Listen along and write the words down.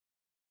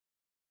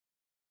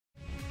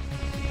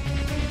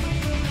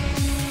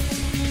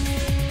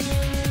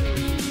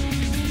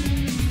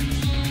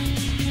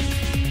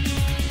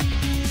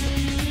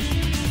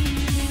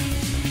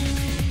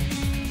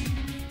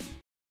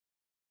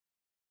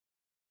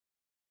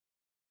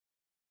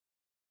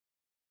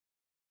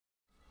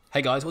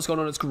Hey guys, what's going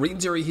on? It's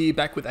Green Zero here,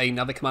 back with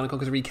another Command &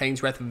 Conquer 3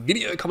 Kane's Wrath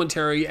video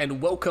commentary, and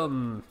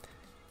welcome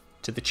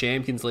to the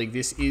Champions League.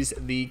 This is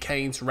the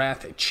Kane's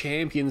Wrath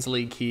Champions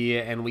League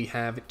here, and we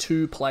have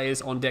two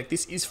players on deck.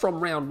 This is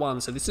from round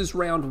one, so this is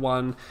round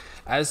one.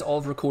 As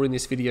of recording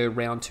this video,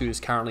 round two is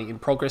currently in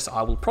progress.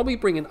 I will probably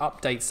bring an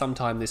update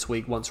sometime this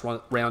week once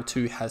round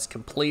two has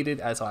completed,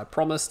 as I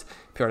promised,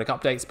 periodic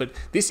updates. But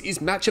this is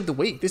match of the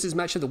week. This is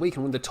match of the week,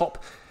 and on the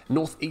top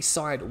northeast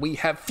side, we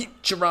have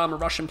Futurama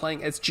Russian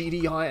playing as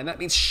GDI, and that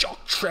means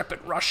Shoktrepet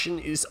Russian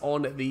is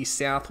on the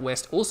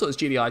southwest. Also as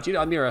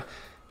GDI Mirror,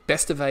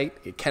 best of 8,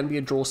 it can be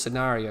a draw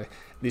scenario.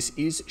 This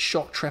is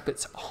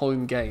Shoktrepet's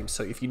home game,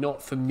 so if you're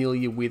not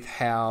familiar with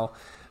how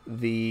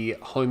the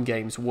home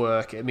games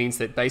work, it means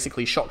that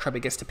basically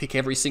Shoktrepet gets to pick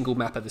every single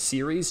map of the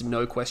series,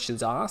 no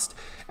questions asked,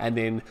 and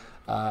then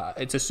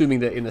it's assuming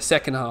that in the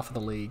second half of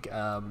the league,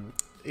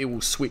 it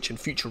will switch and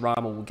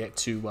Futurama will get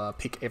to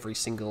pick every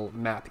single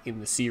map in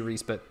the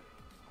series, but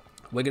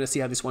we're going to see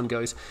how this one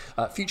goes.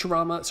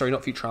 Futurama, sorry,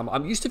 not Futurama.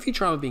 I'm used to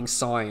Futurama being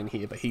cyan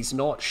here, but he's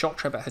not.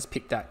 Shoktrepet has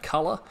picked that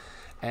color,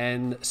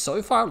 and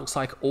so far it looks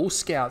like all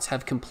scouts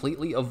have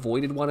completely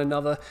avoided one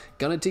another.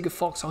 Gonna dig a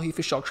foxhole here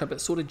for Shoktrepet,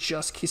 sort of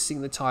just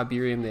kissing the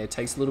Tiberium there.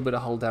 Takes a little bit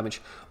of hull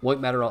damage, won't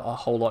matter a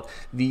whole lot.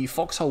 The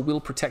foxhole will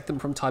protect them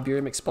from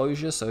Tiberium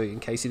exposure, so in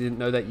case you didn't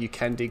know that, you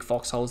can dig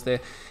foxholes there.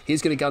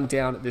 He's going to gun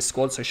down this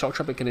squad, so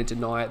Shoktrepet going to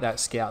deny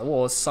that scout,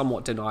 or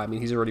somewhat deny. I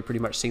mean, he's already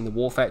pretty much seen the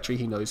war factory.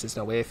 He knows there's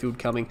no airfield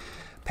coming.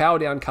 Power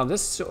down comes.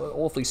 That's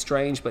awfully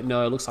strange, but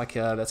no, it looks like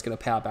that's going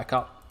to power back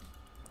up.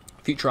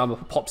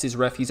 Futurama pops his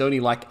ref. He's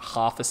only like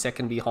half a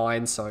second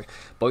behind, so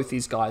both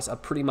these guys are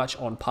pretty much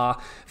on par.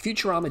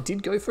 Futurama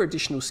did go for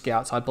additional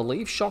scouts. I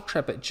believe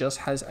Shoktrepet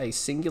just has a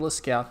singular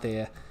scout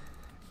there,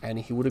 and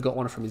he would have got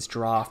one from his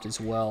draft as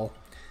well.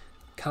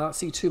 Can't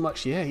see too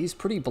much. Yeah, he's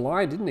pretty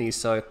blind, isn't he?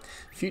 So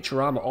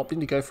Futurama opting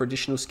to go for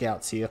additional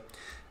scouts here.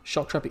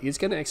 Shoktrepet is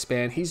going to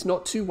expand. He's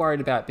not too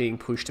worried about being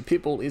pushed. A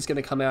Pitbull is going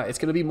to come out. It's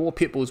going to be more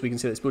Pitbulls. We can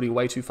see that's building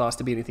way too fast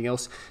to be anything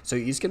else. So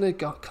he's going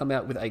to come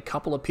out with a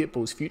couple of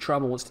Pitbulls.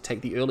 Futurama wants to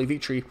take the early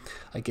victory.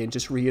 Again,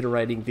 just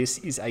reiterating, this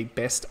is a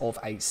best of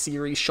a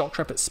series.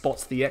 Shoktrepet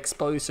spots the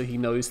Expo, so he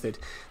knows that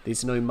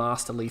there's no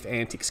Master Leaf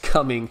antics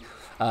coming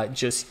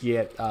just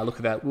yet. Look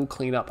at that. We'll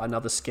clean up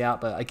another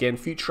scout. But again,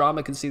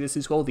 Futurama can see this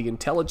as well. The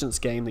intelligence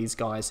game, these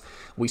guys.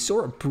 We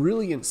saw a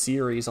brilliant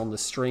series on the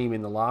stream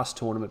in the last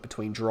tournament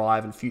between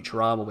Drive and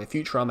Futurama, where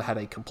Futurama had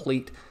a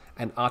complete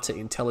and utter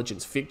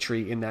intelligence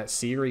victory in that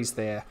series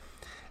there,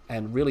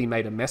 and really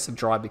made a mess of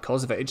Drive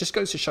because of it. It just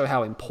goes to show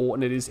how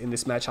important it is in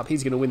this matchup.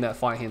 He's going to win that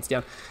fight hands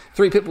down.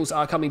 3 Pitbulls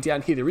are coming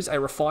down here. There is a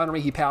refinery.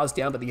 He powers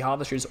down, but the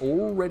Harvester is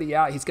already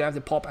out. He's going to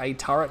have to pop a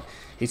turret.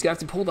 He's going to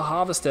have to pull the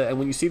Harvester, and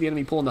when you see the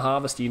enemy pulling the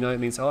Harvester, you know it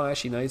means, oh,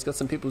 actually, no, he's got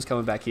some Pitbulls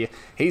coming back here.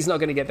 He's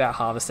not going to get that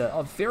Harvester.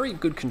 Oh, very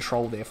good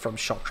control there from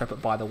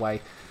Shoktrepet, by the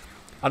way.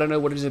 I don't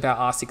know what it is about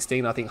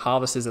R16. I think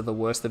Harvesters are the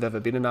worst they've ever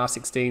been in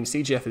R16.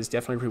 CGF has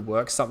definitely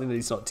reworked something that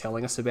he's not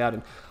telling us about,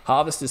 and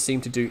Harvesters seem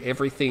to do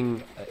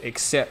everything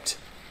except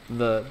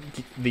the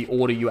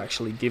order you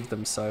actually give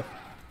them, so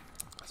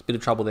it's a bit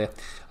of trouble there.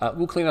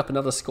 We'll clean up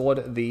another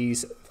squad.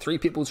 These 3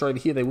 Pitbulls are over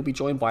here. They will be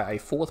joined by a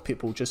 4th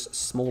Pitbull, just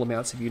small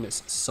amounts of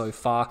units so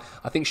far.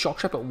 I think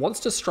Shoktrepet wants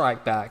to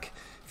strike back.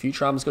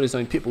 Futurama's got his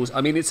own Pitbulls.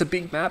 I mean, it's a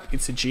big map.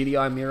 It's a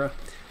GDI mirror.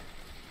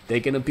 They're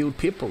going to build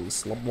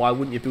Pitbulls. Why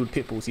wouldn't you build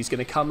Pitbulls? He's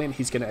going to come in.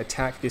 He's going to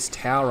attack this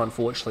tower,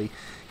 unfortunately.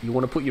 You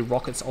want to put your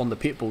rockets on the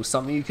Pitbull,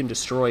 something you can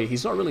destroy.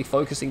 He's not really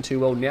focusing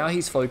too well. Now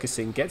he's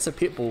focusing. Gets a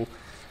Pitbull.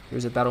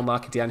 There's a battle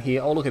marker down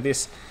here. Oh, look at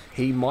this.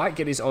 He might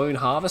get his own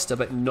Harvester,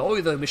 but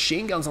no, the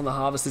machine guns on the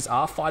Harvesters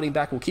are fighting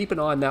back. We'll keep an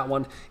eye on that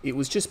one. It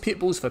was just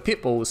Pitbulls for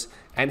Pitbulls,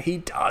 and he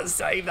does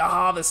save the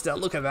Harvester.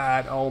 Look at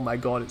that. Oh my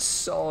god, it's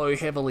so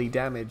heavily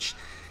damaged.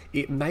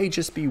 It may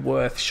just be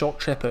worth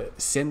Shoktrepet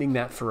sending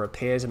that for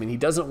repairs. I mean, he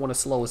doesn't want to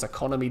slow his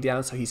economy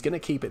down, so he's going to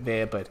keep it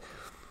there, but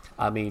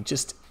I mean,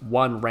 just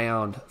one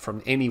round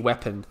from any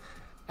weapon,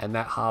 and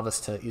that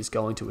Harvester is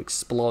going to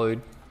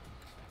explode.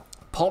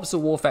 Pops the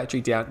war factory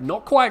down,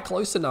 not quite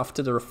close enough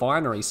to the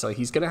refinery, so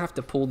he's going to have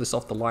to pull this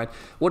off the line.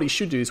 What he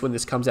should do is when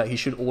this comes out, he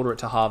should order it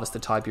to harvest the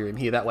Tiberium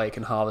here. That way it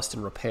can harvest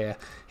and repair.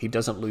 He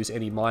doesn't lose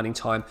any mining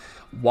time.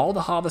 While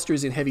the Harvester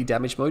is in heavy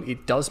damage mode,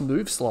 it does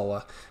move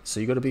slower, so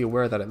you've got to be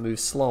aware that it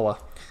moves slower.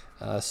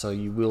 So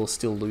you will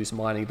still lose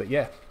mining. But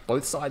yeah,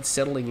 both sides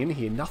settling in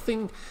here.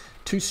 Nothing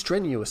too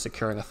strenuous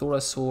occurring. I thought I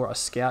saw a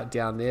scout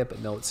down there,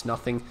 but no, it's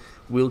nothing.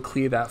 We'll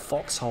clear that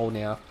foxhole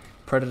now.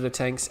 Predator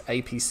tanks,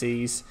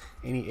 APCs,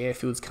 any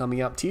airfields coming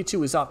up. Tier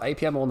 2 is up,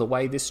 APM on the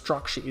way. This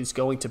structure is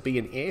going to be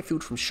an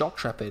airfield from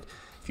Shoktrepet.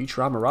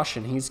 Futurama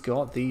Russian, he's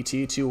got the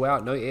Tier 2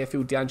 out. No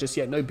airfield down just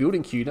yet. No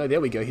building queue. No,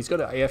 there we go. He's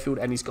got an airfield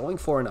and he's going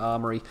for an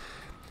armory.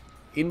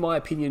 In my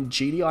opinion,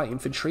 GDI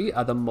infantry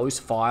are the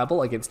most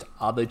viable against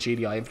other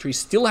GDI infantry.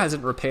 Still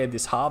hasn't repaired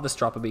this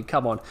Harvester up. I mean,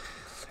 come on.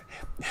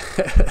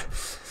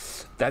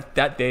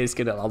 that there's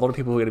going to... A lot of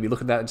people are going to be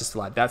looking at that and just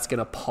like, that's going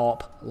to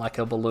pop like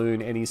a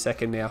balloon any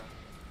second now.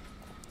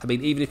 I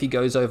mean, even if he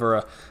goes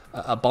over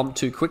a bump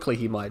too quickly,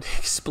 he might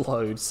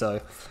explode.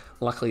 So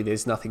Luckily,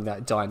 there's nothing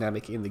that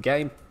dynamic in the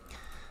game.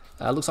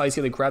 Looks like he's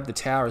going to grab the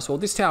tower as well.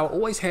 This tower,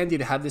 always handy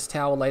to have this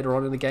tower later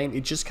on in the game.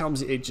 It just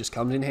comes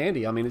in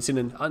handy. I mean, it's in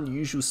an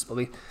unusual spot. I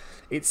mean,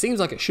 it seems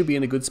like it should be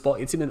in a good spot.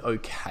 It's in an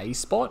okay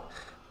spot,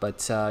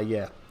 but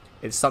yeah,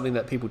 it's something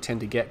that people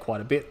tend to get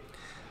quite a bit.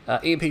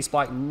 EMP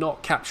spike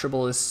not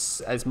capturable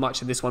as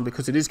much in this one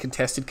because it is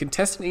contested.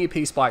 Contested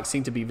EMP spikes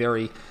seem to be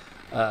very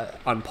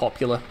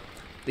unpopular.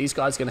 These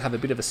guys are going to have a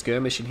bit of a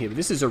skirmish in here, but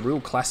this is a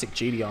real classic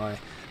GDI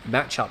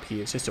matchup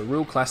here. It's just a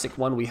real classic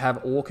one. We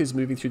have Orcas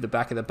moving through the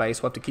back of the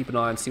base. We'll have to keep an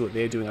eye and see what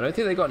they're doing. I don't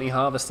think they've got any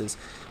harvesters.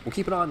 We'll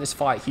keep an eye on this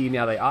fight here.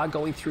 Now, they are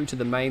going through to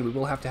the main. We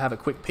will have to have a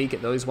quick peek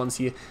at those ones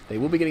here. They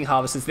will be getting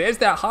harvesters. There's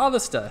that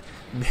harvester.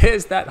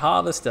 There's that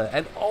harvester.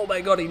 And oh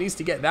my god, he needs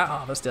to get that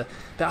harvester.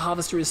 That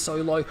harvester is so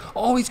low.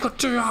 Oh, he's got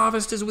 2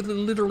 harvesters with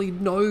literally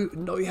no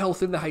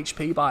health in the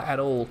HP bar at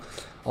all.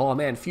 Oh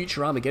man,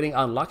 Futurama getting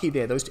unlucky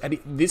there.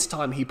 This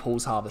time he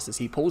pulls harvesters.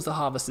 He pulls the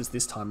harvesters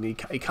this time. He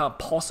can't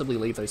possibly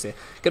leave those there.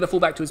 Going to fall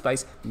back to his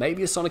base.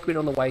 Maybe a sonic bit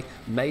on the way.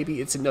 Maybe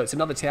it's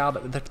another tower.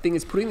 But the thing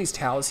is, putting these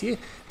towers here,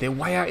 they're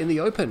way out in the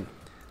open.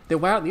 They're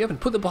way out in the open.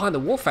 Put them behind the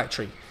war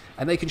factory,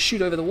 and they can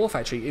shoot over the war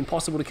factory.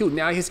 Impossible to kill.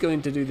 Now he's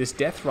going to do this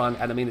death run,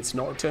 and I mean, it's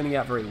not turning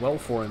out very well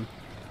for him.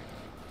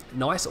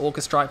 Nice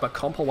Orca strike, but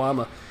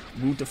Kompawama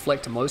will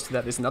deflect most of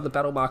that. There's another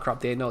battle marker up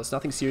there. No, it's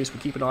nothing serious.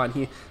 We'll keep an eye on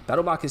here.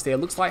 Battle markers there.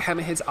 Looks like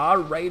Hammerheads are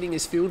raiding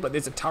his field, but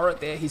there's a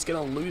turret there. He's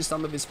going to lose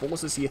some of his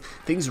forces here.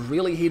 Things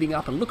really heating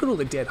up, and look at all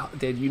the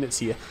dead units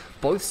here.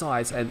 Both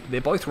sides, and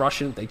they're both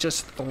Russian. They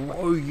just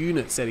throw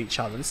units at each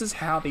other. This is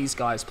how these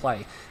guys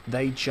play.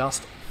 They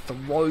just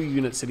throw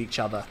units at each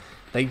other.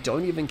 They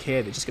don't even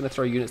care. They're just going to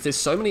throw units. There's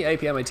so many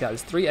APM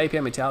towers. There's 3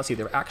 APM towers here.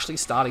 They're actually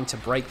starting to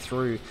break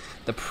through.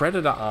 The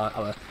Predator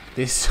armor,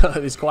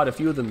 there's quite a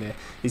few of them there.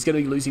 He's going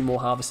to be losing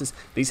more harvesters.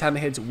 These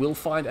Hammerheads will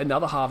find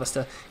another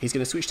harvester. He's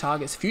going to switch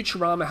targets.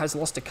 Futurama has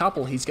lost a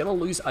couple. He's going to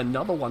lose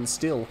another one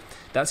still.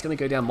 That's going to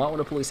go down. Might want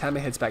to pull his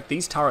Hammerheads back.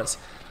 These turrets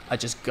are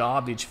just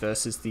garbage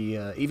versus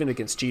the even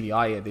against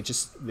GDI. Yeah,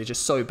 they're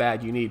just so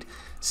bad. You need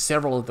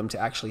several of them to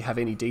actually have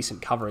any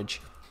decent coverage.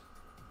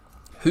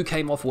 Who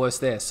came off worse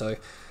there? So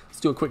let's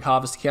do a quick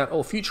harvester count.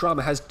 Oh,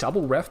 Futurama has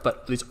double ref,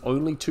 but there's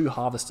only 2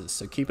 harvesters,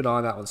 so keep an eye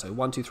on that one. So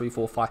 1, 2, 3,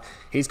 4, 5.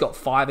 He's got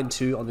 5 and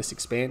 2 on this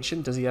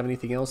expansion. Does he have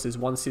anything else? There's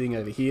one sitting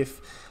over here.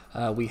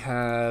 We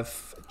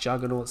have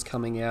Juggernauts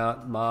coming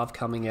out, Marv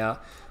coming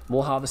out,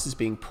 more harvesters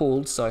being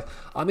pulled. So,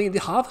 I mean,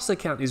 the harvester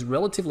count is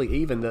relatively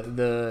even.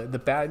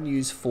 The bad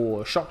news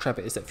for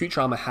Shoktrepet is that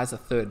Futurama has a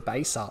 3rd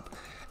base up,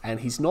 and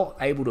he's not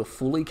able to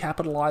fully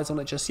capitalize on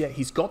it just yet.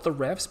 He's got the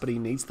refs, but he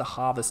needs the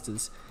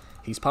harvesters.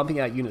 He's pumping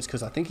out units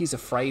because I think he's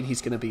afraid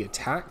he's going to be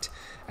attacked.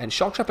 And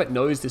Shoktrepet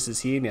knows this is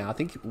here now. I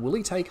think, will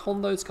he take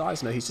on those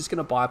guys? No, he's just going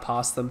to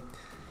bypass them.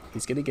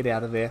 He's going to get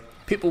out of there.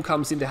 Pitbull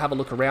comes in to have a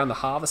look around. The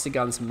harvester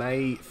guns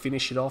may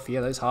finish it off.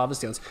 Yeah, those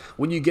harvester guns.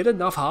 When you get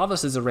enough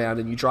harvesters around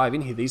and you drive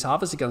in here, these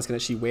harvester guns can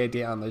actually wear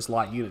down those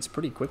light units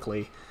pretty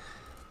quickly.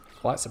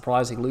 Quite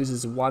surprising.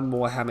 Loses 1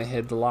 more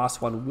Hammerhead. The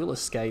last one will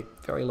escape.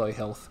 Very low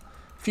health.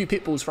 Few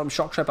Pitbulls from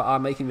Shoktrepet are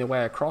making their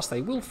way across.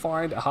 They will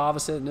find a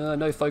harvester.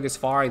 No focus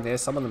firing there.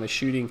 Some of them are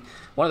shooting.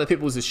 One of the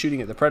Pitbulls is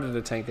shooting at the Predator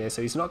tank there,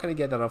 so he's not going to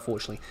get that,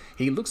 unfortunately.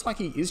 He looks like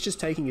he is just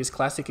taking his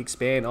classic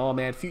expand. Oh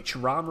man,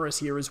 Futurama is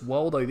here as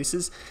well, though. This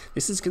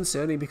is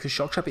concerning because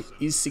Shoktrepet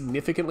is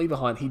significantly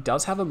behind. He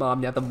does have a Marv.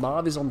 Now, the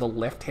Marv is on the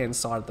left-hand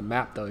side of the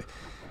map, though.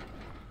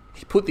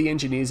 He put the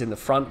engineers in the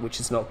front, which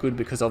is not good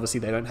because obviously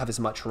they don't have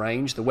as much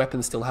range. The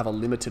weapons still have a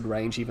limited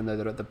range, even though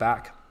they're at the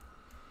back.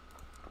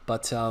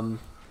 But,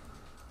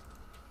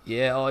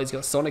 yeah, oh, he's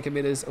got sonic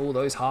emitters, all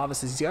those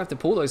harvesters. He's going to have to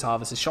pull those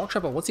harvesters.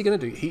 Shoktrepet, what's he going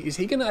to do? Is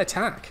he going to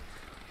attack?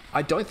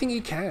 I don't think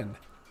he can.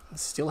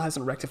 Still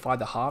hasn't rectified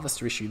the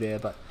harvester issue there,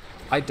 but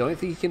I don't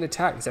think he can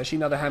attack. There's actually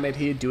another Hammerhead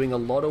here doing a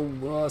lot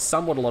of,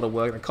 somewhat a lot of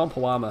work. The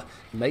Kompawama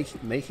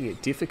making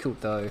it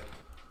difficult, though.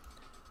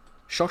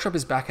 Shoktrepet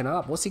is backing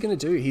up. What's he going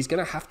to do? He's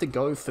going to have to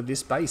go for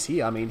this base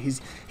here. I mean,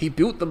 he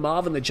built the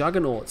Marv and the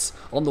Juggernauts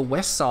on the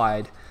west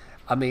side.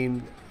 I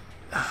mean,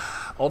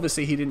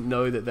 obviously he didn't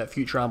know that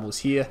Futurama was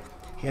here.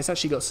 He has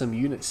actually got some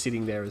units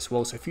sitting there as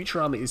well. So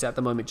Futurama is at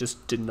the moment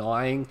just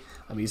denying.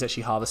 I mean, he's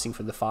actually harvesting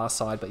from the far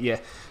side. But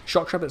yeah,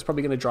 Shoktrepet is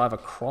probably going to drive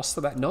across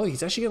the map. No,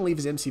 he's actually going to leave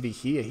his MCV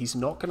here. He's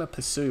not going to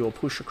pursue or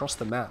push across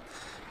the map.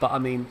 But I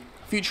mean,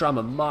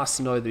 Futurama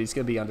must know that he's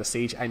going to be under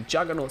siege. And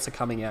Juggernauts are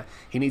coming out.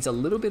 He needs a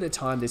little bit of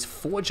time. There's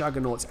 4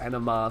 Juggernauts and a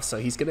Marv. So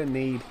he's going to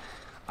need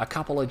a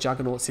couple of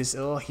Juggernauts.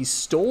 He's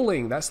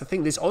stalling. That's the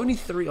thing. There's only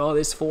 3. Oh,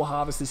 there's 4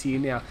 harvesters here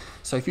now.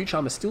 So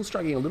Futurama is still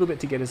struggling a little bit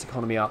to get his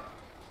economy up.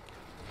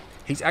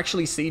 He's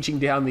actually sieging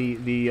down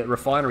the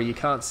refinery. You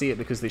can't see it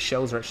because the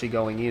shells are actually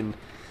going in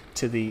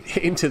to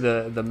into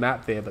the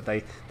map there, but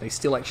they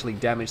still actually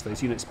damage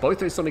those units. Both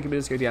those sonic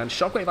emitters go down.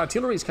 Shockwave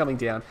artillery is coming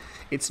down.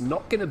 It's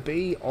not going to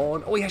be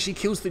on. Oh, he actually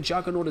kills the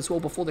Juggernaut as well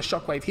before the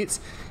shockwave hits.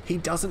 He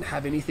doesn't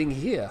have anything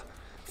here.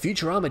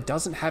 Futurama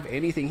doesn't have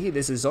anything here.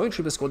 There's a Zone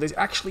Trooper squad. There's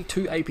actually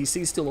 2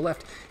 APCs still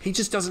left. He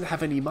just doesn't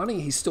have any money.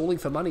 He's stalling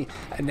for money.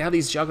 And now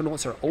these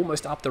Juggernauts are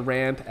almost up the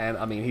ramp. And,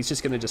 I mean, he's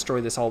just going to destroy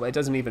this whole... It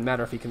doesn't even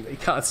matter if he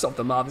can't stop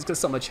the Marv. He's got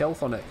so much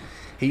health on it.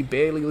 He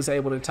barely was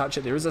able to touch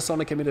it. There is a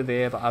Sonic emitter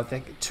there, but I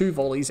think 2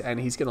 volleys and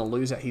he's going to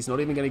lose it. He's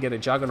not even going to get a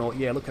Juggernaut.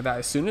 Yeah, look at that.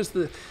 As soon as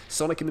the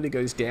Sonic emitter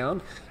goes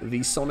down,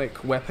 the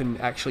Sonic weapon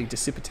actually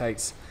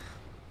dissipates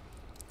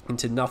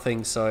into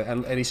nothing. So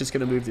and he's just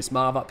going to move this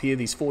Marv up here.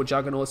 These 4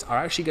 Juggernauts are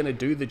actually going to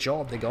do the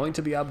job. They're going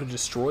to be able to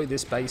destroy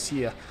this base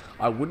here.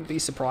 I wouldn't be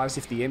surprised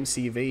if the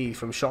MCV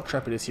from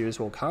Shoktrepet is here as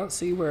well. Can't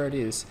see where it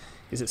is.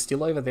 Is it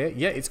still over there?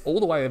 Yeah, it's all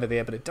the way over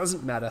there, but it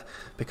doesn't matter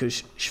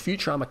because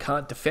Futurama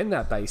can't defend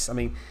that base. I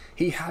mean,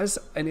 he has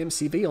an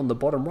MCV on the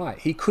bottom right.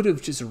 He could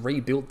have just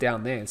rebuilt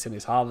down there and sent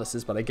his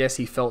harvesters, but I guess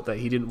he felt that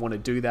he didn't want to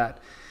do that.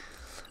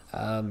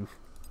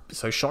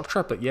 So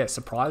Shoktrepet, yeah,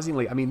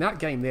 surprisingly, I mean, that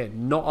game there,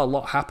 not a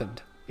lot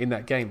happened in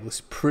that game. It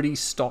was pretty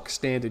stock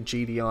standard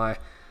GDI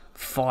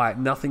fight,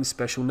 nothing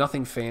special,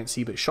 nothing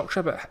fancy, but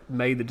Shoktrepet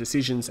made the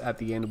decisions at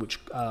the end which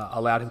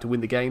allowed him to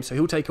win the game. So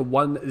he'll take a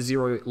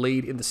 1-0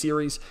 lead in the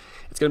series.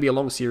 It's going to be a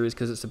long series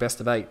because it's the best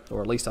of 8,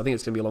 or at least I think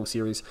it's going to be a long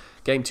series.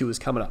 Game 2 is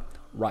coming up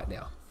right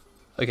now.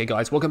 Okay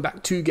guys, welcome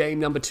back to game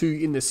number 2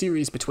 in the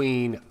series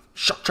between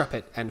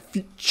Shoktrepet and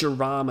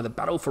Futurama. The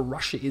battle for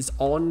Russia is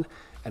on,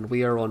 and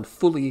we are on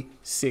fully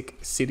Sick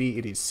City.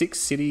 It is Sick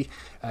City.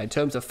 In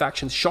terms of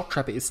factions,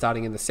 Shoktrepet is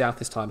starting in the south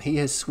this time. He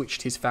has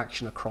switched his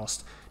faction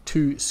across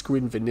to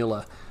Scrin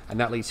Vanilla, and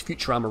that leaves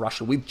Futurama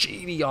Russia with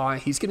GDI.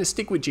 He's going to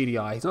stick with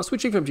GDI. He's not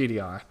switching from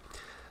GDI.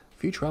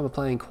 Futurama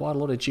playing quite a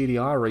lot of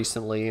GDI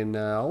recently, and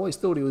I always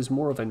thought he was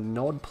more of a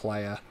nod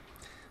player.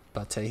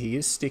 But he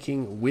is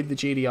sticking with the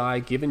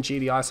GDI, giving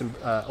GDI some...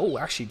 oh,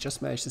 actually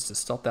just managed just to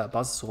stop that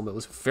Buzzer Swarm. It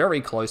was very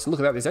close. And look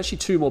at that, there's actually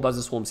 2 more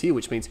Buzzer Swarms here,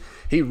 which means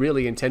he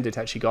really intended to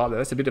actually go up there.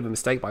 That's a bit of a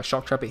mistake by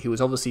Shoktrepet. He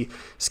was obviously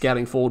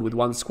scouting forward with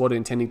 1 squad,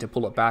 intending to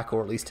pull it back,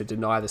 or at least to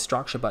deny the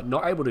structure, but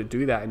not able to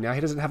do that. And now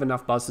he doesn't have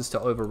enough Buzzers to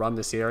overrun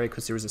this area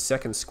because there is a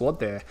 2nd squad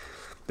there.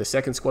 The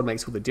 2nd squad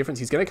makes all the difference.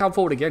 He's going to come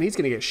forward again. He's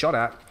going to get shot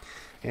at.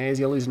 And he's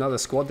going to lose another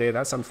squad there.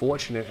 That's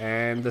unfortunate.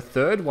 And the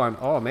 3rd one,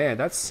 oh man,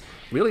 that's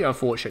really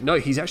unfortunate. No,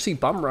 he's actually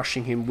bum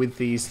rushing him with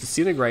these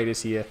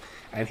disintegrators here.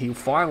 And he'll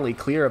finally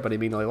clear it. But I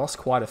mean, they lost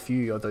quite a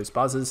few of those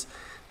buzzers.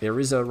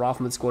 There is a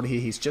rifleman squad here.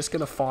 He's just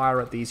going to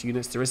fire at these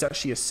units. There is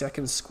actually a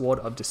 2nd squad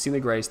of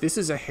disintegrators. This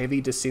is a heavy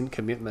dissint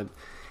commitment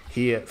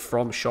here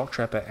from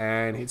Shoktrepet,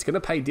 and it's going to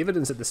pay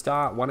dividends at the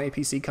start. 1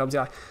 APC comes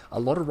out, a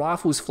lot of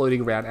rifles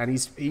floating around, and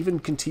he's even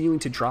continuing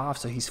to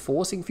draft. So he's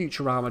forcing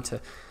Futurama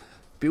to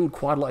build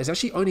quite a lot. There's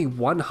actually only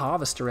 1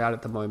 harvester out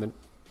at the moment.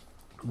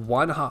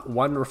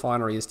 One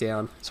refinery is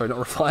down. Sorry, not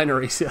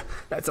refineries.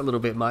 That's a little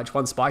bit much.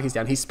 1 spike is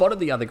down. He spotted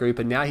the other group,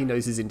 and now he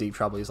knows he's in deep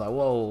trouble. He's like,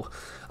 whoa.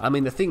 I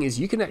mean, the thing is,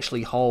 you can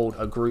actually hold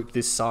a group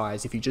this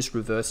size if you just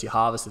reverse your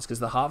harvesters,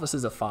 because the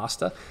harvesters are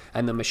faster,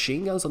 and the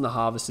machine guns on the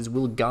harvesters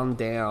will gun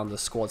down the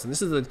squads. And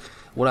this is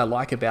what I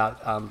like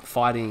about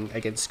fighting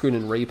against Scrin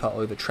and Reaper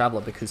over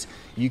Traveler, because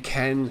you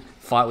can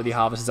fight with your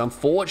harvesters.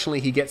 Unfortunately,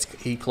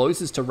 he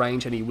closes to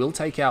range, and he will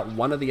take out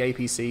one of the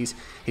APCs.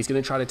 He's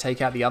going to try to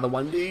take out the other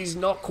one. He's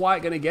not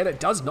quite going to get it.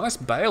 Does nice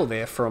bail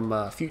there from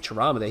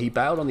Futurama there. He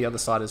bailed on the other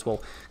side as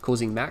well,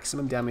 causing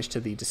maximum damage to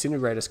the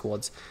disintegrator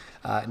squads.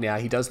 Now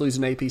he does lose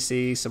an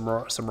APC,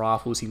 some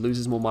rifles. He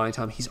loses more mining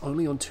time. He's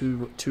only on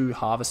two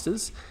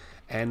harvesters,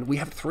 and we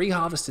have 3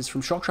 harvesters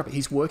from Shoktrepet.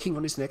 He's working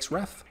on his next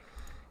ref.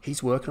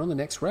 He's working on the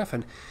next ref,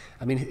 and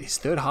I mean, his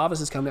 3rd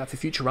harvest is coming out for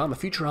Futurama.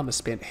 Futurama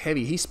spent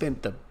heavy. He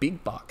spent the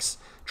big bucks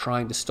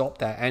trying to stop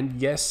that,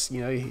 and yes, you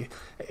know,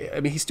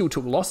 he still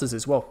took losses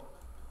as well.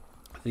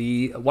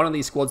 One of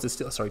these squads is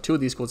still, sorry, 2 of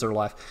these squads are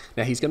alive.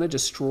 Now he's going to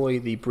destroy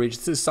the bridge.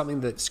 This is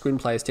something that Scrin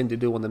players tend to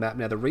do on the map.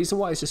 Now the reason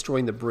why he's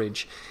destroying the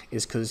bridge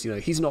is because, you know,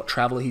 he's not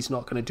Traveler. He's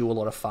not going to do a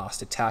lot of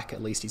fast attack.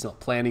 At least he's not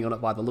planning on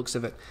it by the looks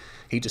of it.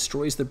 He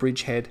destroys the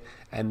bridgehead,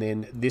 and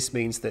then this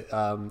means that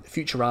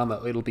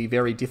Futurama, it'll be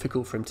very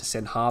difficult for him to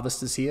send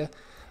harvesters here.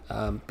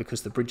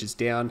 Because the bridge is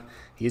down.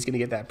 He is going to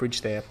get that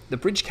bridge there. The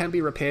bridge can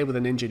be repaired with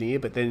an engineer,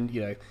 but then,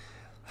 you know,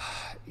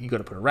 you got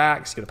to put a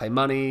racks, you got to pay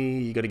money,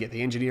 you got to get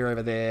the engineer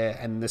over there,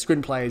 and the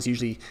Scrin players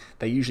usually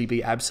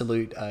be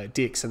absolute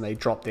dicks, and they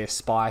drop their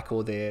spike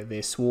or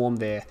their swarm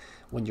there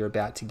when you're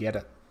about to get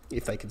it,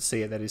 if they can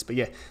see it, that is. But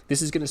yeah,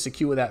 this is going to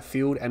secure that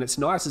field, and it's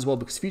nice as well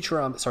because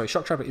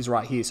Shoktrepet is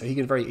right here, so he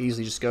can very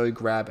easily just go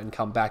grab and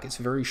come back. It's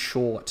very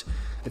short.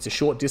 It's a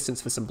short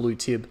distance for some blue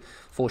tib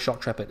for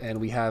Shoktrepet, and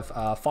we have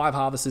 5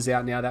 harvesters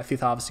out now. That 5th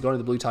harvester going to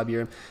the blue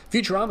Tiberium.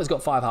 Futurama's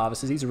got 5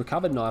 harvesters. He's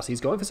recovered nicely.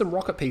 He's going for some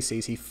rocket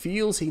PCs. He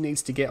feels he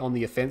needs to get on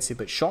the offensive,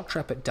 but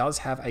Shoktrepet does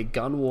have a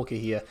gunwalker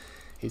here.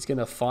 He's going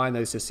to find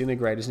those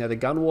disintegrators. Now the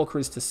gunwalker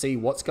is to see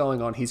what's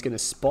going on. He's going to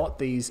spot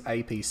these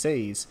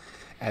APCs,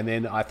 and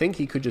then I think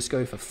he could just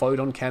go for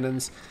photon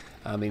cannons.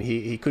 I mean,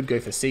 he could go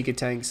for Seeker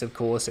tanks, of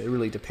course. It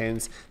really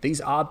depends.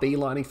 These are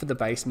beelining for the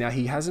base. Now,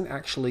 he hasn't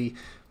actually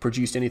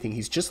produced anything.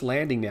 He's just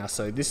landing now,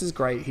 so this is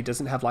great. He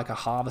doesn't have like a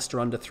harvester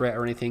under threat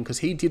or anything, because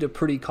he did a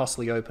pretty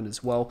costly open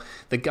as well.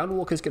 The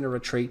Gunwalker's going to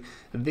retreat.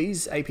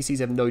 These APCs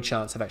have no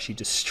chance of actually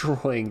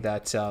destroying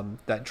that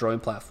that drone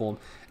platform.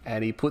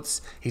 And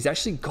he's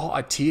actually got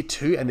a tier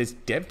 2, and there's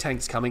dev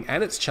tanks coming,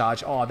 and it's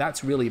charged. Oh,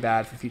 that's really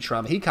bad for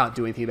Futurama. He can't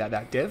do anything about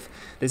that dev.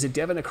 There's a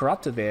dev and a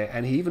corruptor there,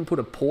 and he even put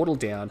a portal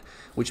down,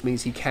 which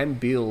means he can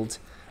build.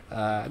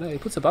 No, he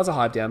puts a buzzer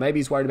hive down. Maybe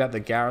he's worried about the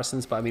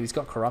garrisons, but I mean, he's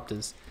got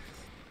corruptors.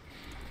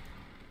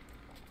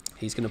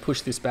 He's going to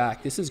push this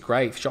back. This is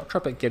great.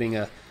 Shoktrepet getting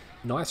a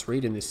nice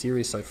read in this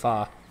series so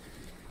far.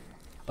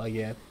 But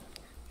yeah,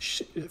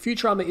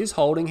 Futurama is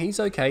holding. He's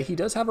okay. He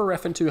does have a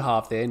ref and 2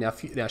 half there. Now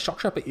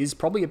Shoktrepet is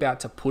probably about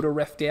to put a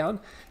ref down.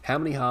 How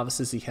many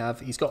harvesters does he have?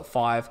 He's got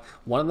 5.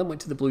 One of them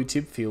went to the blue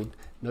tib field.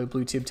 No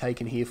blue tib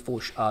taken here for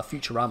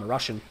Futurama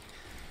Russian.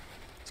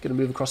 He's going to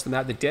move across the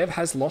map. The dev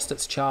has lost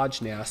its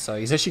charge now, so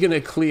he's actually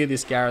going to clear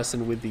this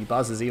garrison with the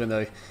buzzers, even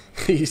though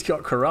he's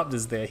got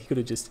corruptors there. He could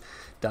have just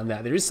done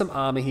that. There is some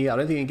armor here. I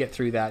don't think he can get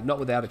through that, not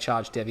without a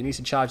charged dev. He needs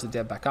to charge the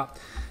dev back up.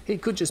 He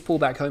could just pull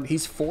back home.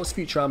 He's forced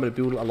Futurama to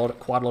build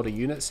quite a lot of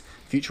units.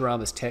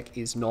 Futurama's tech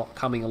is not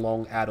coming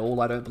along at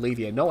all, I don't believe.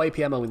 Yeah, no AP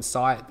ammo in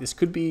sight. This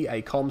could be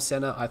a comm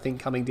center, I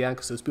think, coming down,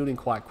 because it was building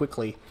quite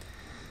quickly.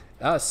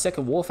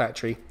 Second war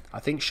factory. I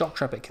think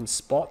Shoktrepet can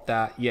spot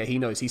that. Yeah, he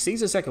knows. He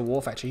sees a second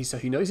war factory, so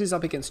he knows he's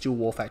up against dual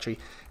war factory.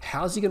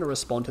 How's he going to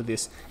respond to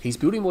this? He's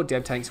building more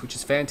dev tanks, which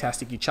is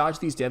fantastic. You charge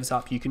these devs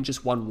up, you can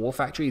just one war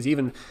factory. He's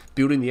even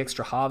building the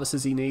extra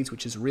harvesters he needs,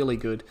 which is really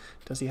good.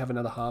 Does he have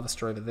another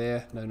harvester over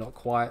there? No, not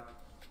quite.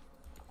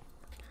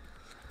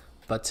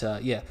 But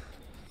yeah,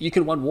 you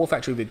can one war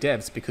factory with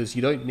devs, because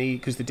you don't need,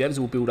 because the devs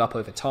will build up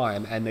over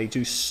time, and they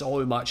do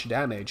so much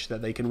damage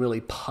that they can really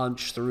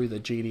punch through the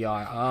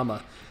GDI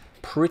armor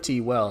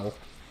pretty well.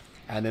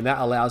 And then that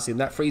allows him,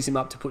 that frees him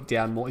up to put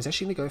down more. He's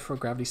actually going to go for a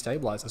gravity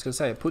stabilizer. I was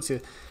going to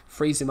say,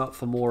 frees him up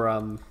for more.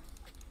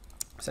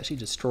 It's actually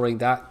destroying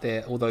that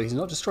there, although he's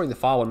not destroying the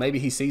far one. Maybe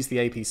he sees the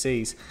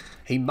APCs.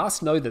 He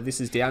must know that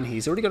this is down here.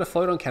 He's already got a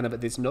photon cannon,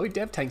 but there's no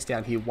dev tanks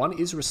down here. One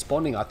is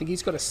responding. I think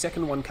he's got a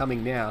second one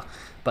coming now.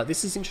 But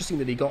this is interesting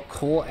that he got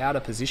caught out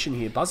of position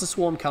here. Buzzer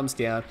Swarm comes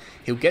down.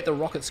 He'll get the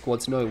rocket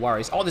squads, no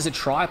worries. Oh, there's a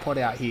tripod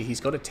out here. He's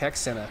got a tech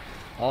center.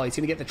 Oh, he's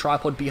going to get the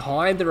tripod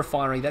behind the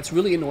refinery. That's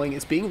really annoying.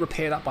 It's being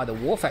repaired up by the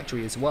war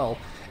factory as well.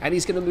 And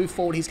he's going to move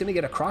forward. He's going to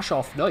get a crush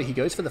off. No, he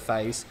goes for the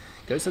phase.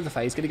 Goes for the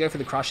phase. Going to go for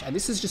the crush. And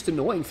this is just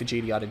annoying for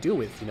GDI to deal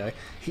with, you know.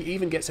 He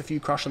even gets a few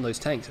crush on those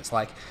tanks. It's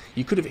like,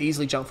 you could have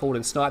easily jumped forward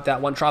and sniped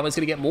that one. Tripod's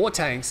going to get more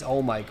tanks.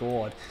 Oh my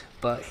god.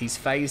 But he's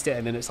phased it,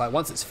 and then it's like,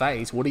 once it's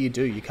phased, what do?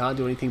 You can't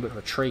do anything but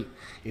retreat.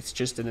 It's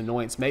just an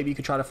annoyance. Maybe you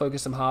could try to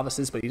focus some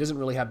harvesters, but he doesn't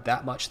really have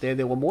that much there.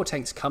 There were more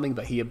tanks coming,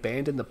 but he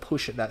abandoned the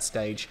push at that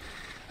stage.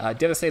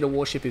 Devastator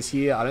warship is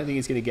here. I don't think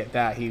he's going to get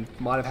that. He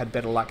might have had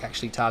better luck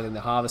actually targeting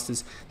the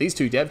harvesters. These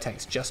 2 dev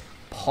tanks just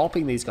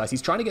popping these guys.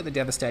 He's trying to get the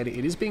Devastator.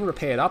 It is being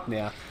repaired up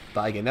now,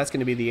 but again, that's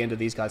going to be the end of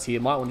these guys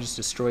here. Might want to just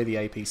destroy the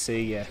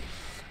APC,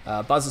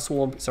 yeah.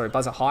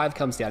 Buzzer Hive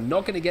comes down.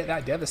 Not going to get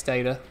that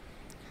Devastator.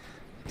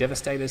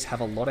 Devastators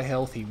have a lot of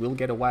health. He will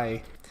get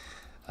away.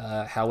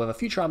 However,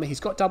 Futurama, he's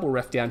got double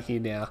ref down here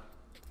now.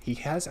 He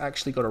has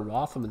actually got a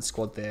rifleman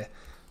squad there.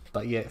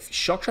 But yeah,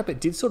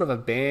 Shoktrepet did sort of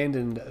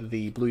abandon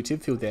the blue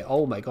tib field there.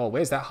 Oh my god,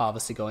 where's that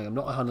harvester going? I'm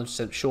not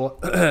 100% sure.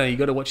 You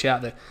got to watch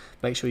out that,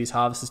 make sure these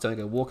harvesters don't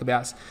go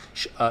walkabouts.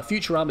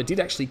 Futurama did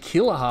actually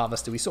kill a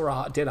harvester. We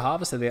saw a dead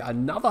harvester there.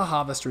 Another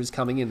harvester is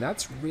coming in.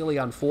 That's really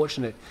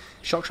unfortunate.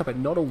 Shoktrepet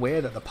not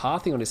aware that the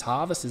pathing on his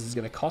harvesters is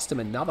going to cost him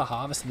another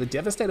harvester. The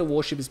Devastator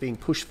warship is being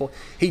pushed for.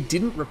 He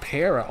didn't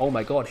repair it. Oh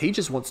my god, he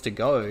just wants to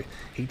go.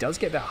 He does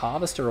get that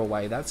harvester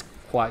away. That's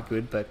quite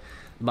good, but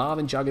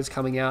Marvin Jugger's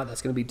coming out.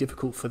 That's going to be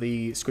difficult for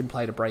the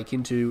screenplay to break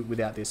into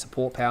without their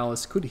support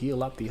powers. Could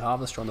heal up the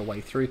harvester on the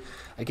way through.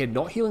 Again,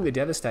 not healing the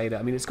Devastator.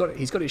 I mean, he's got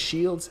his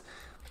shields.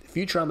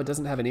 Futurama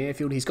doesn't have an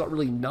airfield. He's got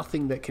really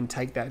nothing that can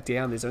take that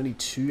down. There's only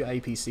 2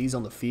 APCs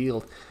on the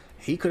field.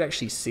 He could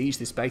actually siege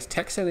this base.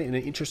 Tech Center in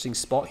an interesting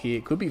spot here.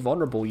 It could be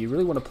vulnerable. You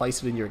really want to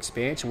place it in your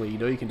expansion where you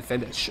know you can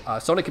defend it.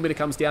 Sonic Emitter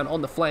comes down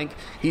on the flank.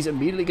 He's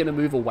immediately going to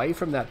move away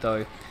from that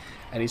though.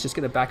 And he's just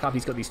going to back up.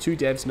 He's got these 2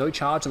 devs, no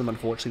charge on them,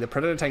 unfortunately. The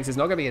Predator tanks is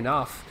not going to be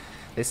enough.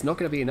 There's not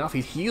going to be enough.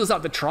 He heals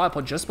up the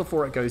tripod just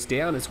before it goes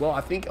down as well.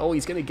 I think, oh,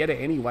 he's going to get it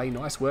anyway.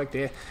 Nice work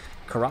there.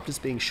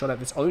 Corruptors being shot at.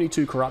 There's only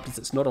 2 Corruptors.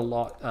 It's not a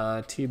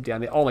lot. Tib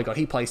down there. Oh my god,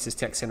 he placed his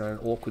tech center in an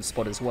awkward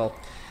spot as well.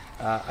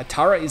 A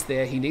turret is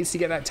there. He needs to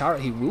get that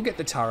turret. He will get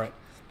the turret.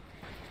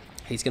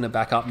 He's going to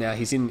back up now.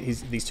 He's in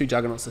these 2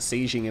 Juggernauts are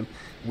sieging him.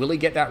 Will he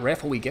get that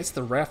ref? Oh, he gets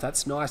the ref.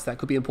 That's nice. That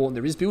could be important.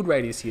 There is build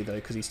radius here though,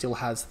 because he still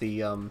has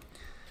the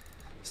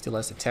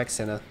tech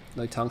center.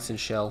 No tungsten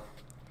shell.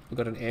 We've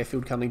got an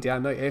airfield coming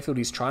down. No airfield.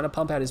 He's trying to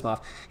pump out his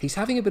MAF. He's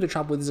having a bit of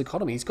trouble with his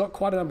economy. He's got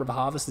quite a number of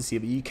harvesters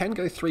here, but you can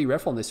go 3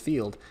 ref on this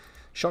field.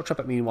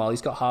 Shoktrepet, meanwhile,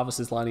 he's got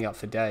harvesters lining up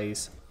for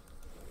days.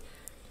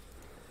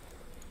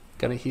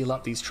 Going to heal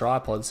up these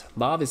tripods.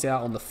 Marv is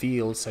out on the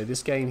field, so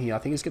this game here, I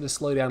think is going to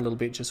slow down a little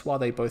bit just while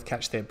they both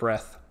catch their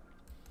breath.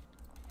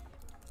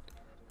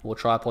 More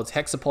tripods.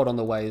 Hexapod on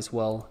the way as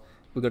well.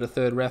 We've got a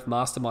third ref.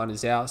 Mastermind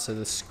is out. So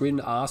the Scrin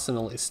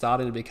arsenal is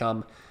starting to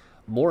become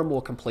more and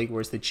more complete,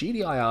 whereas the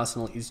GDI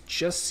arsenal is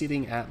just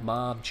sitting at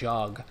Marv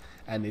Jug.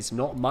 And there's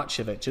not much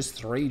of it. Just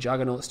 3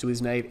 Juggernauts to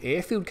his nave.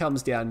 Airfield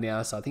comes down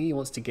now, so I think he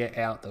wants to get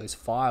out those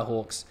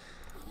Firehawks.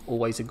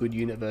 Always a good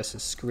unit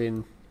versus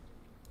Scrin.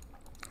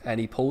 And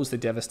he pulls the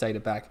Devastator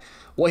back.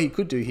 What he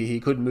could do here, he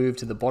could move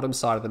to the bottom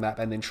side of the map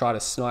and then try to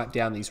snipe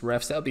down these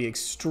refs. That would be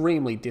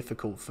extremely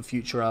difficult for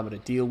Futurama to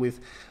deal with.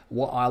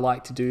 What I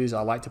like to do is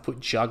I like to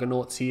put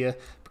Juggernauts here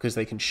because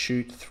they can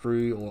shoot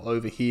through or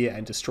over here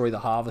and destroy the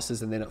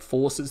harvesters, and then it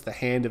forces the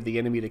hand of the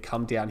enemy to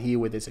come down here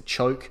where there's a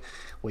choke,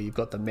 where you've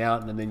got the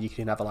mountain, and then you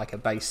can have like a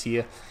base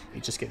here.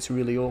 It just gets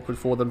really awkward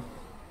for them.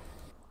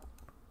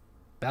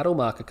 Battle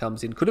marker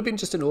comes in. Could have been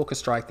just an Orca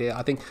Strike there.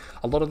 I think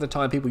a lot of the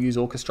time people use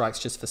Orca Strikes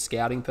just for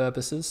scouting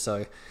purposes,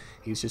 so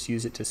he's just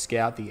used it to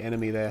scout the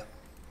enemy there.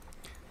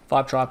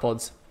 5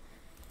 tripods.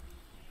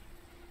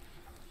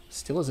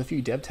 Still has a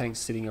few dev tanks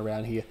sitting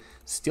around here.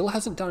 Still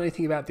hasn't done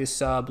anything about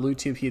this blue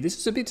tip here. This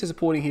is a bit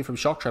disappointing here from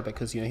Shoktrepet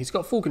because, you know, he's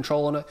got full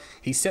control on it.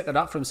 He's set that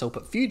up for himself.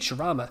 But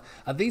Futurama,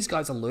 are these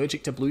guys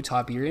allergic to blue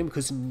Tiberium?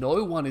 Because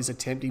no one is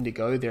attempting to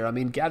go there. I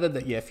mean, gathered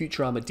that, yeah,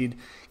 Futurama did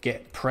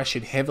get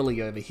pressured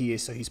heavily over here,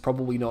 so he's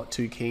probably not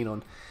too keen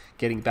on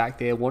getting back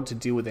there. Want to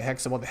deal with the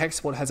Hexapod. The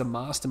Hexapod has a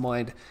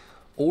Mastermind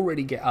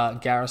already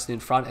garrisoned in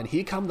front. And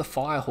here come the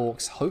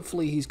Firehawks.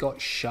 Hopefully he's got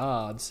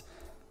shards.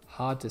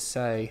 Hard to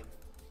say.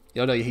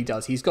 Oh, no, he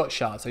does. He's got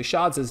shards. So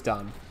shards is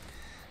done.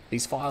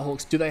 These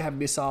Firehawks, do they have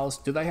missiles?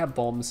 Do they have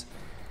bombs?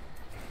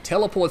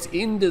 Teleports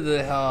into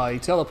the... he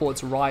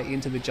teleports right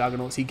into the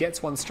Juggernauts. He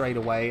gets one straight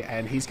away,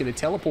 and he's going to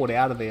teleport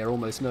out of there,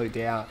 almost no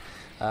doubt.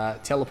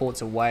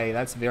 Teleports away.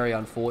 That's very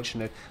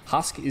unfortunate.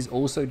 Husk is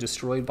also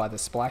destroyed by the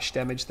splash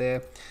damage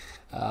there.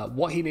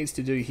 What he needs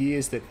to do here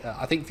is that...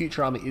 I think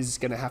Futurama is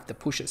going to have to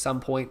push at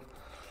some point.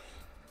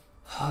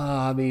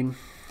 I mean...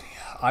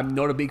 I'm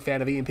not a big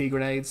fan of EMP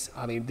grenades.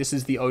 I mean, this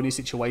is the only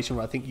situation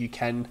where I think you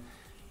can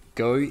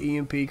go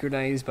EMP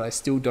grenades, but I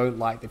still don't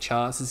like the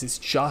chances. It's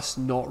just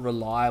not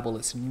reliable.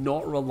 It's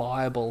not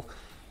reliable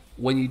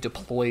when you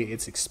deploy.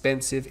 It's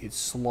expensive. It's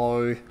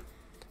slow.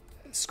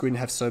 Scrin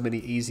have so many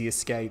easy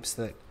escapes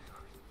that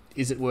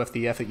is it worth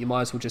the effort? You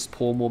might as well just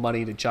pour more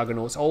money into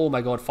Juggernauts. Oh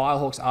my god,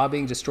 Firehawks are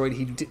being destroyed.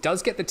 He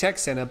does get the tech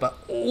center, but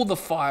all the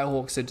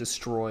Firehawks are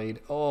destroyed.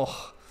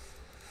 Oh.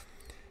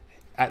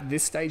 At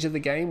this stage of the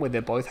game, where they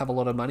both have a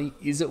lot of money,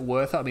 is it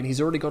worth it? I mean, he's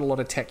already got a lot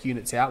of tech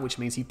units out, which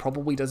means he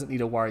probably doesn't need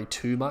to worry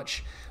too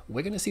much.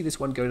 We're going to see this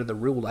one go to the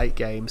real late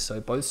game, so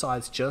both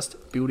sides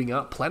just building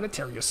up.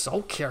 Planetary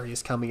Assault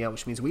Carriers coming out,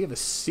 which means we have a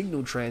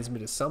signal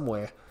transmitter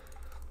somewhere.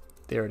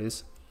 There it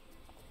is.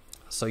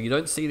 So you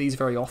don't see these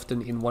very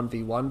often in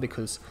 1v1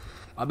 because,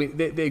 I mean,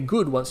 they're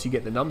good once you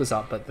get the numbers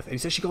up, but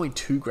it's actually going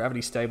 2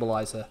 gravity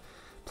stabilizer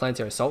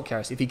Planetary Assault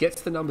Carriers. If he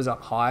gets the numbers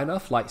up high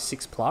enough, like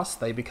 6+,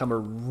 they become a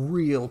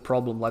real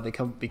problem. Like they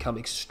become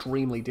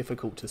extremely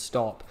difficult to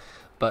stop.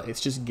 But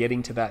it's just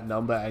getting to that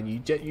number, and you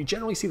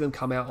generally see them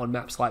come out on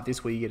maps like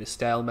this where you get a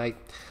stalemate.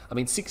 I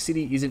mean, 6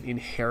 City isn't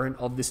inherent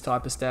of this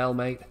type of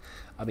stalemate.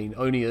 I mean,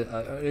 only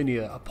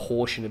a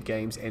portion of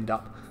games end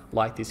up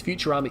like this.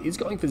 Futurama is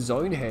going for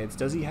zone heads.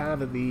 Does he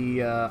have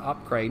the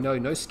upgrade?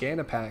 No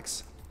scanner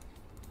packs.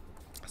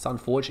 It's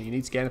unfortunate. You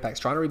need scanner packs.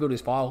 Trying to rebuild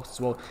his Firehawks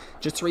as well.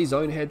 Just 3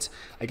 zone heads.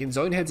 Again,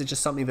 zone heads are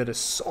just something that is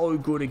so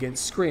good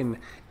against Scrin,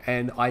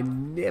 and I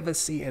never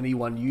see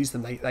anyone use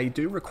them. They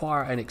do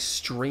require an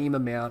extreme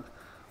amount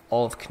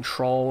of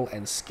control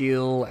and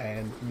skill,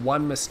 and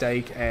one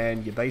mistake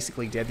and you're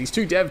basically dead. These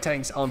 2 dev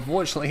tanks,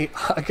 unfortunately,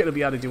 aren't going to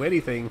be able to do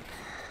anything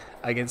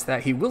against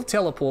that. He will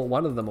teleport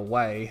one of them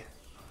away.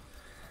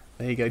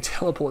 There you go,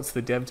 teleports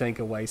the dev tank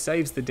away,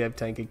 saves the dev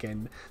tank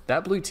again.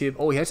 That blue tip,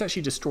 oh, he has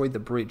actually destroyed the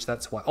bridge,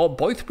 that's why. Oh,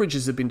 both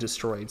bridges have been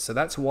destroyed, so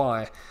that's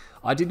why.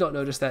 I did not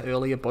notice that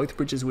earlier. Both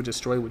bridges were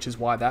destroyed, which is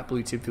why that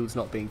blue tip field's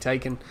not being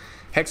taken.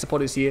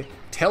 Hexapod is here,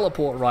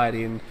 teleport right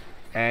in.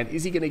 And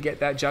is he going to get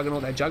that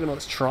Juggernaut? That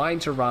Juggernaut's trying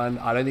to run.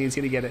 I don't think he's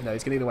going to get it. No,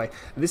 he's going to get away.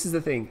 And this is the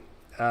thing.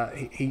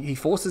 He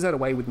forces that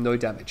away with no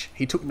damage.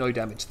 He took no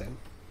damage then.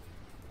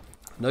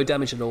 No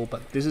damage at all,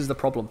 but this is the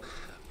problem.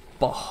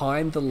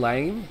 Behind the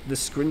lane, the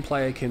Scrin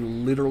player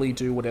can literally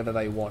do whatever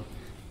they want.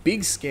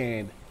 Big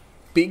scan.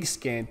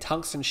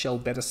 Tungsten shell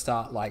better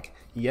start like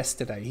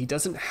yesterday. He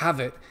doesn't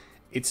have it.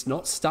 It's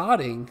not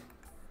starting.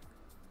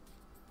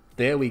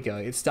 There we go.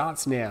 It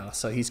starts now.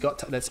 So he's got...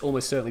 that's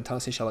almost certainly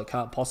tungsten shell. It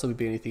can't possibly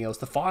be anything else.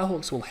 The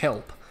Firehawks will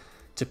help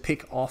to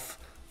pick off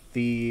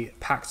the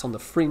packs on the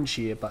fringe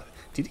here, but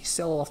did he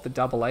sell off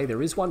the AA?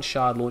 There is one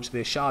shard launch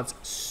there. Shard's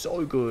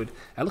so good.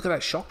 And look at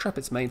that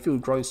Shoktrepet's main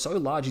field grown so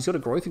large. He's got a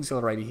growth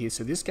accelerator here.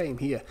 So this game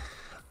here,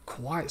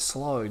 quite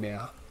slow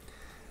now.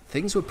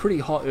 Things were pretty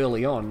hot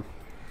early on.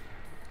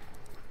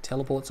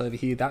 Teleports over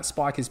here. That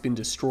spike has been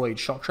destroyed.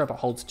 Shoktrepet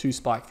holds 2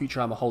 spike.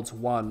 Futurama holds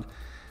 1.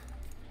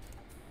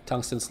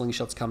 Tungsten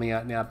slingshots coming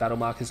out now. Battle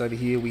markers over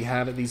here. We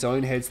have these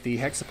zone heads. The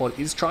Hexapod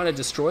is trying to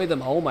destroy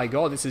them. Oh my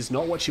god, this is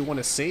not what you want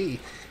to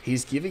see.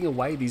 He's giving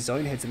away these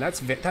zone heads, and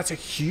that's a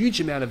huge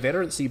amount of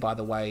veterancy, by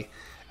the way.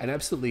 an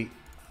absolutely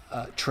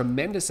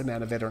tremendous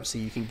amount of veterancy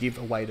you can give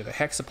away to the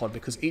hexapod,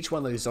 because each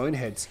one of those zone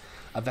heads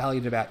are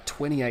valued at about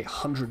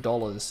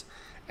 $2,800,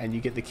 and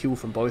you get the kill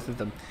from both of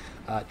them.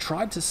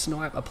 Tried to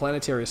snipe a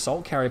planetary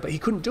assault carrier, but he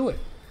couldn't do it.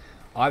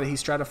 Either he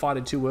stratified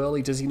it too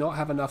early. Does he not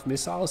have enough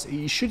missiles?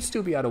 You should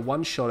still be able to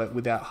one-shot it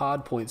without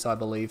hard points, I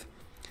believe.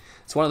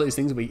 It's one of those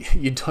things where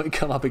you don't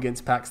come up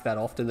against packs that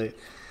often that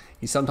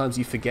sometimes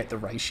you forget the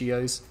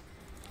ratios.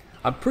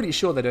 I'm pretty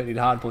sure they don't need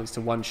hard points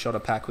to one-shot a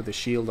pack with a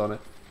shield on it.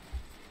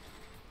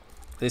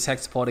 This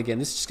hexapod again,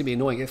 this is just going to be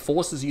annoying. It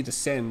forces you to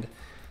send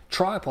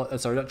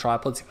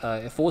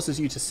it forces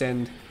you to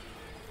send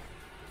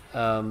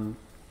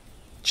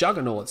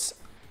juggernauts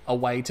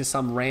away to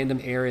some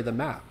random area of the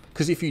map.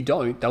 Because if you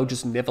don't, they'll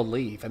just never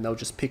leave, and they'll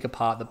just pick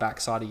apart the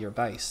backside of your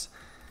base.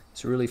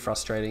 It's really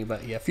frustrating.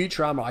 But yeah,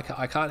 Futurama,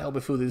 I can't help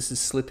but feel that this is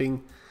slipping.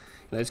 You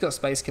know, he's got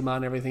Space Command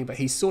and everything, but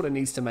he sort of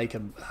needs to make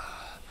a...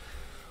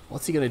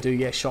 what's he going to do?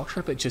 Yeah,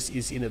 Shoktrepet just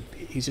is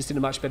he's just in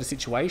a much better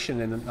situation.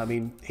 And I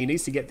mean, he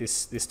needs to get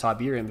this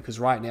Tiberium, because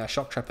right now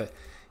Shoktrepet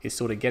is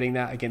sort of getting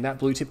that. Again, that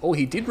blue tip. Oh,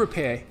 he did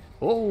repair.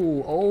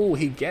 Oh,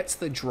 he gets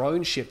the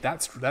drone ship.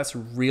 That's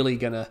really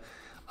going to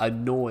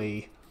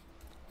annoy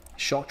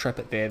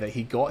Shoktrepet there, that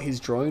he got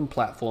his drone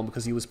platform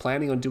because he was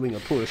planning on doing a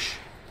push.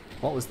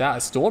 What was that?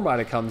 A Storm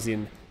Rider comes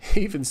in.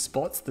 He even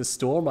spots the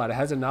Storm Rider.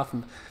 Has enough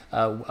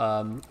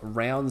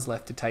rounds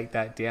left to take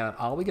that down.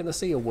 Are we going to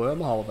see a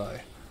wormhole though?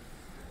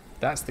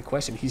 That's the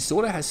question. He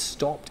sort of has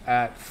stopped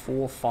at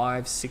 4,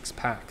 5, 6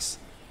 packs.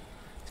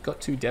 He's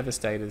got 2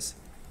 Devastators.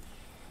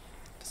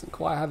 Doesn't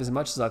quite have as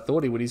much as I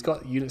thought he would. He's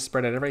got units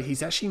spread out everywhere.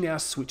 He's actually now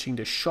switching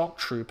to Shock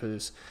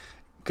Troopers,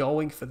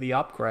 going for the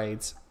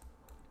upgrades.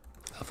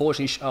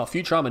 Unfortunately,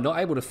 Futurama not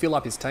able to fill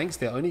up his tanks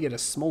there, only get a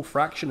small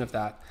fraction of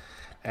that.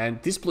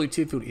 And this blue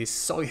tip field is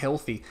so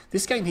healthy.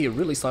 This game here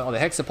really slow. Oh, the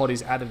hexapod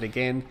is added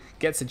again.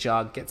 Gets a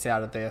jug, gets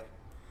out of there.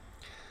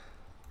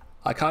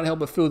 I can't help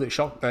but feel that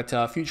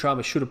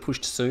Futurama should have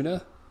pushed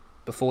sooner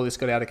before this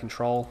got out of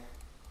control.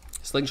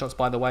 Slingshots,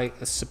 by the way,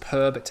 are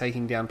superb at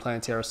taking down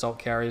planetary assault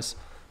carriers.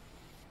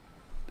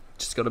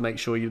 Just got to make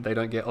sure they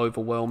don't get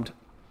overwhelmed.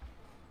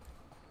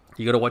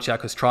 You got to watch out,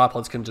 because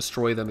tripods can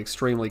destroy them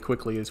extremely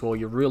quickly as well.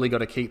 You really got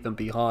to keep them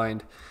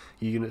behind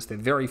your units. They're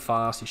very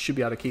fast. You should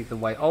be able to keep them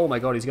away. Oh my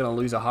god, he's going to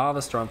lose a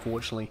harvester,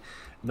 unfortunately.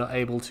 Not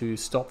able to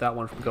stop that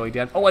one from going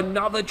down. Oh,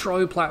 another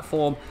drone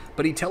platform,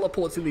 but he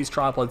teleports in these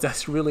tripods.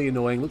 That's really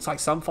annoying. Looks like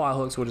some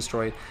firehawks were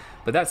destroyed.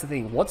 But that's the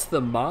thing. What's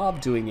the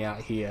Marv doing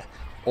out here?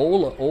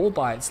 All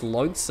by its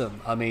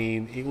lonesome. I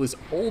mean, it was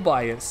all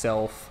by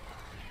itself,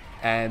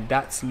 and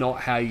that's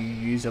not how you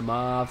use a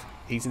Marv.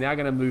 He's now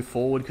going to move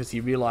forward because he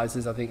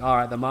realizes, I think, all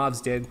right, the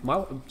Marv's dead.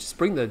 Just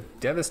bring the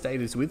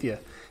Devastators with you.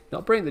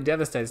 Not bring the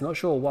Devastators, not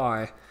sure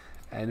why.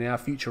 And now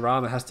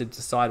Futurama has to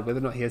decide whether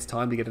or not he has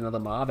time to get another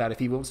Marv out. If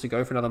he wants to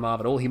go for another Marv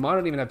at all, he might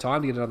not even have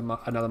time to get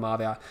another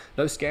Marv out.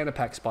 No scanner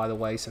packs, by the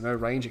way, so no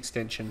range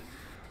extension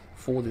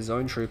for the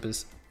Zone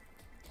Troopers.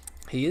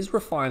 He is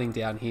refining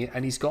down here,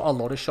 and he's got a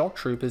lot of Shock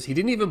Troopers. He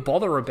didn't even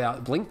bother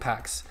about Blink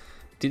packs.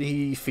 Did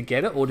he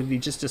forget it, or did he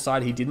just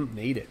decide he didn't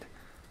need it?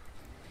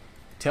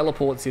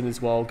 Teleports in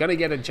as well. Gonna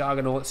get a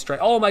Juggernaut straight.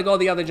 Oh my god,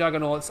 the other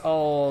Juggernauts.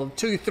 Oh,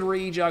 2,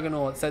 3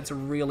 Juggernauts. That's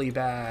really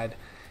bad.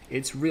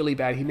 It's really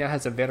bad. He now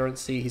has a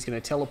veterancy. He's going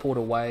to teleport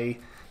away.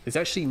 There's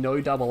actually no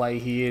AA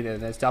here,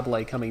 and there's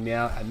AA coming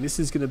now. And this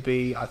is going to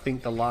be, I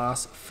think, the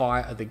last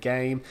fight of the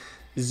game.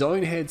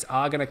 Zone heads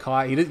are going to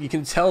kite. You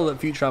can tell that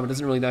Futurama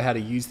doesn't really know how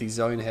to use these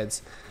zone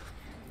heads.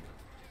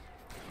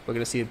 We're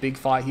going to see a big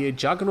fight here.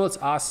 Juggernauts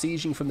are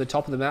sieging from the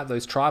top of the map.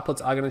 Those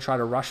tripods are going to try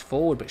to rush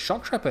forward. But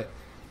Shoktrepet,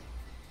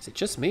 is it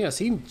just me? I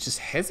see him just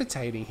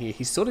hesitating here.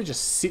 He's sort of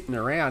just sitting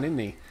around, isn't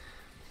he?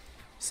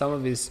 Some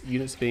of his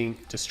units being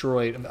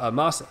destroyed.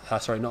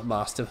 Mastermind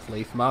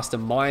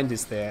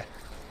is there.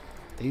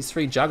 These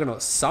 3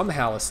 Juggernauts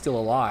somehow are still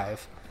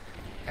alive.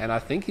 And I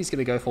think he's going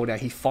to go forward now.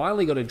 He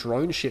finally got a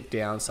drone ship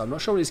down, so I'm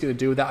not sure what he's going to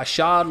do with that. A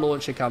shard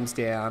launcher comes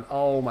down.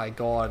 Oh my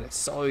god, it's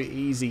so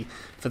easy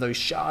for those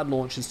shard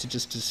launchers to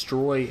just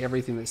destroy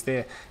everything that's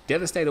there.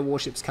 Devastator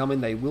warships come in.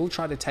 They will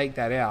try to take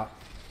that out.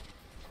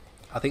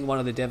 I think one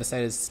of the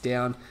Devastators is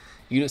down.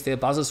 Units there.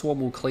 Buzzer Swarm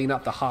will clean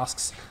up the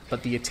husks,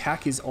 but the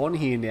attack is on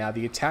here now.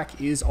 The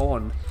attack is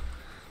on.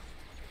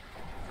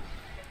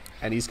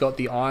 And he's got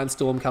the Iron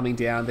Storm coming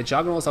down. The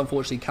Juggernauts,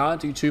 unfortunately,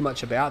 can't do too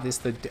much about this.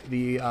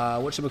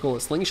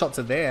 Slingshots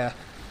are there.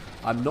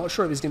 I'm not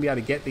sure if he's going to be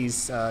able to get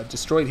these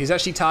destroyed. He's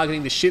actually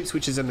targeting the ships,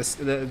 which is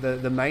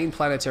the main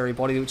planetary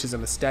body, which is a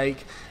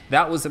mistake.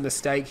 That was a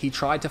mistake. He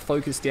tried to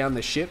focus down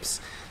the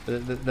ships,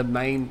 the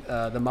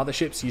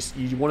motherships.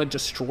 You want to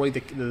destroy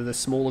the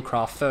smaller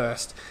craft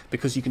first,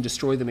 because you can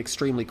destroy them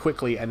extremely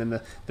quickly, and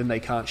then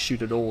they can't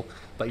shoot at all.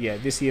 But yeah,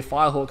 this here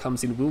Firehawk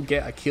comes in, will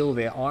get a kill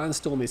there.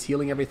 Ironstorm is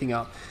healing everything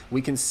up.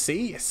 We can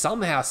see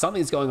somehow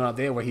something's going on up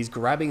there where he's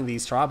grabbing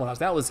these tribal hubs.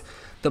 That was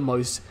the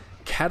most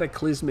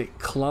cataclysmic,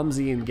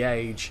 clumsy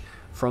engage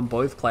from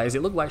both players.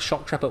 It looked like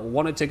Shoktrepet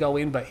wanted to go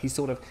in, but he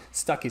sort of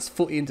stuck his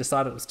foot in,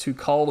 decided it was too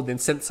cold, then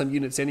sent some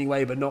units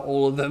anyway, but not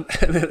all of them.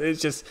 And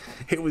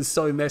it was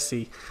so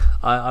messy.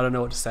 I don't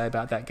know what to say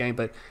about that game,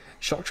 but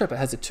Shoktrepet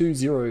has a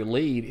 2-0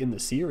 lead in the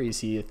series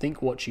here.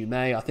 Think what you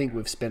may. I think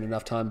we've spent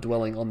enough time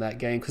dwelling on that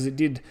game because it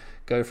did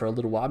go for a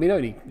little while. I mean,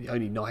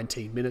 only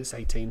 19 minutes,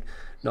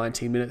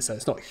 19 minutes, so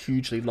it's not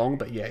hugely long,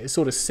 but yeah, it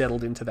sort of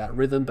settled into that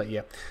rhythm. But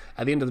yeah,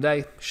 at the end of the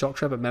day,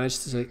 Shoktrepet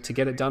managed to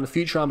get it done.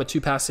 Futurama, too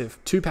passive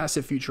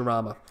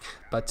Futurama.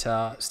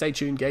 But stay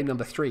tuned, game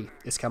number 3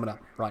 is coming up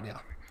right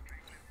now.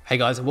 Hey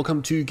guys, and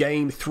welcome to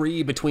game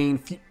 3 between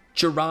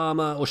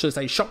Futurama, or should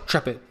I say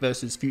Shoktrepet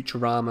versus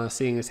Futurama,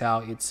 seeing as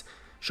how it's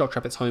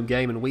Shoktrepet's home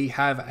game, and we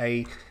have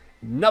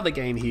another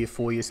game here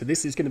for you. So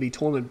this is going to be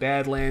Tournament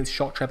Badlands.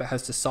 Shoktrepet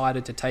has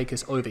decided to take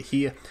us over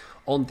here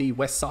on the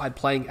west side,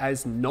 playing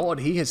as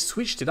Nod. He has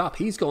switched it up.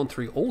 He's gone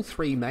through all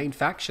 3 main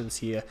factions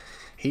here.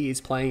 He is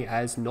playing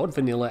as Nod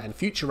Vanilla, and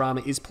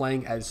Futurama is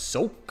playing as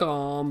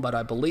Zocom, but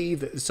I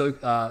believe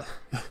that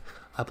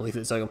I believe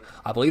that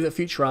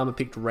Futurama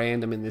picked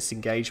random in this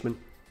engagement.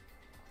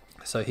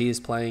 So he is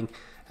playing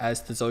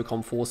as the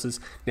Zocom forces.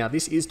 Now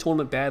this is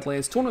Tournament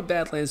Badlands. Tournament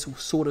Badlands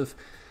sort of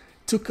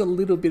took a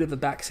little bit of a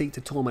backseat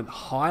to Tournament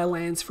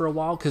Highlands for a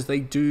while because they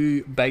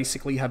do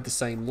basically have the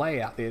same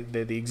layout. They're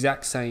the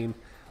exact same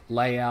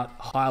layout.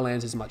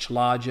 Highlands is much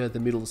larger, the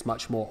middle is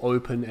much more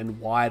open and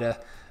wider,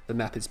 the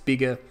map is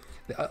bigger.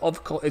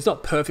 Of course, it's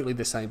not perfectly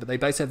the same, but they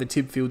basically have the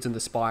tib fields and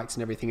the spikes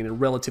and everything in a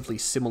relatively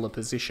similar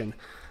position.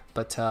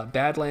 But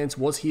Badlands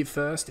was here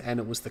first, and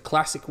it was the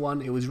classic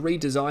one. It was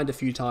redesigned a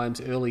few times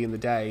early in the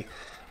day,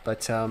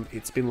 but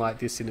it's been like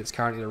this in its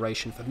current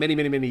iteration for many,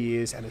 many, many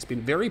years, and it's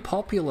been very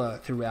popular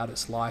throughout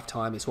its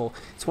lifetime as well.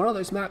 It's one of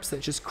those maps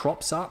that just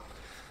crops up.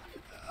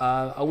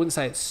 I wouldn't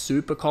say it's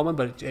super common,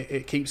 but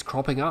it keeps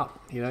cropping up.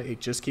 You know, it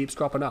just keeps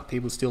cropping up.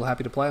 People still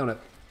happy to play on it.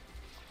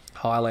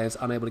 Highlands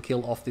unable to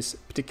kill off this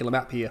particular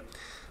map here.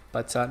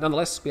 But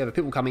nonetheless, we have a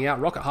people coming out.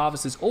 Rocket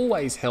Harvesters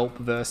always help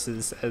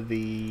versus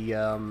the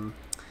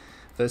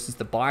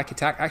bike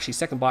attack. Actually,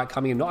 second bike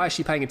coming in, not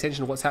actually paying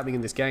attention to what's happening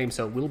in this game,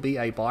 so it will be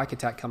a bike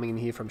attack coming in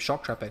here from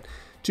Shoktrepet.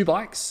 2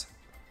 bikes?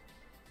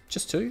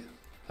 Just 2?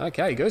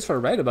 Okay, he goes for a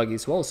Raider Buggy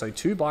as well, so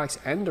 2 bikes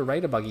and a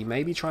Raider Buggy.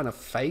 Maybe trying to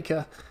fake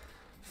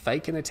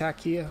an attack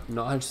here. I'm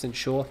not 100%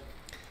 sure.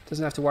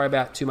 Doesn't have to worry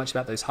about too much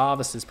about those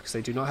harvesters because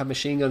they do not have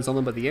machine guns on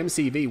them, but the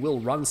MCV will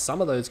run some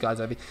of those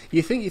guys over.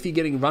 You think if you're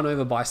getting run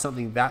over by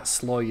something that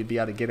slow, you'd be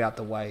able to get out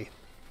the way.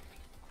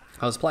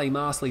 I was playing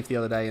Master Leaf the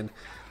other day, and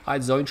I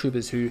had zone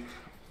troopers who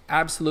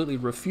absolutely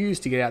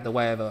refused to get out the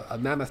way of a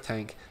mammoth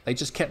tank. They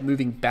just kept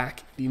moving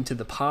back into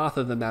the path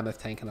of the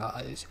mammoth tank, and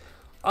it's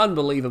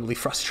unbelievably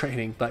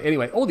frustrating. But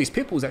anyway, all these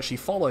pit bulls actually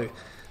follow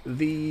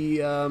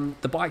the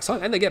bikes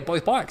home, and they get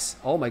both bikes.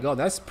 Oh my god,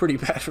 that's pretty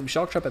bad from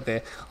Shoktrepet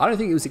there. I don't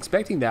think he was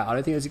expecting that. I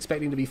don't think he was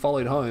expecting to be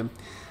followed home.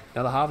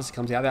 Now the harvester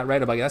comes out, that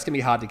Raider Buggy, that's going to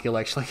be hard to kill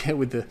actually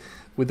with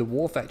the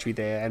war factory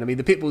there. And I mean,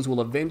 the pit bulls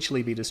will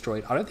eventually be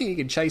destroyed. I don't think he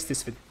can chase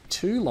this for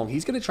too long.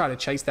 He's going to try to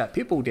chase that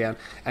pit bull down,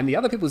 and the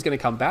other pit bull is going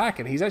to come back,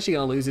 and he's actually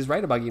going to lose his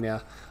Raider Buggy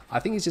now.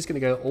 I think he's just going to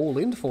go all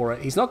in for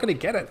it. He's not going to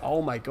get it.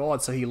 Oh my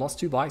god, so he lost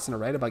 2 bikes and a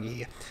Raider Buggy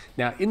here.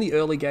 Now, in the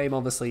early game,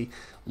 obviously,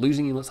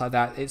 losing units like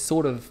that, it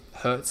sort of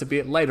hurts a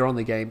bit. Later on in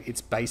the game,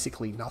 it's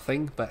basically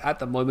nothing. But at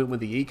the moment when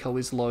the eco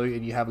is low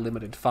and you have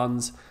limited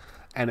funds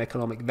and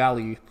economic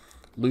value,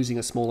 losing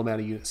a small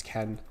amount of units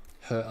can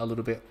hurt a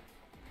little bit.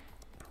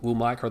 Will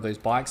micro those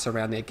bikes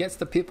around there. Gets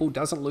the pit bull,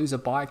 doesn't lose a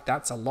bike.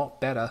 That's a lot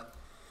better.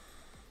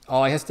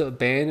 Oh, he has to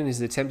abandon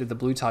his attempt at the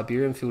blue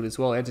Tiberium field as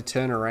well. He had to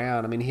turn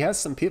around. I mean, he has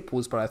some pit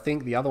bulls, but I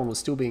think the other one was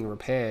still being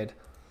repaired.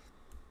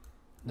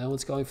 No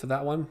one's going for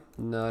that one.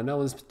 No, no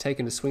one's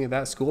taking a swing at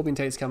that. Scorpion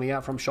Tate's coming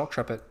out from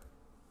Shoktrepet.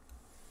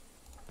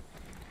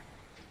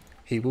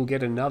 He will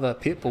get another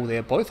pit bull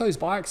there. Both those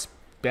bikes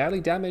badly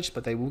damaged,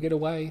 but they will get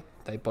away.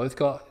 They both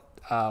got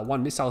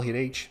 1 missile hit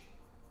each.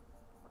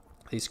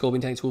 These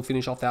Scorpion Tanks will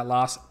finish off that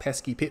last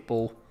pesky pit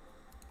bull.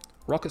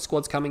 Rocket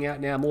Squad's coming out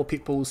now. More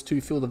pit bulls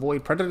to fill the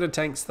void. Predator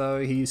tanks,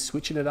 though, he's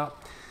switching it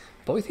up.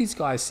 Both these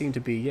guys seem to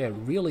be, yeah,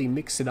 really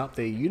mixing up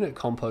their unit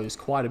combos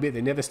quite a bit.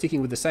 They're never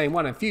sticking with the same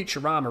one. And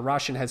Futurama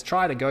Russian has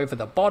tried to go for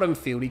the bottom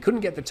field. He couldn't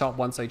get the top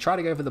one, so he tried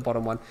to go for the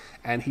bottom one.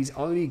 And he's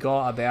only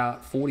got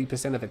about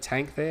 40% of a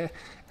tank there.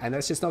 And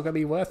that's just not going to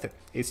be worth it.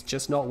 It's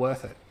just not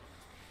worth it.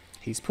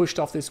 He's pushed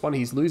off this one.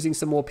 He's losing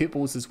some more pit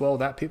bulls as well.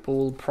 That pit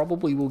bull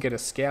probably will get a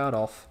scout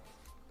off.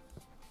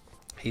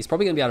 He's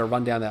probably going to be able to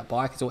run down that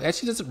bike as well.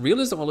 Actually, doesn't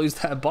want to lose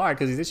that bike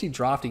because he's actually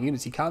drafting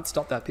units. He can't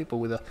stop that pit bull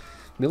with a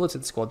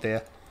militant squad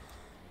there.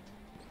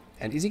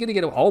 And is he going to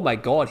get away? Oh my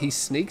god, he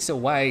sneaks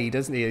away,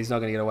 doesn't he? He's not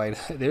going to get away.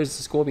 There's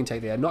the Scorpion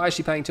Tank there. Not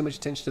actually paying too much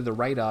attention to the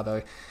radar,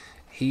 though.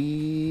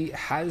 He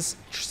has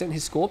sent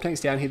his Scorpion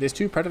Tanks down here. There's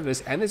 2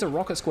 Predators, and there's a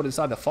Rocket Squad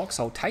inside the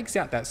Foxhole. Takes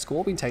out that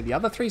Scorpion Tank. The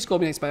other 3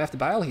 Scorpion Tanks may have to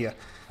bail here.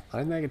 I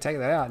don't think they can take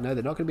that out. No,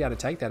 they're not going to be able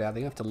to take that out.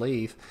 They have to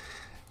leave.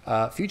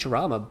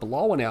 Futurama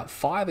blowing out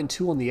 5 and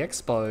 2 on the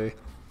Expo.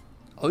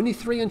 Only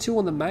 3 and 2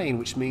 on the main,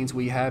 which means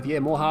we have, yeah,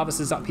 more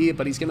harvesters up here,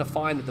 but he's going to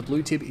find that the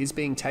blue tip is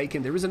being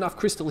taken. There is enough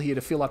crystal here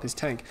to fill up his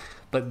tank,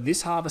 but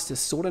this harvester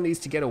sort of needs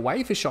to get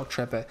away for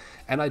Shoktrepet,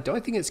 and I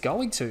don't think it's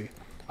going to.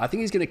 I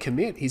think he's going to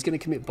commit. He's going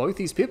to commit both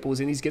these pitbulls,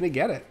 and he's going to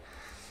get it.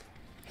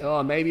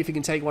 Oh, maybe if he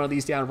can take one of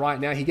these down right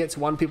now, he gets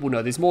one pitbull.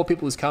 No, there's more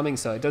pitbulls coming,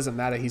 so it doesn't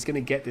matter. He's going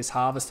to get this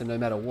harvester no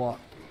matter what.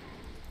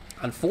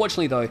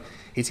 Unfortunately, though,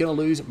 he's going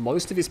to lose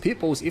most of his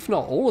pitbulls, if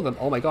not all of them.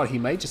 Oh my god, he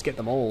may just get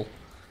them all.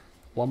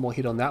 One more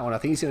hit on that one. I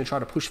think he's going to try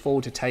to push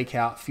forward to take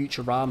out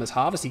Futurama's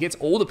harvest. He gets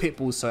all the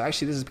pitbulls, so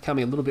actually this is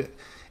becoming a little bit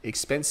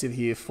expensive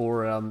here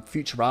for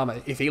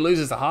Futurama. If he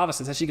loses the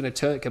harvest, it's actually going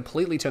to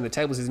completely turn the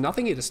tables. There's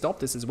nothing here to stop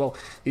this as well.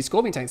 These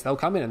Scorpion tanks, they'll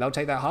come in and they'll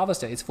take that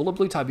harvester. It's full of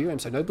blue Tiberium,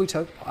 so no blue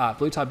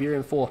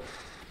Tiberium for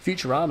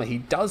Futurama. He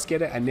does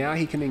get it, and now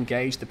he can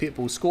engage the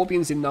pitbulls.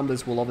 Scorpions in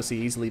numbers will obviously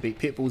easily beat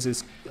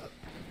pitbulls.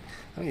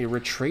 I think he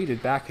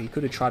retreated back. He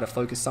could have tried to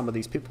focus some of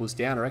these pitbulls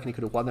down. I reckon he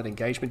could have won that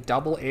engagement.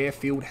 Double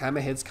airfield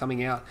hammerheads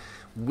coming out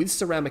with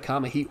Ceramic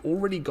Armor. He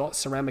already got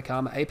Ceramic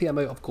Armor. AP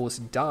ammo, of course,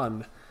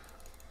 done.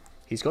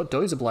 He's got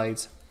Dozer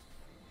Blades.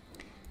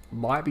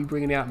 Might be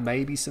bringing out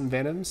maybe some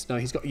Venoms. No,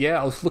 he's got...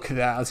 Yeah, look at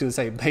that. I was going to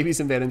say maybe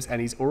some Venoms,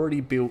 and he's already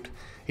built...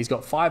 He's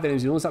got 5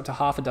 Venoms. He's almost up to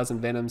half a dozen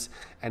Venoms.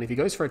 And if he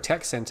goes for a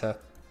tech center...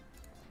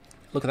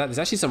 Look at that. There's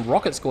actually some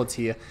rocket squads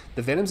here.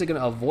 The Venoms are going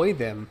to avoid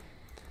them.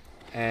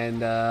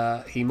 And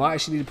he might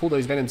actually need to pull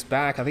those Venoms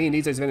back. I think he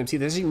needs those Venoms here.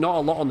 There's actually not a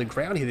lot on the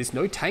ground here. There's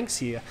no tanks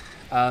here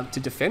to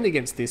defend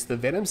against this. The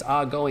Venoms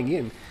are going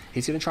in.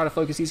 He's going to try to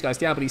focus these guys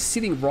down, but he's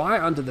sitting right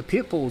under the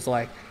pitbulls,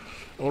 like,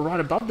 or right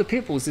above the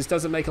pitbulls. This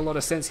doesn't make a lot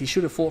of sense. He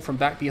should have fought from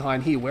back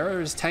behind here. Where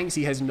are his tanks?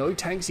 He has no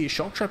tanks here.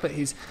 Shoktrepet,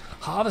 his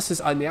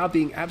harvesters are now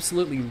being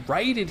absolutely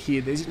raided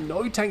here. There's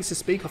no tanks to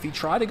speak of. He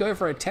tried to go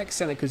for a tech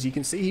center because you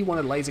can see he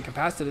wanted laser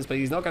capacitors, but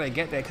he's not going to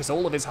get there because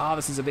all of his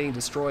harvesters are being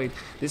destroyed.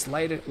 This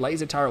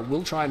laser turret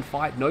will try and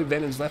fight. No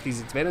Venoms left.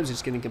 His Venoms are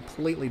just getting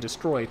completely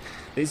destroyed.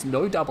 There's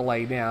no double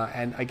A now,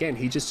 and again,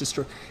 he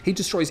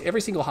destroys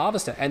every single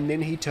harvester, and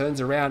then he turns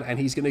around and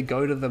he's going to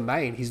go to the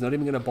main. He's not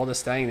even going to bother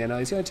staying there. No,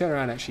 he's going to turn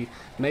around actually.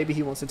 Maybe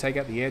he wants to take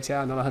out the air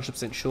tower. Not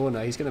 100% sure.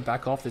 No, he's going to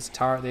back off. There's a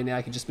turret there now.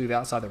 He can just move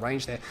outside the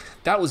range there.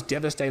 That was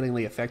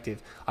devastatingly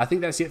effective. I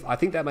think that's it. I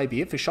think that may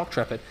be it for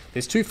Shoktrepet.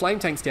 There's 2 flame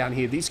tanks down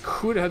here. These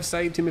could have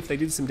saved him if they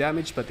did some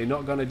damage, but they're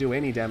not going to do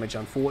any damage,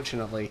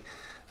 unfortunately.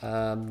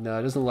 No,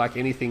 it doesn't look like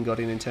anything got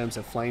in terms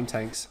of flame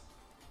tanks.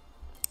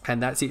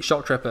 And that's it.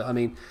 Shoktrepet, I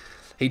mean,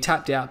 he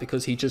tapped out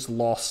because he just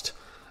lost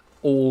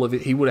all of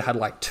it. He would have had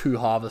like 2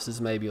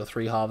 harvesters maybe, or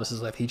 3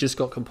 harvesters left. He just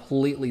got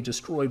completely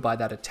destroyed by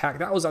that attack.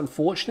 That was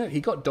unfortunate. He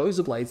got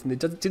Dozer Blades, and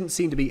there didn't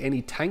seem to be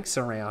any tanks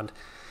around.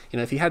 You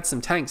know, if he had some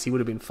tanks, he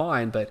would have been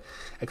fine, but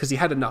because he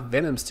had enough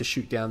Venoms to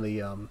shoot down the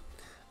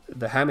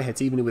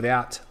hammerheads even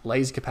without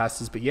laser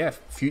capacitors. But yeah,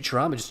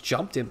 Futurama just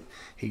jumped him.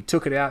 He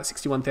took it out,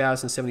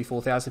 61,000,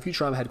 74,000.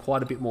 Futurama had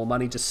quite a bit more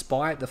money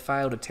despite the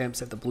failed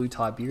attempts at the blue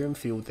Tiberium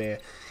field there.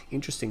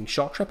 Interesting.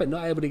 Shoktrepet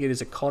not able to get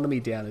his economy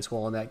down as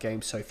well in that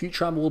game. So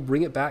Futurama will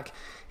bring it back.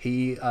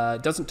 He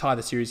doesn't tie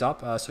the series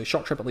up. So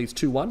Shoktrepet leads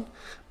 2-1,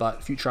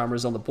 but Futurama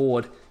is on the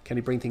board. Can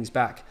he bring things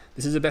back?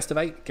 This is a best of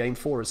 8. Game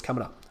 4 is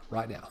coming up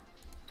right now.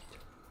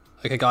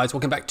 Okay guys,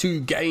 welcome back to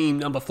game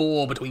number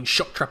 4 between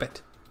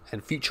Shoktrepet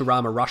and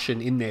Futurama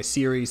Russian in their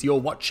series. You're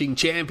watching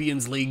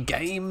Champions League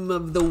Game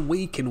of the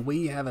Week, and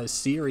we have a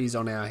series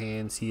on our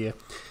hands here.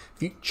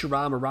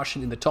 Futurama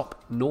Russian in the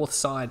top north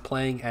side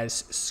playing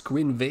as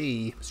Scrin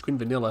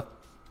Vanilla.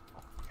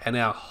 And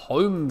our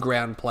home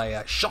ground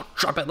player,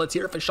 Shoktrepet, let's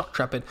hear it for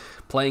Shoktrepet,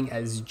 playing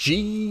as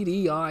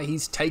GDI.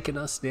 He's taken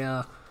us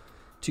now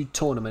to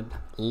Tournament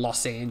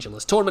Los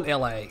Angeles, Tournament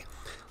LA.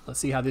 Let's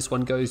see how this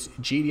one goes.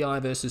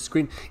 GDI versus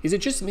Scrin. Is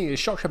it just me? Is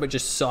Shoktrepet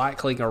just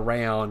cycling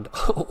around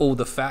all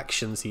the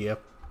factions here?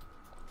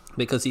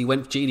 Because he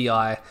went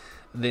GDI,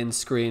 then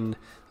Scrin,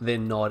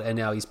 then Nod, and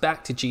now he's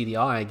back to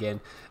GDI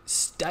again.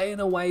 Staying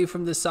away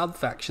from the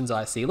sub-factions,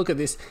 I see. Look at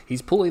this.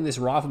 He's pulling this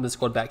Rifleman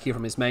squad back here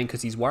from his main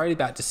because he's worried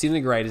about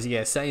Disintegrators.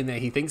 Yeah, saying there,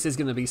 he thinks there's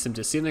going to be some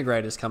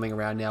Disintegrators coming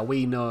around. Now,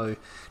 we know,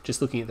 just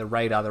looking at the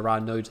radar, there are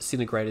no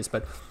Disintegrators.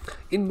 But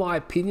in my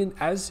opinion,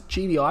 as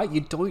GDI,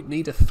 you don't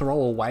need to throw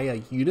away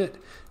a unit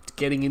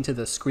getting into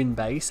the Scrin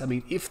base. I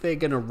mean, if they're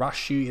going to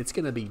rush you, it's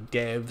going to be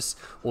Devs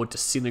or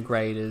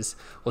Disintegrators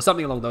or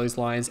something along those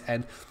lines.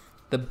 And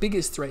the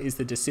biggest threat is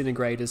the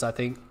Disintegrators, I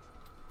think.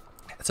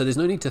 So there's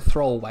no need to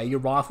throw away your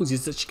rifles. You're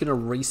just going to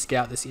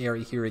re-scout this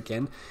area here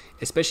again.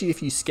 Especially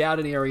if you scout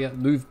an area,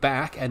 move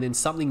back, and then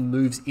something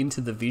moves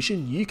into the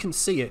vision. You can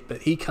see it,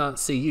 but he can't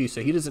see you,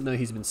 so he doesn't know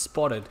he's been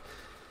spotted.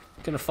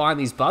 Going to find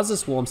these buzzer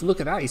swarms. Look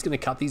at that. He's going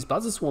to cut these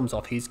buzzer swarms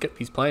off. He's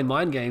playing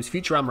mind games.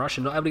 Futurama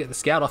Russian, not able to get the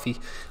scout off.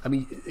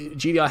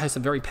 GDI has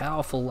some very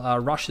powerful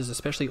rushes,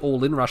 especially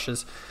all-in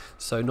rushes.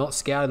 So not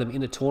scouting them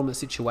in a tournament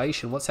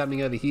situation. What's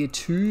happening over here?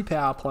 2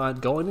 power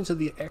plant going into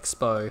the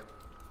expo.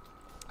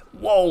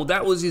 Whoa,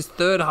 that was his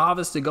third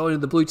harvester going to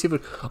the blue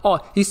tip. Oh,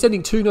 he's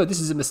sending two. No, this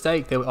is a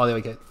mistake. There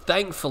we go.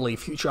 Thankfully,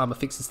 Futurama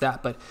fixes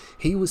that, but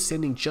he was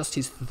sending just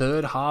his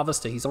third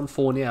harvester. He's on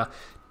 4 now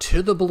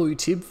to the blue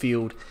tib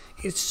field.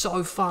 It's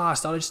so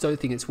fast. I just don't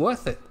think it's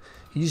worth it.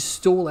 You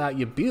stall out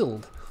your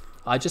build.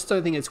 I just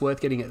don't think it's worth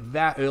getting it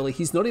that early.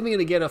 He's not even going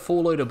to get a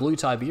full load of blue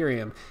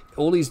Tiberium.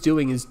 All he's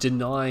doing is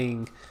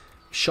denying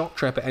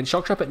Shoktrepet, and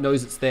Shoktrepet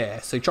knows it's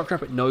there. So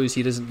Shoktrepet knows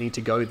he doesn't need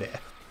to go there.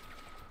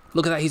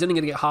 Look at that, he's only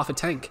going to get half a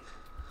tank.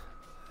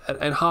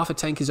 And half a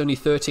tank is only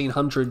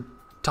 1,300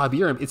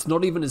 Tiberium. It's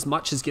not even as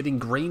much as getting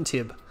green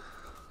tib.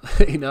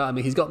 You know, I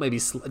mean, he's got maybe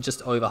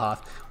just over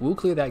half. We'll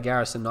clear that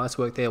garrison. Nice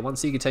work there. One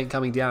Seeker tank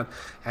coming down.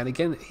 And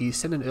again, he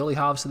sent an early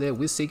harvester there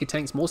with Seeker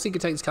tanks. More Seeker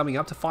tanks coming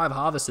up to 5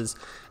 harvesters.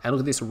 And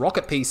look at this,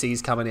 rocket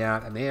PCs coming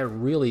out. And they're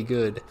really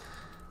good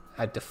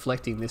at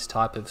deflecting this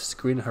type of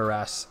screen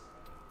harass.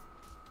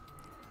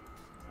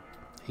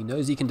 He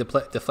knows he can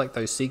deflect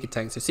those Seeker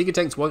tanks. So Seeker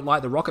tanks won't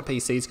like the rocket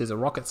PCs because the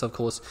rockets, of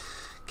course,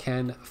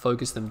 can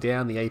focus them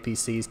down. The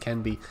APCs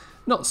can be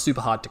not super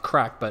hard to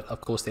crack, but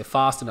of course they're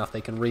fast enough they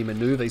can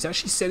remaneuver. He's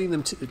actually sending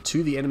them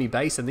to the enemy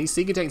base, and these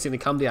Seeker tanks are going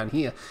to come down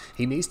here.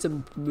 He needs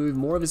to move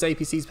more of his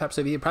APCs perhaps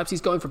over here. Perhaps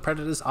he's going for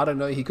predators. I don't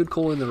know. He could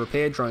call in the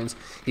repair drones.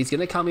 He's going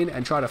to come in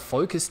and try to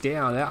focus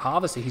down that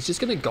harvester. He's just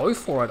going to go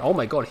for it. Oh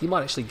my god, he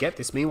might actually get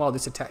this. Meanwhile,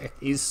 this attack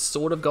is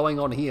sort of going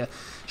on here.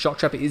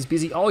 Shoktrepet is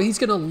busy. Oh, he's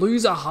going to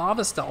lose a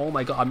harvester. Oh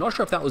my god, I'm not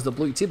sure if that was the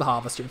blue tib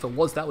harvester. If it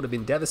was, that would have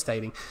been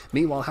devastating.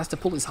 Meanwhile, has to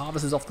pull his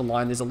harvesters off the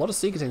line. There's a lot of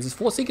Seeker tanks. There's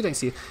 4 Seeker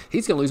tanks here.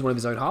 He's going to lose one of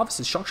his own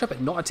harvesters.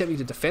 Shoktrepet not attempting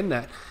to defend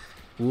that.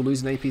 We'll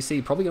lose an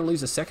APC. Probably going to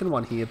lose a second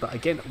one here. But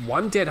again,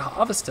 one dead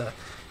harvester.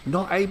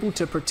 Not able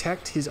to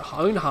protect his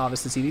own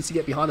harvesters. He needs to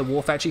get behind the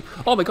war factory.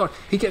 Oh my god,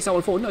 he gets that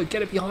one forward. No,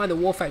 get it behind the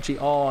war factory.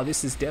 Oh,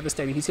 this is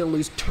devastating. He's going to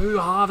lose 2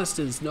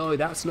 harvesters. No,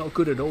 that's not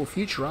good at all.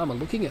 Futurama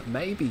looking at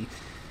maybe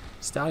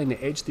starting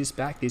to edge this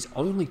back. There's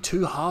only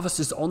 2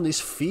 harvesters on this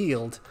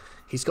field.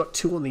 He's got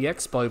 2 on the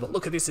expo, but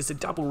look at this. It's a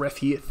double ref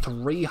here.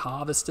 3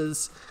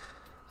 harvesters.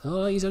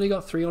 Oh, he's only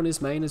got 3 on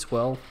his main as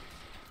well.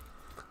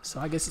 So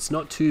I guess it's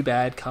not too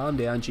bad. Calm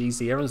down,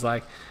 GZ. Everyone's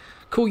like,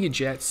 cool your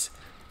jets.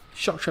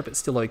 Shoktrepet's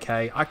still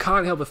okay. I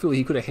can't help but feel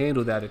he could have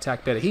handled that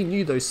attack better. He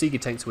knew those Seeker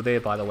tanks were there,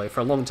 by the way,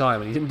 for a long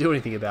time, and he didn't do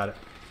anything about it.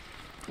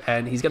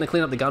 And he's going to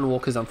clean up the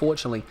gunwalkers,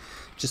 unfortunately.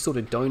 Just sort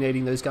of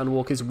donating those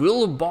gunwalkers.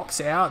 Will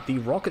box out the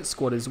rocket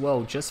squad as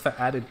well, just for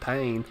added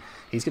pain.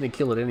 He's going to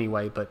kill it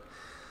anyway, but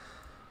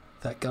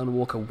that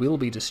gunwalker will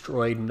be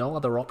destroyed. No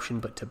other option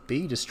but to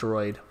be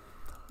destroyed.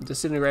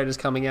 Disintegrator's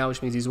coming out,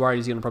 which means he's worried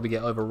he's going to probably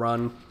get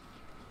overrun.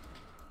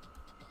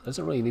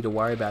 Doesn't really need to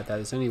worry about that.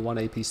 There's only 1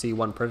 APC,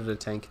 1 Predator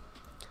tank.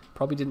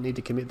 Probably didn't need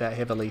to commit that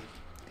heavily.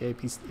 The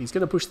APC, he's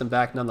going to push them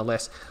back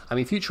nonetheless. I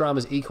mean,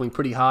 Futurama's ecoing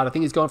pretty hard. I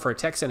think he's going for a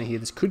tech center here.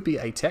 This could be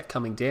a tech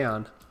coming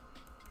down.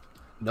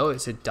 No,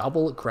 it's a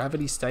double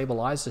gravity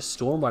stabilizer.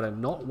 Stormrider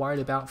not worried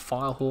about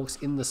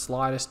Firehawks in the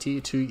slightest.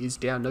 Tier 2 is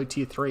down. No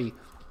Tier 3.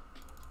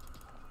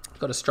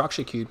 Got a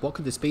structure queued. What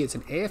could this be? It's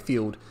an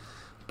airfield.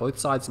 Both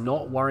sides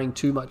not worrying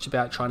too much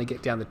about trying to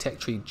get down the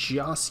tech tree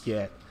just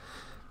yet.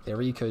 Their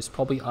ecos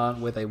probably aren't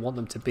where they want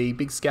them to be.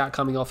 Big scout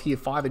coming off here.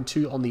 5 and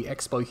 2 on the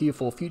expo here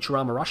for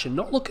Futurama Russian.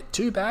 Not looking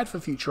too bad for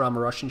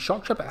Futurama Russian.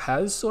 Shoktrepet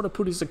has sort of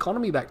put his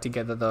economy back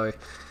together though.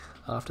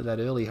 After that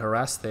early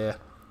harass there.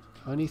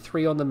 Only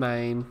 3 on the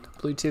main.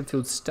 Blue tib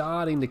field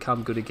starting to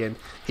come good again.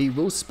 He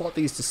will spot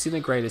these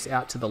disintegrators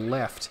out to the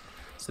left.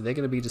 So they're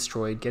going to be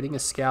destroyed. Getting a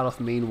scout off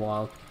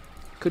meanwhile.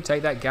 Could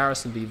take that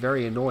garrison, be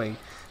very annoying.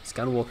 This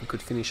gunwalker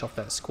could finish off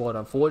that squad.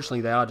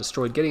 Unfortunately, they are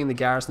destroyed. Getting in the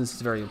garrisons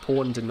is very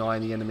important.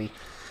 Denying the enemy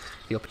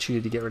the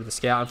opportunity to get rid of the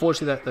scout.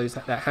 Unfortunately,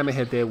 that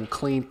hammerhead there will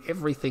clean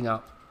everything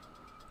up.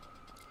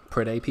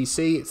 Pred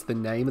APC, it's the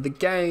name of the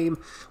game.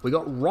 We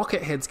got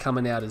rocket heads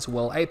coming out as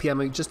well.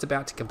 APM just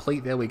about to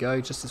complete. There we go,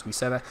 just as we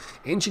said that.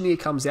 Engineer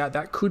comes out.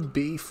 That could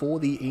be for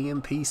the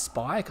EMP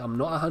spike. I'm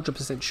not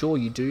 100% sure.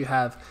 You do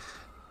have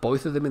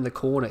both of them in the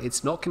corner.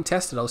 It's not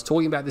contested. I was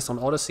talking about this on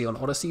Odyssey. On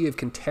Odyssey, you have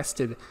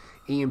contested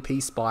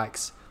EMP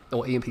spikes.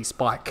 Or EMP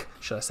spike,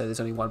 should I say. There's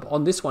only one. But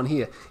on this one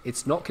here,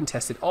 it's not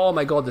contested. Oh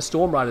my god, the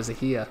Storm Riders are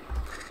here.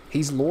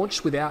 He's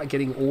launched without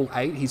getting all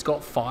 8. He's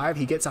got 5.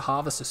 He gets a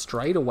harvester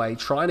straight away,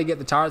 trying to get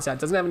the turrets out.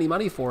 Doesn't have any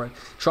money for it.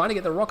 Trying to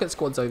get the rocket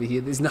squads over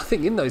here. There's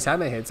nothing in those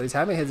hammerheads. Those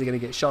hammerheads are going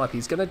to get shot up.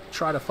 He's going to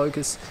try to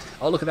focus.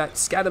 Oh, look at that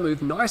scatter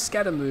move. Nice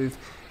scatter move.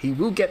 He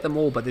will get them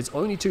all, but there's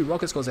only 2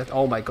 rocket squads left.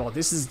 Oh my god,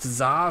 this is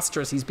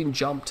disastrous. He's been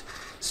jumped.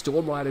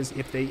 Storm Riders,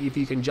 if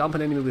you can jump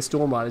an enemy with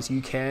Storm Riders,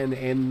 you can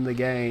end the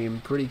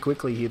game pretty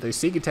quickly here. Those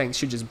Seeker tanks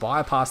should just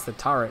bypass the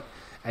turret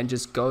and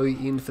just go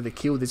in for the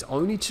kill. There's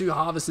only 2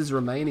 harvesters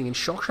remaining, and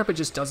Shoktrepet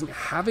just doesn't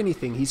have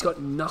anything. He's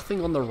got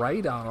nothing on the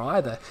radar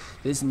either.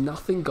 There's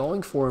nothing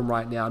going for him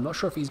right now. I'm not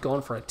sure if he's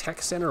gone for a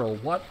tech center or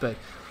what, but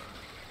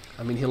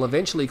I mean, he'll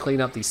eventually clean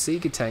up these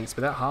Seeker tanks,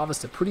 but that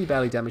harvester pretty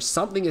badly damaged.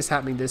 Something is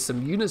happening. There's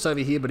some units over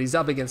here, but he's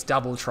up against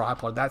double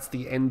tripod. That's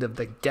the end of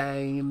the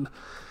game.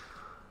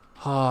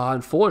 Oh,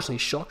 unfortunately,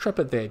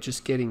 Shoktrepet there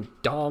just getting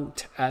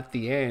donked at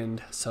the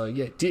end. So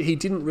yeah, he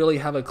didn't really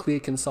have a clear,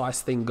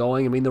 concise thing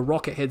going. I mean, the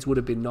rocket heads would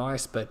have been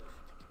nice, but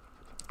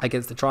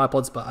against the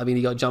tripods, but I mean,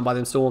 he got jumped by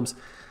them storms.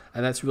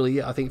 And that's really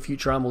it. I think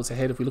Futurama was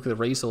ahead. If we look at the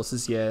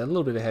resources, yeah, a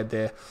little bit ahead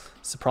there,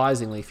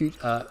 surprisingly.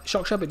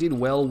 Shoktrepet did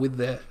well with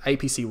the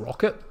APC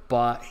rocket,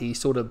 but he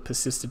sort of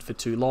persisted for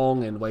too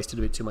long and wasted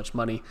a bit too much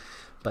money.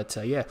 But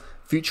yeah,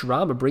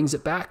 Futurama brings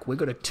it back. We've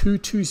got a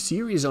 2-2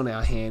 series on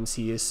our hands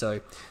here,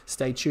 so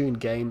stay tuned.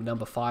 Game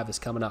number 5 is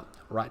coming up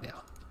right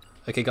now.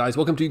 Okay, guys,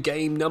 welcome to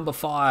game number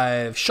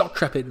 5.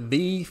 Shoktrepet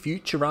v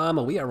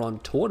Futurama. We are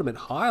on Tournament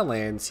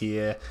Highlands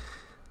here.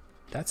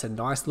 That's a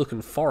nice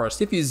looking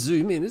forest. If you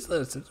zoom in,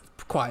 it's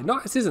quite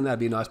nice, isn't that? That'd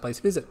be a nice place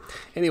to visit.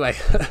 Anyway,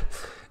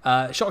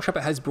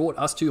 Shoktrepet has brought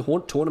us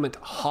to Tournament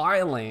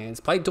Highlands.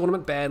 Played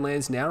Tournament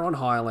Badlands, now on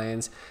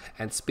Highlands.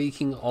 And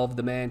speaking of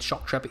the man,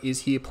 Shoktrepet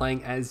is here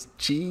playing as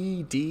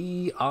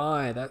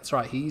GDI. That's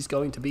right, he's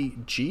going to be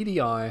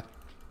GDI.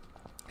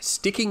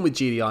 Sticking with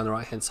GDI on the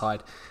right-hand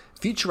side.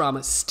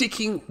 Futurama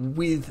sticking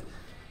with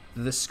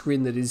the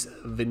scrin that is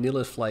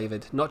vanilla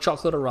flavored. Not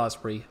chocolate or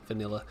raspberry,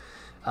 vanilla.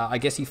 I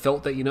guess he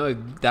felt that, you know,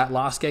 that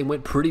last game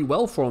went pretty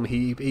well for him.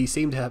 He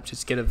seemed to have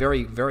just get a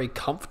very, very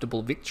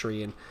comfortable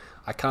victory, and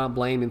I can't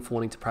blame him for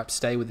wanting to perhaps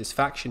stay with this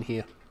faction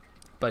here.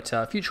 But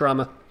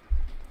Futurama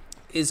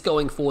is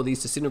going for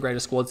these disintegrator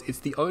squads. It's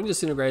the only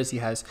disintegrators he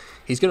has.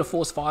 He's going to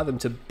force fire them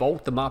to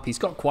bolt them up. He's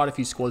got quite a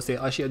few squads there.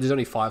 Actually, there's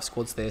only 5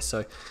 squads there,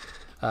 so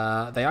they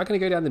are going to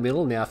go down the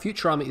middle now.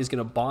 Futurama is going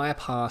to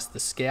bypass the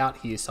scout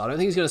here, so I don't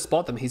think he's going to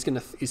spot them.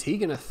 Is he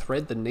going to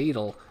thread the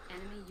needle?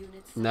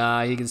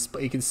 Nah, he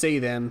can see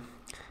them.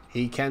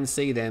 He can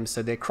see them,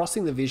 so they're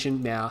crossing the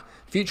vision now.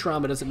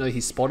 Futurama doesn't know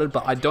he's spotted,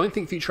 but I don't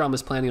think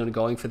Futurama's planning on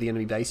going for the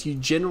enemy base. You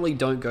generally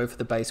don't go for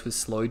the base with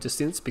slow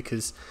descents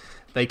because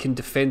they can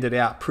defend it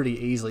out pretty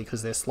easily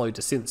because they're slow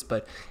descents,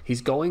 but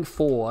he's going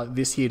for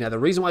this here. Now, the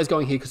reason why he's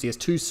going here because he has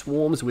 2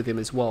 swarms with him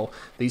as well.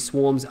 These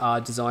swarms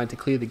are designed to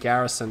clear the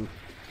garrison.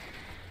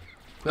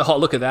 Oh,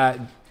 look at that.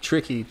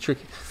 Tricky.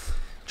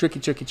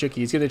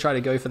 He's going to try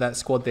to go for that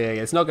squad there.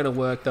 It's not going to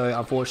work, though.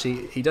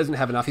 Unfortunately, he doesn't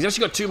have enough. He's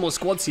actually got 2 more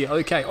squads here.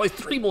 Okay. Oh,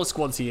 3 more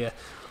squads here.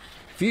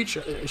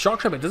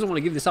 Shoktrepet doesn't want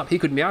to give this up. He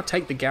could now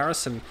take the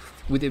garrison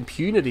with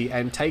impunity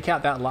and take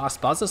out that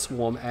last buzzer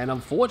swarm. And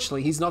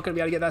unfortunately, he's not going to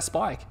be able to get that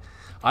spike.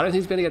 I don't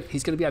think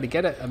he's going to be able to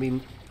get it. I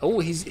mean,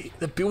 oh,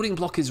 the building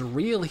block is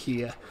real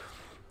here.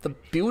 The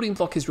building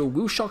block is real.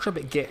 Will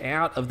Shoktrepet get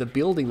out of the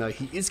building, though?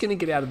 He is going to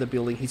get out of the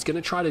building. He's going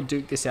to try to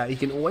duke this out. He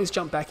can always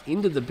jump back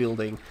into the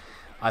building.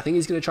 I think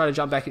he's going to try to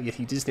jump back. Yeah,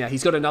 he does now.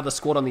 He's got another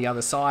squad on the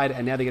other side,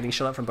 and now they're getting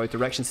shot up from both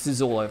directions. This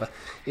is all over.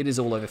 It is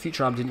all over.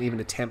 Futurama didn't even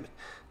attempt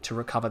to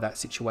recover that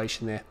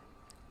situation there.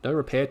 No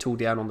repair tool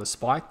down on the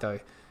spike, though.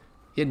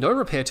 Yeah, no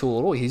repair tool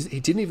at all. He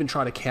didn't even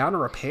try to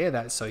counter-repair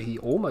that, so he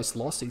almost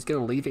lost it. He's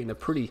going to leave it in a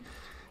pretty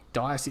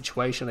dire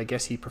situation. I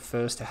guess he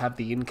prefers to have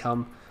the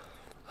income.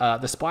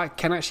 The spike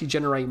can actually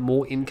generate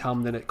more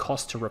income than it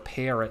costs to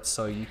repair it,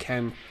 so you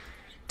can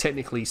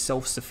technically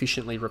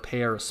self-sufficiently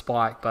repair a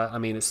spike, but I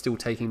mean, it's still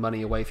taking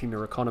money away from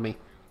your economy.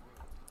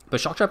 But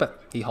Shoktrepet,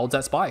 he holds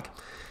that spike.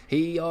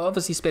 He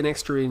obviously spent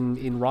extra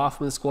in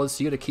rifleman squads,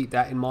 so you got to keep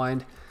that in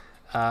mind.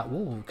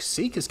 Ooh,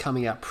 Seeker's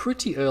coming out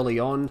pretty early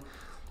on,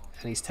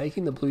 and he's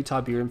taking the blue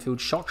Tiberium field.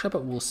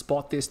 Shoktrepet will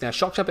spot this. Now,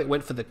 Shoktrepet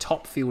went for the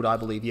top field, I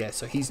believe, yeah,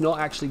 so he's not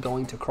actually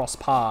going to cross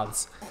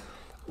paths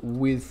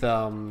with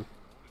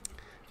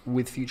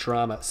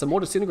Futurama. Some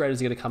more disintegrators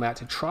are going to come out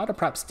to try to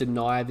perhaps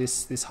deny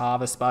this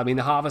harvest. But I mean,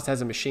 the harvest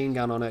has a machine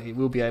gun on it. It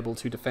will be able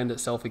to defend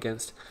itself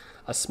against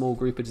a small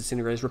group of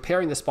disintegrators.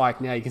 Repairing the spike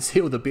now, you can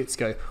see all the bits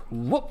go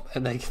whoop,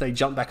 and they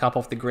jump back up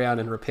off the ground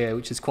and repair,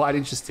 which is quite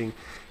interesting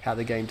how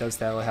the game does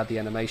that, or how the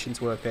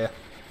animations work there.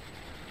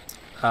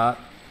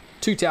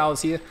 2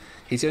 towers here.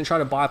 He's going to try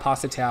to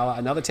bypass the tower.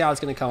 Another tower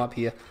is going to come up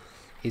here.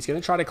 He's going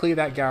to try to clear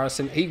that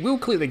garrison. He will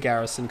clear the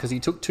garrison because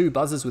he took 2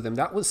 buzzers with him.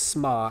 That was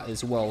smart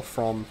as well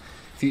from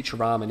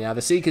Futurama. Now,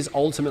 the Seekers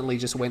ultimately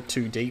just went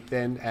too deep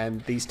then,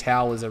 and these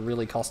towers are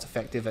really cost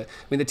effective. I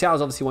mean, the towers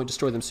obviously won't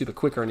destroy them super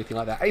quick or anything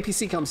like that.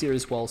 APC comes here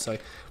as well, so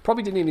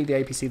probably didn't even need the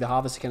APC. The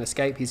Harvester can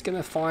escape. He's going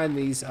to find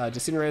these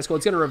disintegrator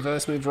squads. He's going to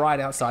reverse move right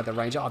outside the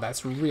range. Oh,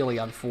 that's really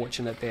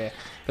unfortunate there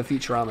for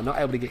Futurama. Not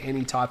able to get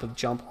any type of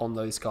jump on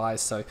those guys.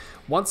 So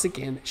once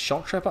again,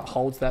 Shoktrepet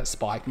holds that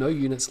spike. No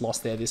units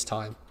lost there this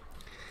time.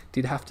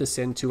 Did have to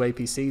send 2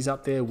 APCs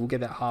up there. We'll get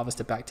that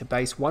Harvester back to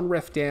base. 1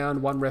 ref down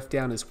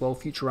as well.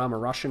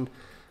 Futurama Russian.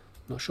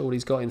 Not sure what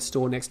he's got in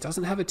store next.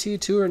 Doesn't have a tier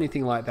 2 or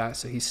anything like that,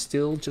 so he's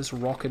still just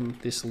rocking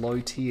this low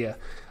tier.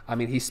 I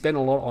mean, he spent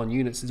a lot on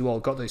units as well.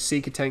 Got those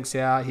Seeker tanks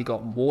out. He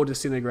got more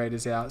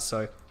disintegrators out,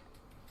 so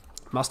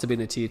must have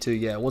been a tier 2.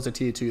 Yeah, it was a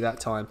tier 2 that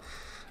time.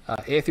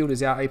 Airfield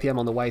is out. APM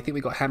on the way. I think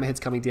we got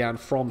Hammerheads coming down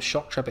from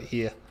Shoktrepet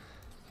here.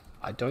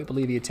 I don't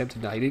believe he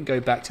attempted. No, he didn't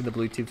go back to the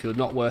blue tip field.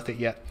 Not worth it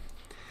yet.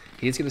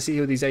 He's going to sit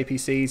here with these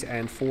APCs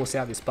and force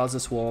out this buzzer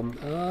swarm.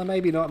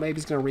 Maybe not. Maybe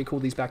he's going to recall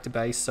these back to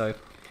base. So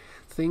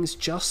things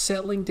just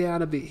settling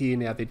down a bit here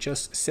now. They're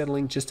just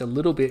settling just a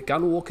little bit.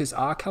 Gunwalkers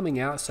are coming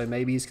out, so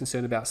maybe he's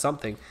concerned about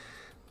something.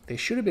 There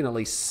should have been at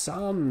least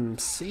some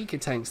Seeker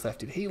tanks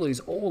left. Did he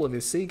lose all of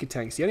his Seeker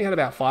tanks? He only had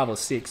about 5 or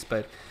 6,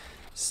 but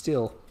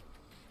still,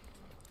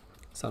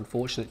 it's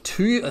unfortunate.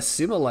 2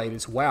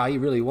 assimilators. Wow, he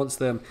really wants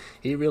them.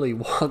 He really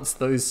wants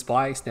those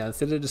spikes now.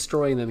 Instead of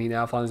destroying them, he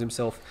now finds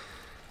himself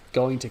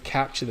going to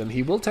capture them.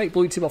 He will take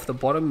blue tip off the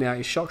bottom now.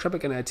 Is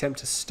Shoktrepet going to attempt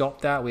to stop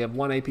that? We have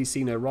 1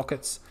 APC, no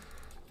rockets.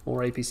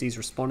 More APCs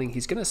responding.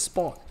 He's going to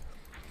spot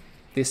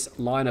this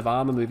line of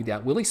armor moving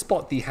down. Will he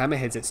spot the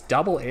hammerheads? It's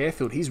double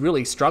airfield. He's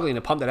really struggling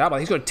to pump that out, but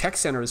he's got a tech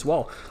center as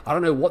well. I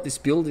don't know what this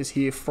build is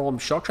here from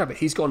Shoktrepet.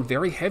 He's gone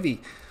very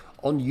heavy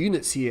on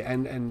units here,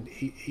 and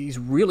he's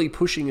really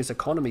pushing his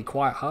economy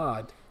quite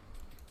hard.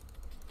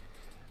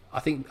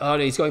 I think, oh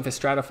no, he's going for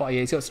stratified.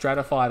 Yeah, he's got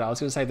stratified. I was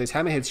going to say those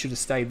hammerheads should have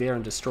stayed there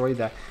and destroyed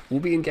that. We'll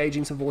be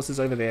engaging some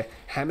forces over there.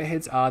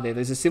 Hammerheads are there.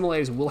 Those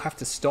assimilators will have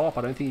to stop.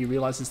 I don't think he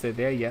realizes they're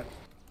there yet.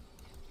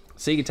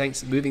 Seeker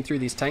tanks moving through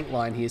this tank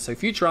line here. So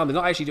Futurama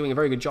not actually doing a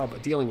very good job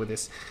at dealing with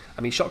this.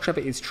 I mean,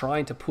 Shoktrepet is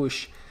trying to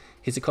push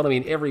his economy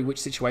in every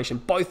which situation.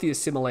 Both the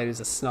assimilators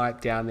are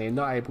sniped down there,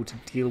 not able to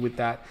deal with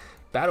that.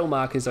 Battle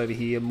markers over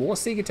here. More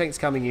Seeker tanks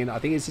coming in. I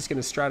think he's just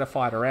going to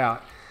stratify her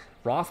out.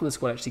 Rifleman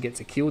squad actually gets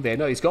a kill there.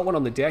 No, he's got one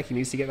on the deck. He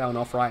needs to get that one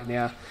off right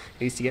now.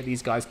 He needs to get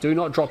these guys. Do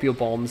not drop your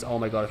bombs. Oh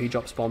my god, if he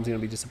drops bombs, he's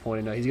going to be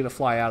disappointed. No, he's going to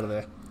fly out of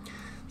there.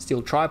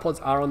 Still,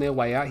 tripods are on their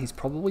way out. He's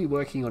probably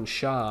working on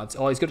shards.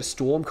 Oh, he's got a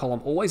storm column.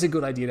 Always a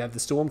good idea to have the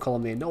storm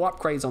column there. No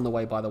upgrades on the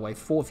way, by the way,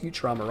 for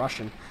Futurama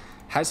Russian.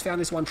 Has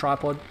found this one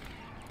tripod.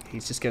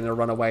 He's just going to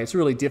run away. It's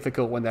really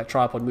difficult when that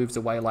tripod moves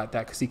away like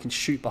that because he can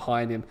shoot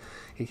behind him.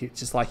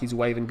 Just like he's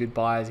waving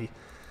goodbye as he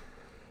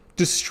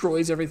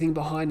destroys everything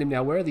behind him.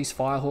 Now, where are these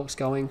Firehawks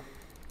going?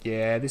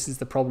 Yeah, this is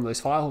the problem.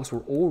 Those Firehawks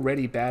were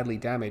already badly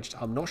damaged.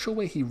 I'm not sure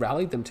where he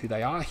rallied them to.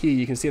 They are here.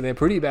 You can see they're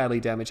pretty badly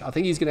damaged. I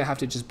think he's going to have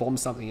to just bomb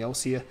something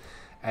else here.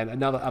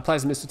 And a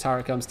plasma missile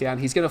turret comes down.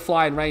 He's going to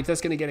fly in range. That's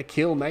going to get a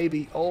kill,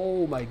 maybe.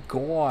 Oh, my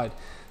God.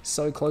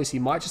 So close. He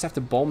might just have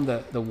to bomb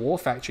the war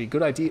factory.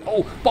 Good idea.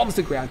 Oh, bombs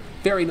the ground.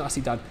 Very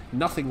nicely done.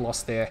 Nothing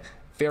lost there.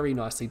 Very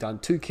nicely done.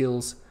 2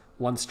 kills,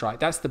 1 strike.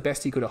 That's the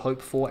best he could have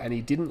hoped for, and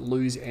he didn't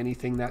lose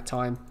anything that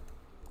time.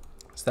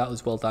 So that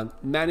was well done.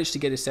 Managed to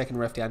get his second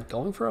ref down.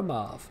 Going for a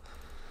Marv.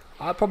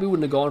 I probably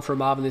wouldn't have gone for a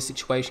Marv in this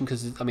situation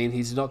because, I mean,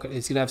 he's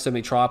going to have so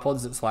many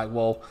tripods. It's like,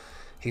 well,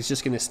 he's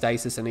just going to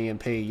stasis an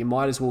EMP. You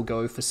might as well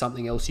go for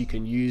something else you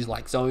can use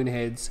like zone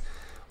heads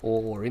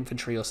or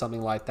infantry or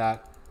something like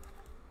that.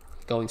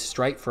 Going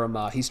straight for a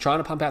Marv. He's trying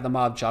to pump out the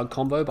Marv Jug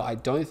combo, but I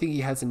don't think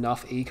he has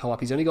enough eco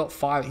up. He's only got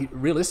 5.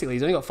 Realistically,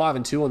 he's only got 5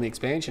 and 2 on the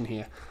expansion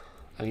here.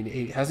 I mean,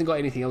 he hasn't got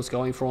anything else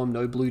going for him.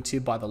 No blue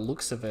tib by the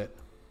looks of it.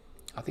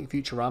 I think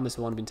Futurama's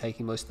the one who's been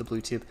taking most of the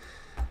blue tip.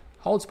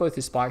 Holds both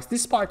his spikes.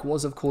 This spike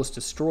was, of course,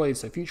 destroyed,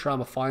 so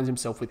Futurama finds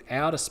himself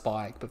without a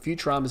spike, but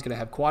Futurama's going to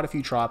have quite a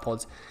few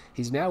tripods.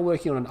 He's now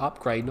working on an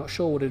upgrade, not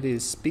sure what it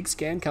is. Big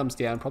scan comes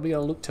down, probably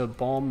going to look to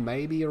bomb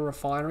maybe a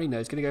refinery. No,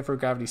 he's going to go for a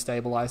gravity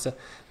stabilizer.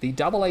 The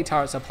AA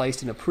turrets are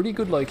placed in a pretty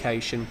good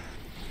location.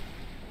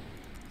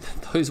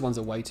 Those ones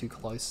are way too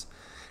close.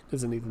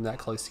 Doesn't need them that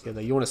close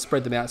together. You want to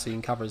spread them out so you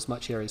can cover as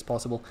much area as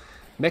possible.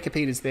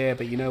 Mechapede is there,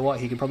 but you know what?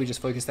 He can probably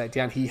just focus that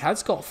down. He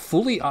has got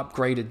fully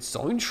upgraded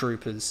zone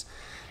troopers.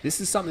 This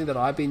is something that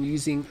I've been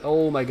using.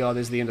 Oh my god,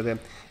 there's the end of them.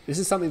 This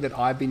is something that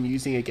I've been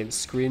using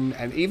against Scrin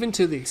and even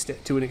to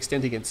an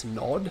extent against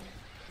Nod.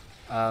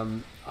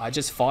 I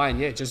just find,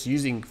 yeah, just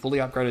using fully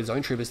upgraded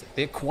zone troopers,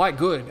 they're quite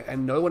good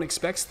and no one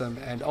expects them.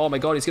 And oh my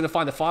god, he's going to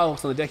find the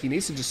Firehawks on the deck. He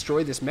needs to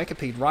destroy this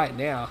Mechapede right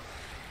now.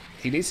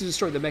 He needs to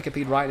destroy the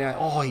Mechapede right now.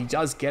 Oh, he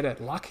does get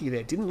it. Lucky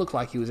there. Didn't look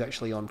like he was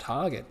actually on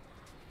target.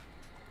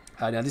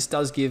 Now this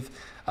does give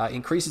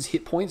increases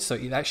hit points, so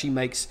it actually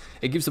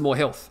gives them more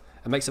health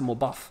and makes them more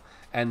buff,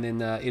 and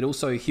then it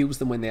also heals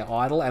them when they're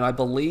idle. And I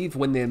believe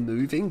when they're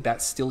moving,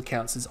 that still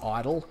counts as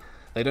idle.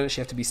 They don't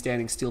actually have to be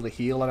standing still to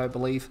heal. I don't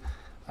believe.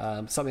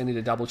 Something I need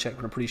to double check,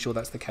 but I'm pretty sure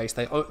that's the case.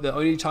 The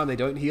only time they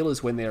don't heal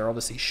is when they're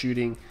obviously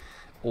shooting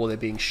or they're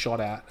being shot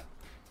at.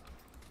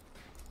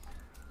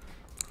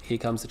 Here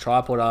comes the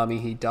tripod army.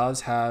 He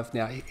does have,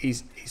 now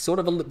he's sort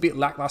of a bit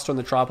lackluster on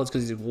the tripods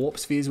because his warp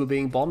spheres were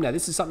being bombed. Now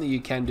this is something you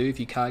can do if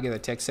you can't get a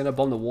tech center,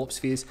 bomb the warp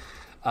spheres.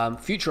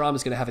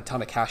 Futurama's going to have a ton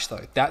of cash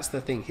though. That's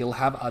the thing. He'll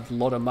have a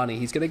lot of money.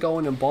 He's going to go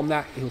in and bomb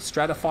that. He'll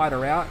stratify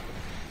her out.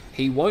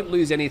 He won't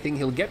lose anything.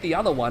 He'll get the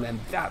other one, and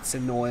that's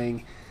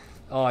annoying.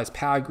 Oh, his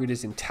power grid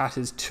is in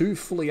tatters. 2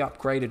 fully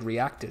upgraded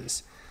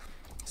reactors.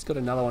 He's got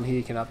another one here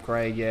he can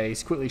upgrade. Yeah,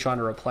 he's quickly trying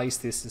to replace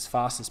this as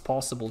fast as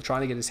possible.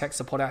 Trying to get his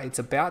hexapod out. It's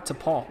about to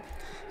pop.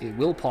 It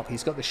will pop.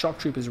 He's got the shock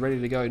troopers ready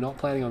to go. Not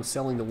planning on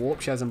selling the warp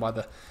chasm by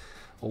the...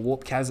 Or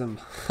warp chasm.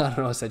 I don't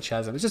know, I said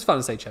chasm. It's just fun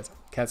to say chasm.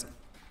 Chasm.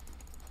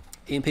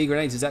 EMP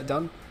grenades, is that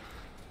done?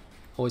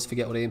 Always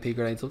forget what EMP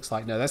grenades looks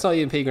like. No, that's not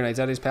EMP grenades.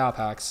 That is power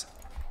packs.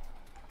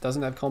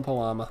 Doesn't have compo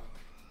armor.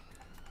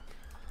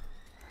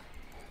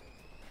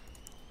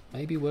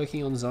 Maybe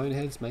working on zone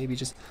heads, maybe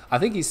just... I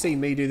think he's seen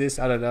me do this,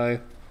 I don't know.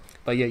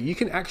 But yeah, you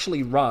can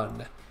actually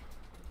run...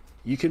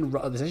 You can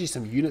run... There's actually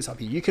some units up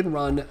here. You can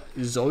run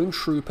Zone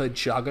Trooper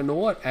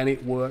Juggernaut, and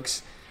it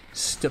works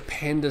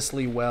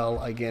stupendously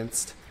well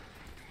against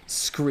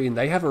Scrin,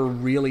 they have a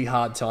really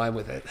hard time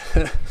with it.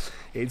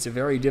 It's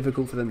very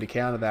difficult for them to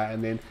counter that,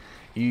 and then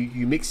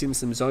you mix in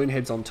some zone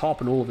heads on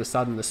top, and all of a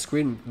sudden the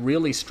Scrin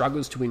really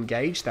struggles to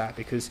engage that,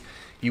 because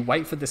you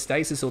wait for the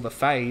stasis or the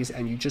phase,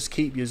 and you just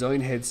keep your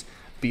zone heads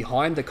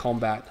behind the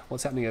combat.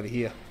 What's happening over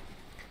here?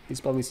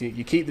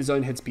 You keep the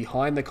zone heads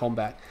behind the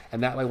combat,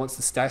 and that way once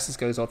the stasis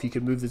goes off, you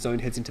can move the zone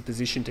heads into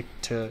position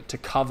to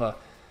cover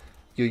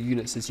your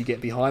units as you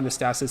get behind the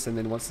stasis, and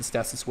then once the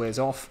stasis wears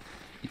off,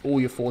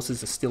 all your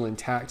forces are still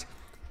intact.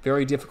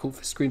 Very difficult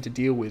for Scrin to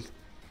deal with.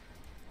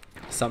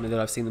 Something that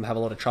I've seen them have a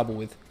lot of trouble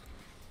with.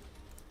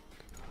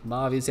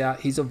 Marv is out.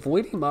 He's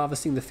avoiding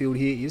Marvisting the field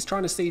here. He is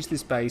trying to siege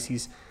this base.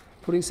 He's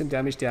putting some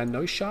damage down.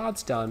 No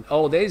shards done.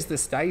 Oh, there's the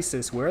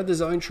stasis. Where are the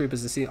zone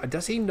troopers?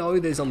 Does he know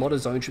there's a lot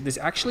of zone troopers?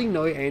 There's actually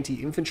no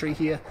anti-infantry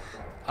here.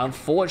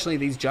 Unfortunately,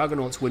 these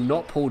juggernauts were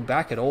not pulled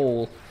back at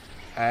all.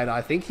 And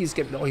I think he's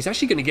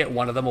actually going to get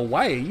one of them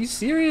away. Are you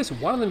serious?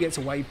 One of them gets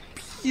away.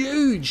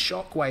 Huge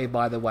shockwave,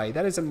 by the way.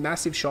 That is a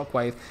massive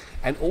shockwave.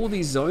 And all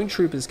these zone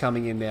troopers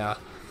coming in now.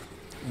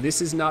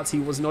 This is nuts. He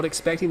was not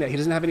expecting that. He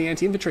doesn't have any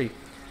anti-infantry.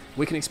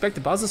 We can expect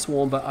a buzzer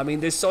swarm, but I mean,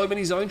 there's so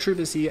many zone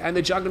troopers here, and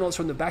the juggernauts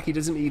from the back, he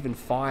doesn't even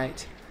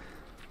fight.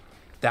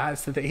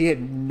 That's the thing. He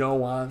had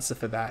no answer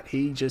for that.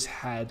 He just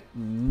had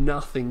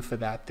nothing for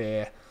that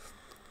there.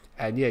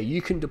 And yeah,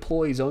 you can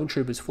deploy zone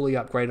troopers fully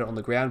upgraded on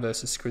the ground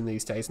versus Scrin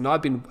these days,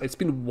 and it's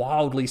been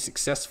wildly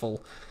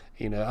successful.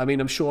 You know, I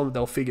mean, I'm sure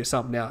they'll figure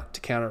something out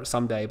to counter it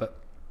someday, but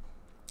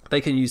they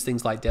can use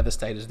things like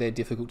Devastators. They're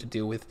difficult to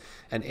deal with,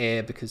 and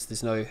air, because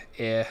there's no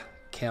air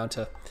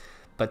counter.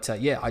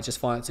 But yeah, I just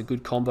find it's a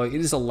good combo. It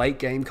is a late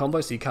game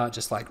combo, so you can't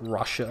just like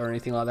rush it or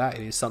anything like that.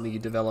 It is something you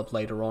develop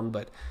later on,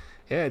 but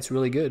yeah, it's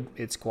really good.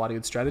 It's quite a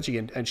good strategy.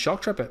 And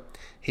Shoktrepet,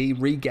 he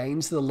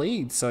regains the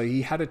lead. So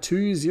he had a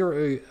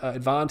 2-0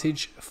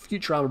 advantage.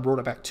 Futurama brought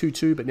it back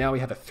 2-2, but now we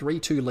have a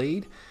 3-2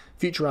 lead.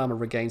 Futurama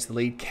regains the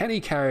lead. Can he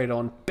carry it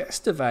on?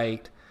 Best of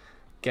 8.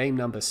 Game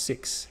number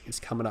 6 is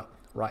coming up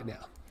right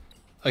now.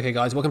 Okay,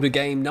 guys, welcome to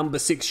game number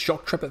 6,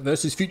 Shoktrepet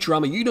versus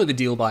Futurama. You know the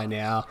deal by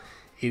now.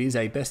 It is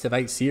a best of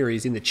 8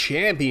 series in the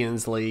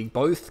Champions League.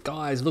 Both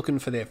guys looking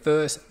for their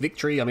first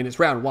victory. I mean, it's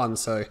round 1,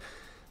 so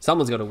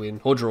someone's got to win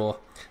or draw.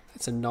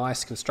 It's a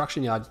nice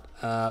construction yard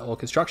or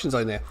construction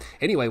zone there.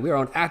 Anyway, we're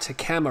on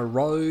Atacama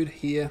Road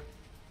here.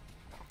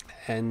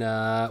 And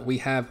we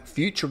have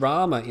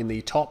Futurama in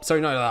the top.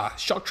 Sorry, no,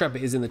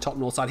 Shoktrepet is in the top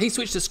north side. He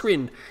switched to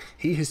Scrin.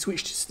 He has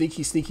switched to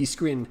Sneaky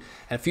Scrin.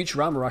 And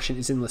Futurama Russian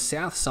is in the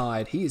south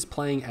side. He is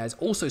playing as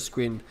also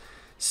Scrin.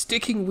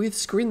 Sticking with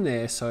Scrin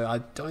there. So I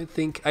don't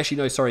think... Actually,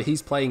 no, sorry.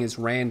 He's playing as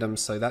random.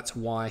 So that's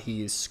why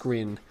he is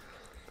Scrin.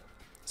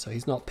 So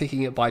he's not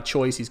picking it by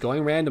choice. He's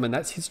going random, and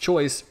that's his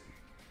choice.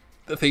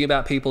 The thing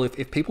about people,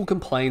 if people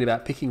complain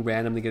about picking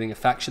random, they're getting a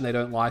faction they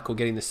don't like or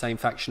getting the same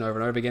faction over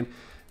and over again,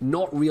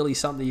 not really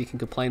something you can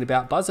complain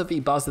about. Buzzer v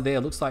Buzzer there.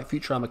 Looks like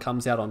Futurama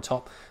comes out on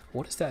top.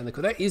 What is that in the...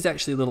 That is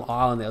actually a little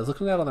island there. I was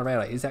looking at it on the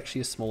radar. It is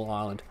actually a small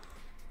island.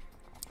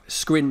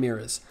 Scrin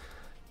mirrors.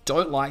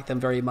 Don't like them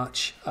very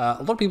much. A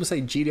lot of people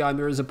say GDI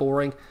mirrors are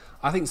boring.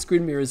 I think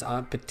Scrin mirrors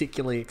aren't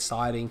particularly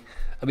exciting.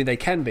 I mean, they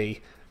can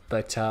be,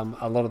 but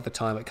a lot of the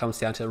time it comes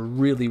down to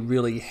really,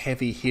 really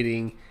heavy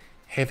hitting,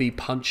 heavy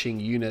punching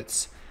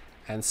units,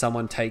 and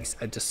someone takes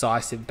a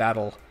decisive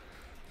battle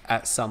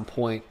at some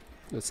point.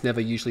 It's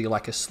never usually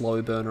like a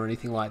slow burn or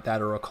anything like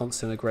that, or a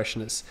constant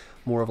aggression. It's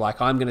more of like,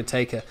 I'm going to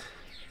take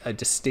a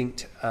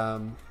distinct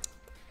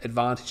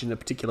advantage in a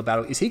particular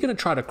battle. Is he going to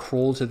try to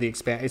crawl to the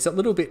expand? It's a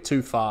little bit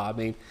too far. I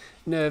mean,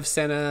 nerve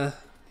center,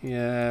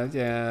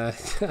 yeah.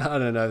 I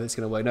don't know if it's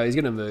going to work. No, he's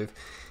going to move.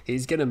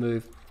 He's going to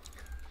move.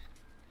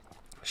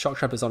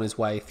 Shoktrepet's on his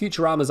way.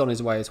 Futurama's on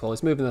his way as well.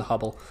 He's moving the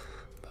Hubble.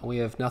 But we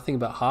have nothing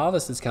but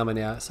harvesters coming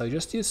out. So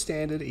just your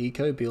standard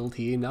eco build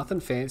here. Nothing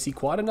fancy.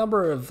 Quite a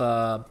number of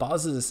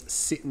buzzers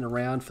sitting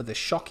around for the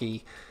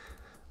Shocky.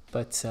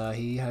 But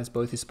he has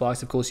both his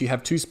spikes. Of course, you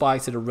have 2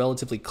 spikes that are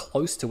relatively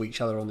close to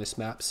each other on this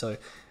map. So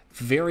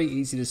very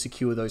easy to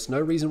secure those. No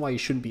reason why you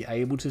shouldn't be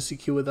able to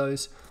secure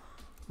those.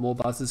 More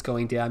buzzers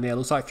going down there.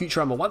 Looks like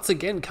Futurama once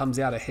again comes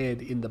out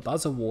ahead in the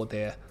buzzer war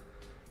there.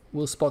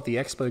 We'll spot the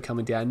Expo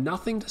coming down.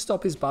 Nothing to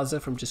stop his buzzer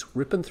from just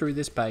ripping through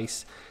this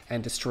base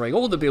and destroying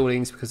all the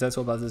buildings, because that's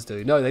what buzzers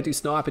do. No, they do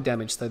sniper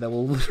damage, so they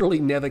will literally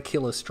never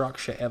kill a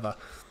structure ever.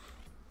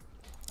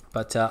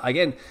 But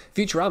again,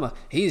 Futurama,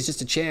 he is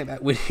just a champ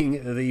at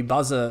winning the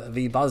buzzer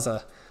v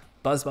buzzer.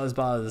 Buzz, buzz,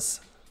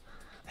 buzz.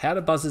 How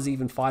do buzzers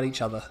even fight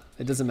each other?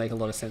 It doesn't make a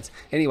lot of sense.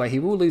 Anyway, he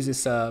will lose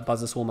this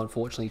buzzer swarm,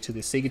 unfortunately, to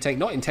this Seeker tank.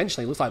 Not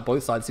intentionally. It looks like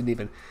both sides didn't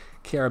even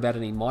care about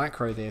any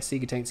micro there.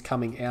 Seeker tank's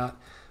coming out.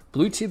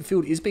 Blue tib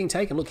field is being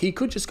taken. Look, he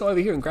could just go over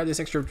here and grab this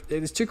extra...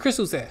 There's 2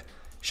 crystals there.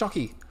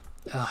 Shocky.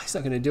 He's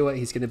not going to do it.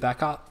 He's going to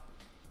back up.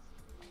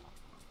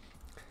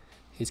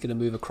 He's going to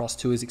move across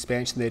to his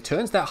expansion there.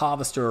 Turns that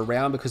harvester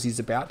around because he's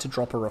about to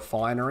drop a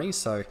refinery.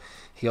 So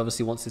he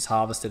obviously wants this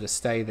harvester to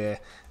stay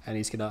there. And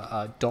he's going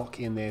to dock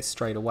in there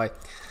straight away.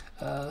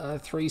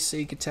 3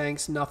 Seeker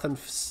tanks, nothing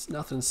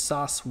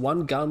sus.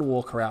 1 gun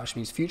walker out, which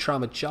means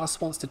Futurama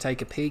just wants to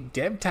take a peek.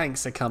 Dev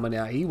tanks are coming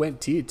out. He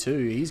went tier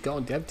 2. He's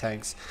gone dev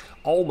tanks.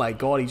 Oh my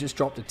god, he just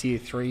dropped a tier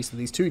 3. So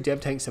these 2 dev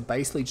tanks are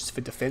basically just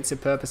for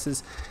defensive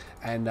purposes.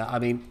 And I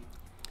mean,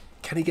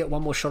 can he get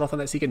one more shot off on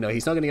that Seeker? No,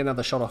 he's not going to get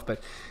another shot off,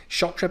 but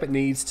Shoktrepet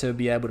needs to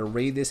be able to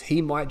read this.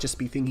 He might just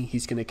be thinking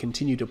he's going to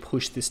continue to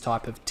push this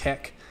type of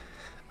tech,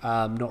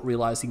 not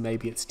realizing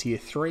maybe it's tier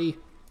 3.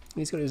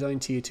 He's got his own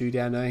tier 2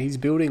 down there. He's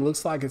building.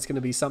 Looks like it's going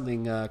to be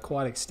something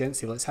quite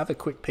extensive. Let's have a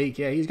quick peek.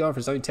 Yeah, he's going for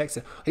his own tech.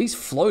 He's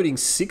floating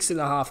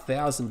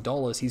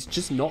 $6,500. He's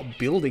just not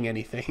building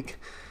anything.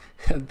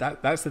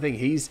 That's the thing.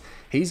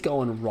 He's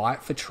going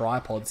right for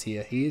tripods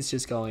here. He is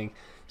just going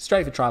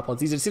straight for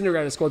tripods. These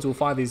Incinerator squads will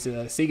find these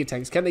Seeker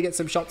tanks. Can they get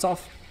some shots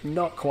off?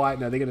 Not quite.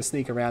 No, they're going to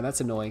sneak around.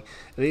 That's annoying.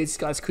 These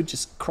guys could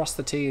just cross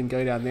the T and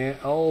go down there.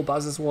 Oh,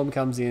 Buzzer Swarm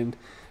comes in.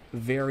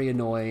 Very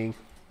annoying.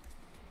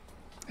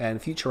 And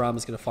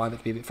Futurama's going to find that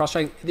to be a bit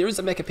frustrating. There is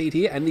a Mechapede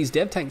here, and these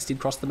dev tanks did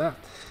cross the map.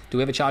 Do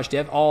we have a charge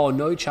dev? Oh,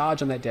 no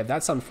charge on that dev.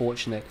 That's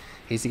unfortunate.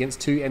 He's against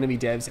 2 enemy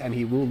devs, and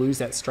he will lose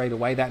that straight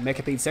away. That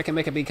Mechapede, second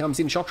Mechapede comes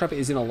in. Shoktrepet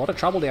is in a lot of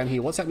trouble down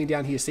here. What's happening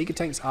down here? Seeker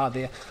tanks are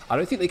there. I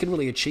don't think they can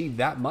really achieve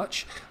that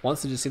much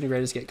once the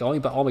Disintegrators get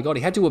going, but oh my god,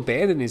 he had to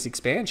abandon his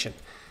expansion.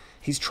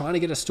 He's trying to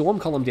get a Storm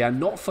Column down,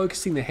 not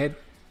focusing the head.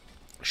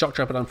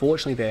 Shoktrepet,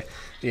 unfortunately, there.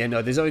 Yeah,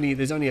 no, there's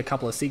only a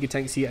couple of Seeker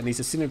tanks here, and these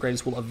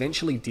Disintegrators will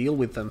eventually deal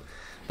with them.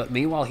 But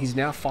meanwhile, he's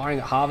now firing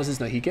at Harvesters.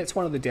 No, he gets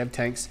one of the dev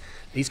tanks.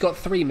 He's got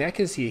 3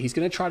 mechas here. He's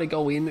going to try to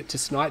go in to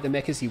snipe the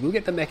mechas. He will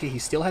get the mecha. He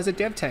still has a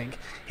dev tank.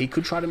 He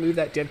could try to move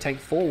that dev tank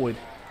forward.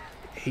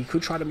 He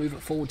could try to move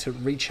it forward to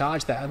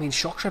recharge that. I mean,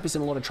 Shoktrepet is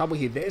in a lot of trouble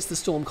here. There's the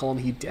Storm Column.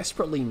 He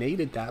desperately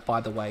needed that,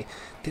 by the way.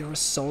 There are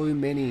so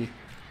many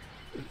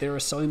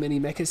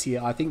mechas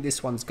here. I think he's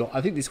going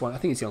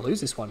to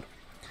lose this one.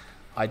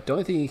 I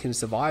don't think he can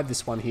survive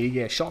this one here.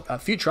 Yeah,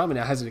 Futurama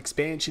now has an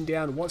expansion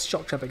down. What's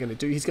Shoktrepet going to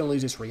do? He's going to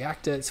lose this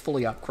reactor. It's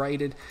fully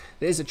upgraded.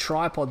 There's a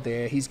tripod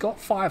there. He's got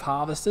 5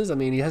 harvesters. I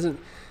mean,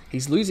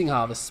 he's losing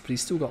harvesters, but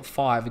he's still got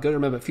 5. You've got to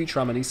remember,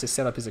 Futurama needs to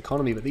set up his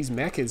economy, but these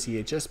mechas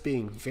here just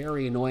being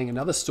very annoying.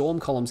 Another Storm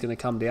Column's going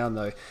to come down,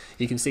 though.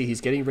 You can see he's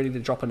getting ready to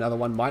drop another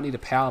one. Might need a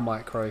power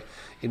micro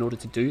in order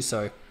to do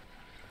so.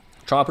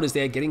 Tripod is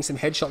there, getting some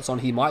headshots on.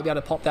 He might be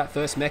able to pop that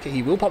first mecha.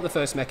 He will pop the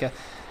first mecha.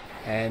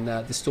 And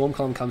the Storm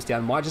Column comes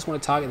down. Might just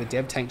want to target the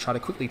dev tank, try to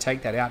quickly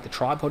take that out. The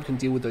tripod can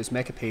deal with those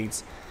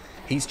Mechapedes.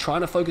 He's trying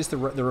to focus the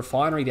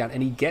refinery down,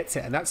 and he gets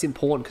it. And that's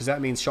important, because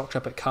that means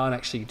Shoktrepet can't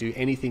actually do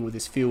anything with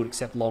this field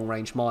except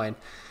long-range mine.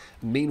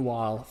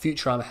 Meanwhile,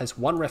 Futurama has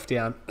 1 ref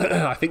down.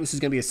 I think this is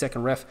going to be a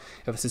second ref.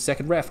 If it's a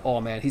second ref, oh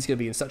man, he's going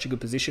to be in such a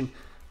good position.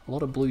 A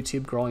lot of blue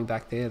tib growing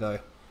back there, though.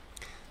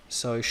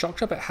 So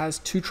Shoktrepet has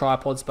 2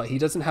 tripods, but he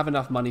doesn't have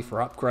enough money for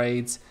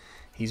upgrades.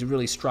 He's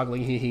really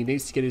struggling here. He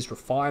needs to get his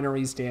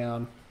refineries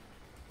down.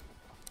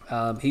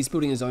 He's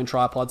building his own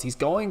tripods. He's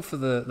going for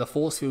the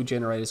force field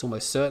generators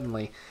almost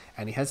certainly.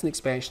 And he has an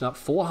expansion up.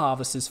 4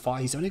 harvesters. 5.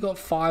 He's only got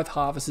 5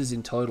 harvesters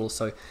in total.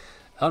 So,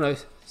 I don't know.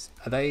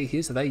 Are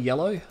they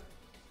yellow?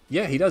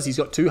 Yeah, he does. He's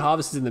got 2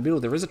 harvesters in the middle.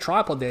 There is a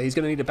tripod there. He's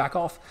going to need to back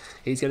off.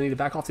 He's going to need to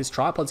back off. This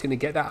tripod's going to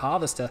get that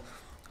harvester.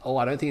 Oh,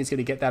 I don't think he's going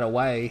to get that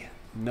away.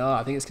 No,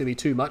 I think it's going to be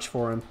too much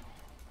for him.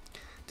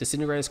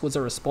 Disintegrator squads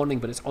are responding,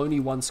 but it's only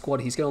 1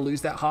 squad. He's going to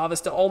lose that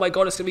harvester. Oh my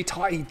god, it's going to be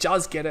tight. He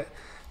does get it.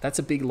 That's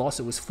a big loss.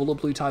 It was full of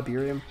blue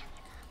Tiberium.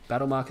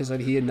 Battle markers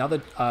over here.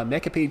 Another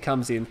Mechapede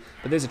comes in,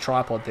 but there's a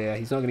tripod there.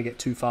 He's not going to get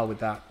too far with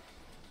that.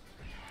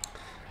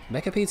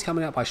 Mechapede's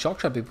coming out by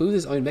Shoktrepet. He blew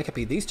his own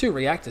Mechapede. These 2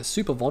 reactors,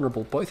 super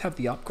vulnerable. Both have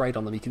the upgrade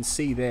on them. You can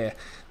see there,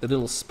 the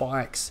little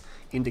spikes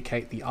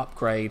indicate the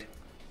upgrade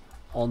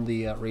on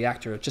the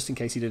reactor, just in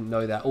case you didn't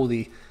know that. All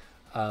the,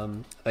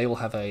 they all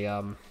have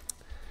a...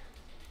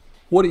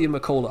 what do you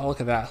call it? Oh, look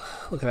at that.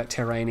 Look at that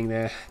terraining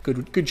there.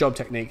 Good job,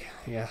 Technique.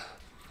 Yeah.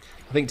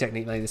 I think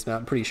Technique made this map.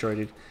 I'm pretty sure it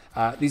did.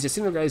 These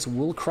Disintegrators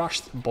will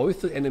crush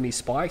both the enemy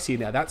spikes here.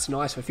 Now, that's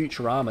nice for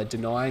Futurama,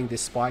 denying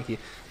this spike here.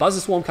 Buzzer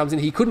Swarm comes in.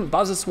 He couldn't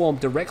Buzzer Swarm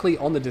directly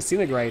on the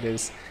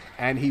Disintegrators,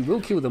 and he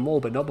will kill them all,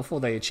 but not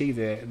before they achieve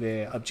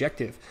their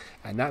objective.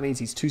 And that means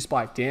he's 2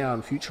 spiked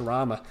down.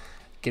 Futurama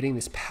getting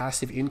this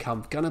passive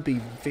income. Gonna be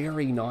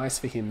very nice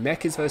for him.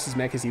 Mechas versus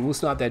mechas. He will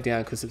snipe that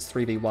down because it's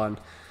 3v1.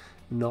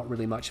 Not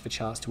really much of a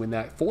chance to win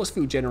that. Force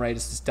field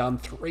generators is done.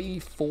 3,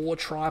 4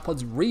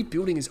 tripods.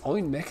 Rebuilding his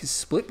own mechas.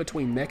 Split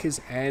between mechas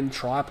and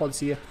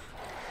tripods here.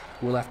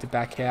 Will have to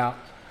back out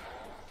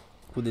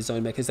with his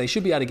own mechas. They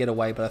should be able to get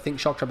away, but I think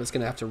Shoktrepet's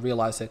going to have to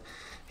realize that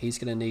he's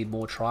going to need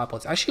more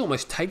tripods. Actually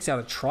almost takes out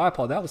a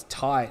tripod. That was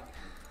tight.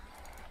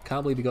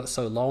 Can't believe he got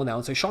so low on that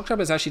one. So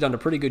Shoktrepet's actually done a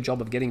pretty good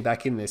job of getting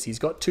back in this. He's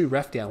got 2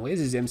 ref down. Where's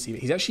his MC?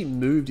 He's actually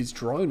moved his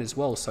drone as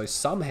well. So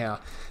somehow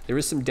there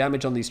is some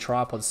damage on these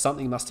tripods.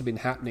 Something must have been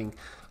happening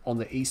on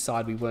the east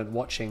side we weren't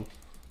watching.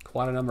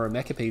 Quite a number of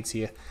Mechapedes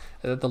here.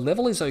 The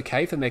level is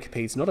okay for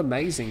Mechapedes. Not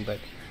amazing, but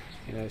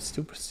you know,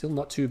 still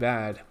not too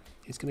bad.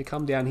 He's going to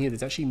come down here.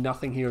 There's actually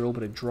nothing here at all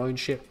but a drone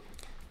ship.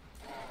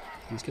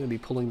 He's going to be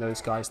pulling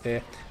those guys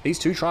there. These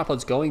two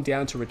tripods going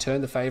down to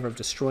return the favor of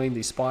destroying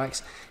these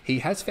spikes. He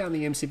has found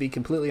the MCV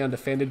completely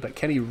undefended, but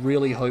can he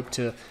really hope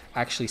to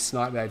actually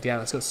snipe that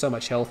down? It's got so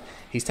much health.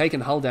 He's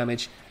taken hull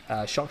damage.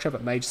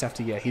 Shoktrepet may just have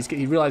to, yeah,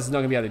 he realizes he's not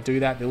going to be able to do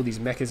that. All these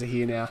mechas are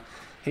here now.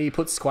 He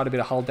puts quite a bit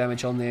of hull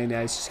damage on there.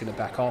 Now he's just going to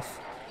back off.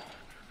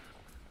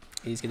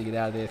 He's going to get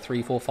out of there.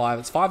 3, 4, 5.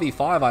 It's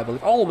 5v5, I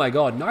believe. Oh my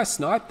god, nice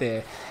snipe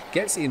there.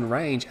 Gets in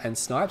range and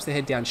snipes the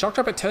head down.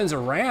 Shoktrepet turns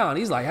around.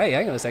 He's like, hey,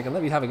 hang on a second.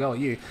 Let me have a go at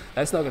you.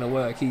 That's not going to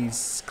work.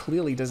 He's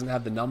clearly doesn't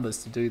have the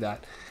numbers to do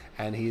that.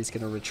 And he is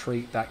going to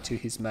retreat back to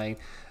his main.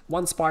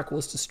 One spike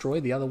was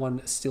destroyed. The other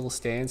one still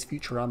stands.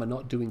 Futurama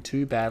not doing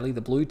too badly.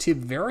 The blue tip,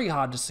 very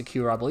hard to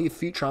secure. I believe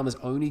Futurama's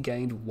only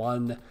gained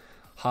 1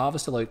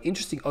 harvester load.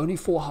 Interesting, only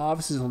 4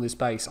 harvesters on this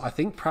base. I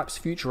think perhaps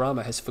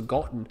Futurama has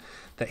forgotten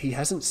that he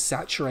hasn't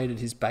saturated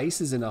his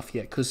bases enough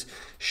yet, because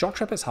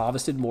Shoktrepet has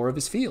harvested more of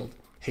his field.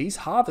 He's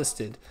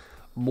harvested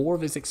more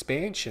of his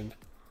expansion.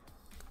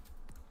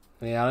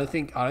 Yeah, I don't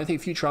think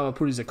Futurama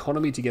put his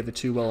economy together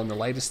too well in the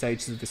later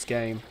stages of this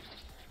game.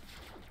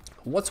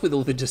 What's with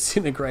all the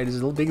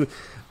disintegrators? A little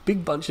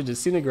big bunch of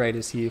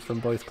disintegrators here from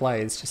both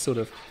players, just sort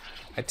of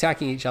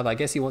attacking each other. I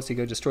guess he wants to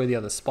go destroy the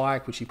other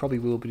spike, which he probably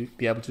will be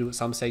able to do at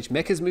some stage.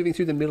 Mecha's moving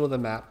through the middle of the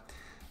map.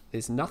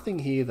 There's nothing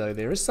here, though.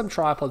 There is some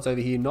tripods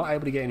over here, not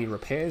able to get any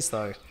repairs,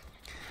 though.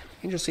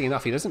 Interesting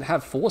enough, he doesn't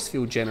have force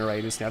field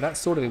generators. Now, that's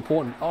sort of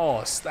important.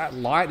 Oh, that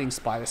lightning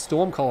spike, the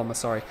storm column,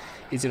 sorry,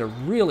 is in a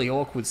really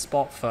awkward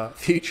spot for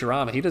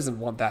Futurama. He doesn't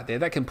want that there.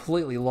 That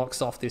completely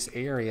locks off this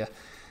area.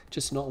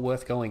 Just not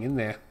worth going in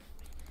there.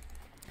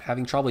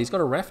 Having trouble. He's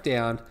got a ref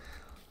down.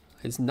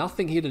 There's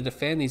nothing here to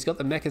defend. He's got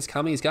the mechas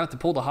coming. He's going to have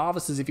to pull the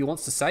harvesters if he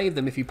wants to save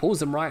them. If he pulls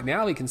them right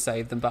now, he can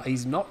save them, but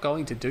he's not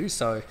going to do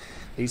so.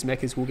 These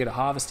mechas will get a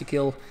harvester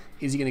kill.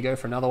 Is he going to go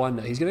for another one?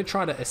 No, he's going to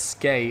try to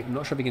escape. I'm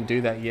not sure if he can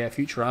do that. Yeah,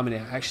 Futurama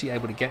now actually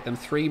able to get them.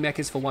 3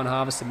 mechas for 1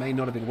 harvester may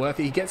not have been worth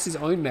it. He gets his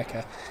own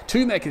mecha.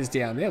 2 mechas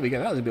down. There we go.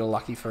 That was a bit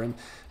lucky for him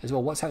as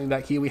well. What's happening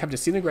back here? We have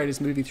disintegrators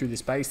moving through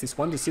this base. This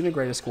one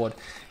disintegrator squad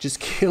just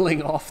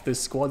killing off the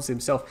squads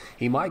himself.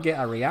 He might get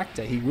a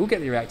reactor. He will get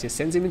the reactor.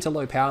 Sends him into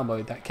low power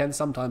mode. That can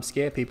sometimes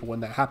scare people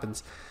when that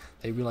happens.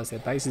 They realize their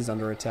base is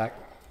under attack.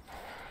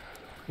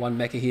 One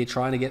mecha here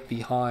trying to get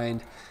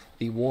behind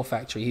the war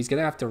factory. He's going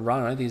to have to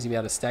run. I don't think he's going to be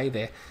able to stay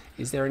there.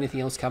 Is there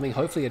anything else coming?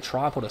 Hopefully a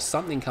tripod or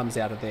something comes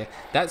out of there.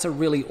 That's a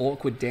really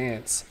awkward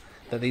dance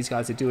that these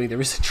guys are doing. There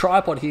is a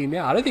tripod here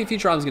now. I don't think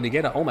Futurama's going to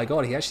get it. Oh my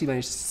god, he actually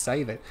managed to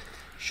save it.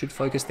 Should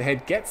focus the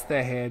head. Gets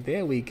the head.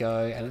 There we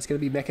go. And it's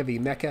going to be mecha v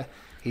mecha.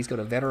 He's got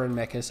a veteran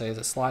mecha, so he has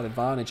a slight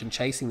advantage in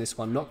chasing this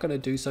one. Not going to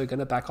do so. Going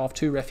to back off.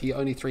 2 ref here.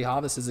 Only 3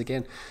 harvesters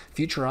again.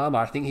 Futurama,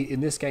 I think in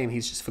this game,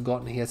 he's just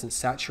forgotten he hasn't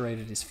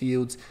saturated his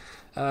fields.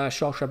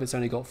 Shoktrepet's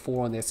only got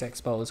 4 on their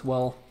Sexpo as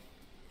well.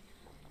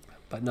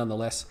 But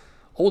nonetheless,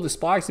 all the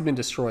spikes have been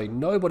destroyed.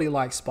 Nobody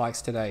likes spikes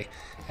today.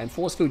 And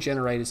force field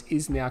generators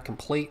is now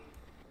complete.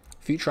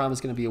 Futurama is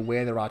going to be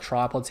aware there are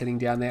tripods heading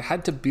down there.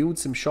 Had to build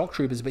some shock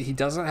troopers, but he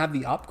doesn't have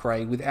the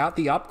upgrade. Without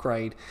the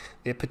upgrade,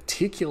 they're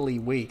particularly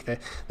weak.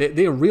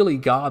 They're really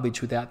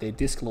garbage without their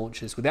disc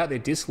launchers. Without their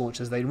disc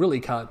launchers, they really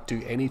can't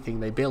do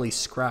anything. They barely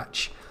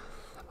scratch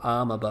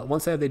armor. But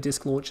once they have their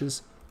disc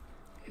launchers,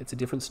 it's a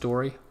different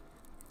story.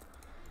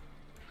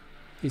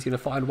 He's going to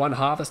find 1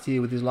 harvest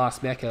here with his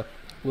last mecha.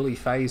 Will he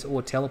phase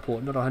or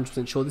teleport? Not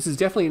 100% sure. This is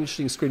definitely an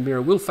interesting screen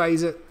mirror. Will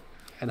phase it.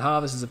 And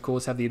harvesters, of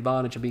course, have the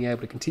advantage of being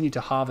able to continue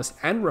to harvest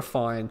and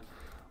refine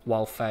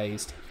while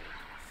phased.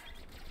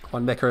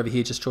 One mecha over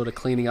here just sort of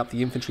cleaning up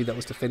the infantry that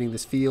was defending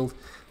this field.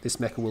 This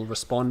mecha will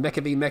respond.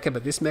 Mecha v mecha,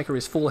 but this mecha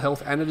is full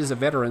health and it is a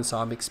veteran, so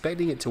I'm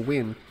expecting it to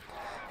win.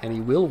 And he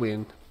will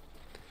win.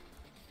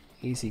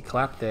 Easy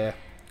clap there.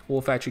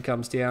 War factory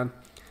comes down.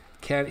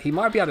 He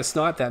might be able to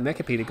snipe that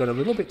mecha, Peter. Got a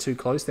little bit too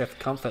close there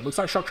for comfort. Looks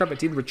like Shoktrepet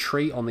did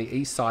retreat on the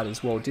east side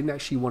as well. Didn't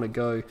actually want to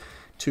go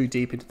too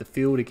deep into the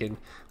field again.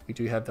 We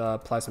do have the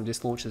plasma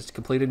disc launchers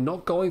completed.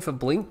 Not going for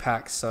blink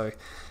packs, so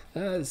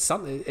it's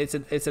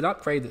an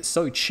upgrade that's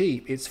so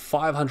cheap. It's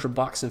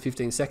 $500 in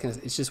 15 seconds.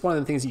 It's just one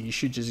of the things that you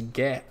should just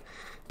get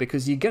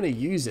because you're going to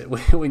use it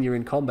when you're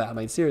in combat. I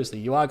mean, seriously,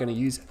 you are going to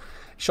use it.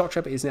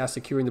 Shoktrepet is now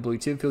securing the blue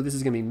tip field. This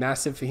is going to be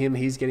massive for him.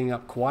 He's getting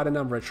up quite a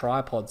number of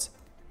tripods.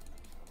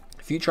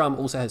 Futurama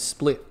also has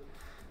split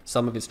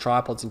some of his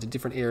tripods into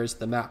different areas of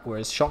the map,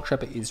 whereas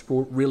Shoktrepet is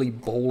really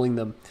balling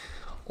them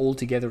all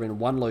together in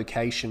one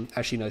location.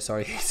 Actually, no,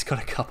 sorry, he's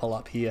got a couple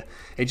up here.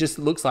 It just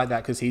looks like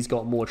that because he's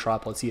got more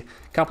tripods here.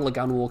 A couple of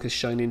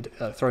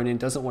gunwalkers thrown in.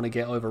 Doesn't want to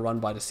get overrun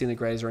by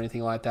disintegrators or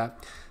anything like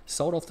that.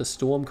 Sold off the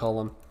storm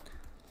column.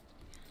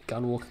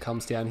 Gunwalker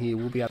comes down here.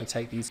 We'll be able to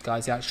take these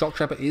guys out.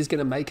 Shoktrepet is going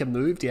to make a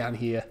move down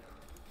here.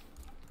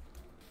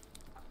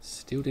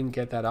 Still didn't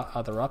get that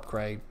other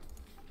upgrade.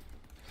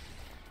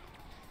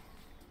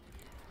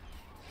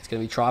 It's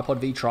going to be tripod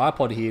v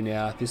tripod here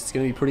now. This is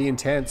going to be pretty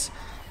intense.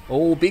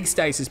 Oh, big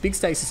stasis. Big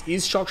stasis.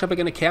 Is Shoktrepet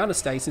going to counter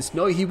stasis?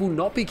 No, he will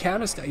not be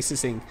counter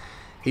stasising.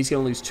 He's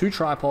going to lose 2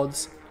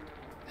 tripods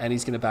and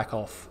he's going to back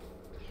off.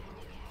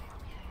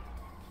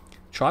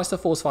 Tries to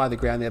force fire the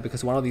ground there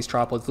because one of these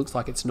tripods looks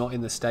like it's not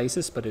in the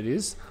stasis, but it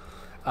is.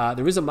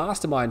 There is a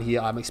mastermind here.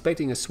 I'm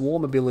expecting a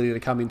swarm ability to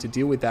come in to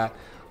deal with that.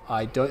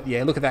 I don't...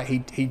 Yeah, look at that.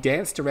 He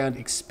danced around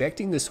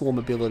expecting the swarm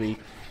ability.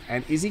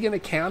 And is he going to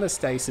counter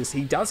stasis?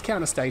 He does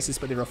counter stasis,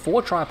 but there are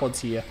 4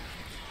 tripods here.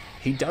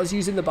 He does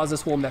use in the Buzzer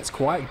Swarm. That's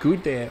quite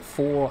good there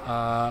for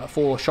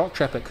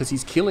Shoktrepet because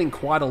he's killing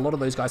quite a lot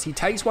of those guys. He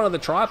takes one of the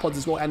tripods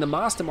as well, and the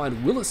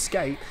Mastermind will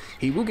escape.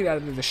 He will get out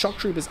of there. The Shock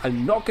Troopers are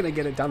not going to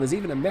get it done. There's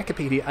even a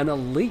Mechapede here, an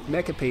elite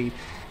Mechapede,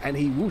 and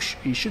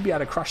he should be able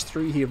to crush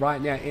through here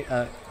right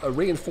now.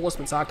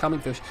 Reinforcements are coming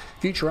for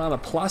Futurama,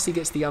 plus he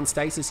gets the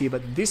Unstasis here,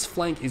 but this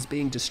flank is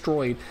being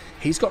destroyed.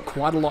 He's got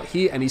quite a lot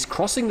here, and he's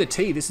crossing the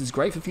T. This is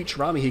great for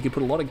Futurama. He can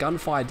put a lot of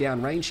gunfire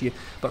down range here,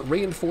 but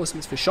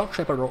reinforcements for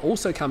Shoktrepet are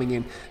also coming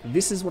in.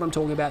 This is what I'm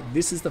talking about.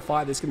 This is the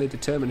fight that's going to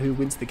determine who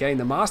wins the game.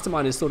 The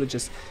Mastermind is sort of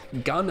just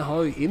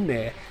gun-ho in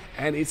there,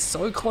 and it's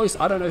so close.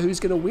 I don't know who's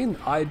going to win.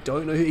 I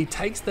don't know who. He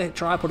takes the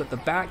tripod at the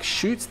back,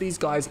 shoots these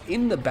guys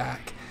in the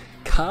back,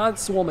 can't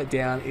swarm it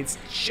down. It's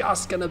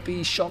just going to be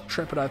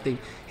Shoktrepet, I think.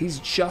 He's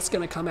just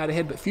going to come out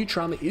ahead, but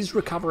Futurama is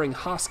recovering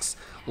husks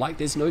like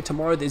there's no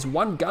tomorrow. There's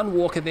one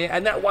Gunwalker there,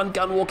 and that one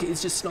Gunwalker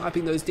is just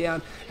sniping those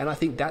down, and I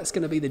think that's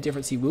going to be the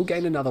difference. He will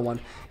gain another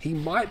one. He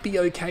might be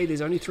okay.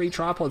 There's only 3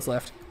 tripods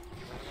left.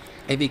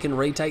 If he can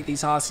retake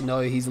these husks,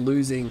 no, he's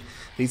losing.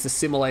 These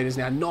assimilators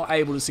now not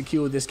able to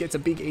secure this. Gets a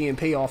big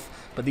EMP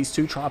off, but these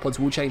 2 tripods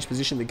will change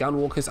position. The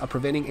Gunwalkers are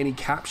preventing any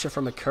capture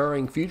from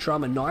occurring.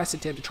 Futurama, nice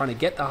attempt at trying to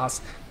get the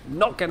husks.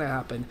 Not going to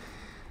happen.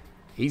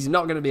 He's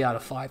not going to be able to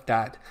fight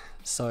that.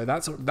 So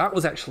that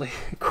was actually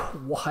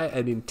quite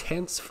an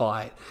intense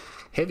fight.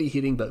 Heavy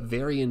hitting, but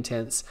very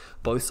intense.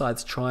 Both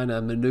sides trying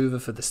to maneuver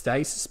for the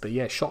stasis. But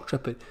yeah,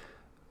 Shoktrepet,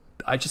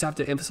 I just have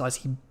to emphasize,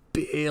 he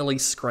barely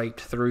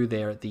scraped through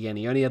there at the end.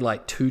 He only had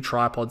like 2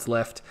 tripods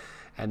left,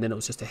 and then it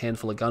was just a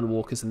handful of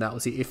Gunwalkers, and that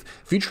was it. If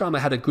Futurama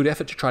had a good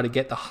effort to try to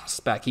get the husks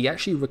back, he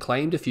actually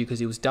reclaimed a few because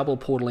he was double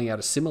portaling out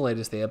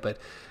assimilators there, but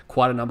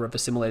quite a number of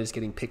assimilators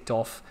getting picked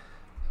off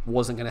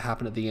wasn't going to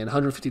happen at the end.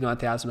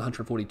 159,000,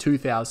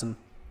 142,000.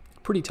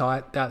 Pretty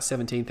tight, about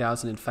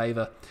 17,000 in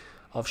favor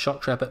of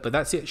Shoktrepet, but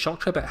that's it.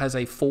 Shoktrepet has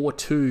a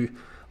 4-2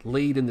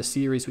 lead in the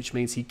series, which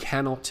means he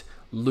cannot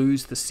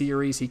lose the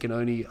series. He can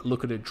only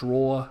look at a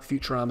draw.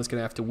 Futurama's going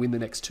to have to win the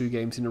next 2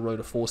 games in a row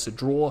to force a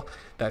draw.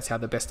 That's how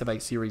the best of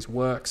 8 series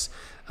works.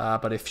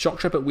 But if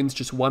Shoktrepet wins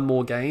just 1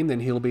 more game, then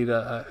he'll be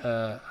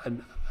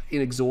an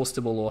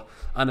inexhaustible or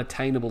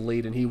unattainable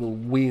lead, and he will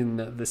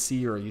win the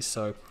series.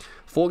 So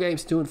 4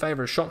 games, 2 in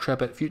favor of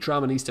Shoktrepet.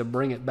 Futurama needs to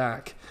bring it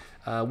back.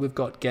 We've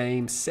got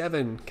game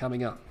 7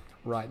 coming up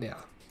right now.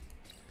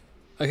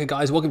 Okay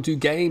guys, welcome to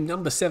game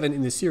number 7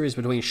 in the series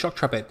between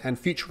Shoktrepet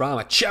and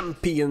Futurama.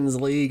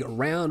 Champions League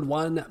round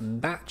 1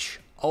 match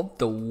of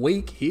the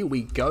week. Here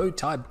we go,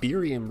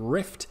 Tiberium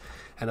Rift.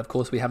 And of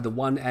course we have the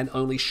one and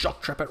only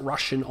Shoktrepet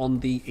Russian on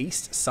the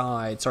west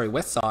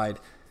side.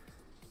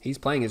 He's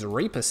playing as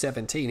Reaper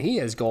 17. He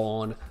has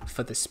gone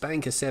for the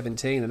Spanker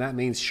 17, and that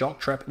means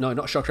Futurama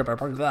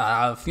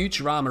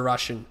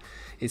Russian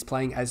is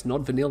playing as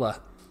Nod Vanilla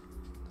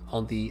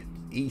on the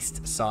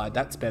east side.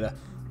 That's better.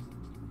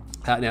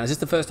 Now, is this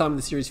the first time in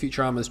the series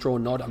Futurama has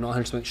drawn Nod? I'm not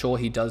 100% sure.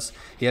 He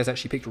has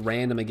actually picked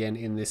random again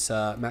in this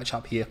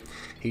matchup here.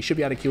 He should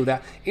be able to kill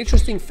that.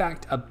 Interesting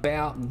fact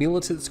about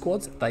militant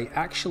squads, they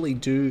actually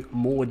do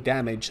more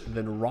damage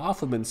than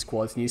rifleman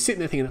squads. And you're sitting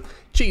there thinking,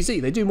 geez,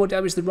 they do more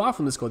damage than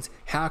rifleman squads.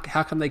 How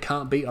come they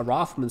can't beat a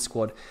rifleman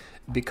squad?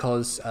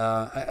 Because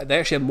they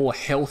actually have more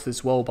health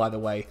as well, by the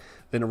way,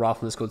 than a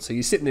rifleman squad. So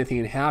you're sitting there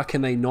thinking, how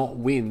can they not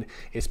win?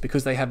 It's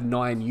because they have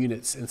 9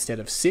 units instead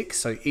of 6.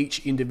 So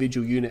each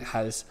individual unit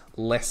has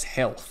less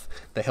health.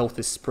 The health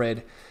is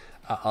spread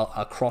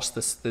across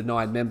the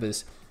 9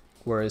 members,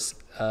 whereas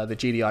the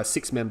GDI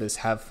 6 members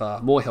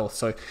have more health.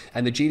 So,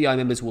 and the GDI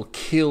members will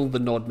kill the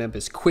Nod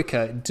members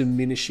quicker,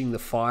 diminishing the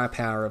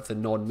firepower of the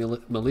Nod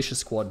militia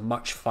squad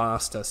much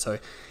faster. So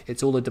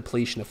it's all a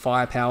depletion of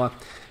firepower.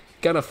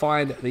 Gonna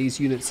find these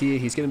units here.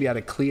 He's gonna be able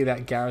to clear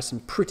that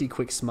garrison pretty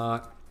quick,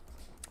 smart.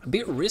 A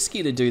bit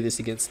risky to do this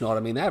against Nod. I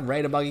mean, they have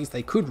Raider buggies.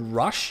 They could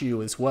rush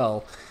you as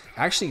well.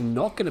 Actually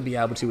not going to be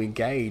able to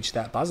engage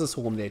that Buzzer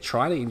Swarm there.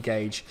 Trying to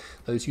engage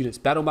those units.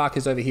 Battle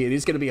markers over here. It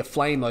is going to be a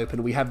flame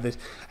open. We have the...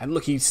 And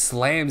look, he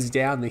slams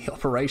down the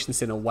Operations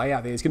Center way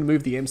out there. He's going to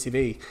move the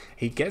MCV.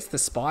 He gets the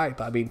spike,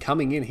 but I mean,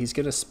 coming in, he's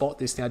going to spot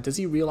this now. Does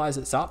he realize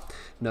it's up?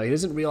 No, he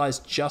doesn't realize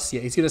just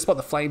yet. He's going to spot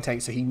the flame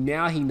tank, so he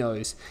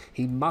knows.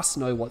 He must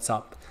know what's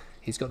up.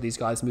 He's got these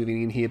guys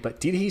moving in here,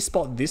 but did he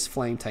spot this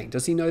flame tank?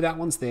 Does he know that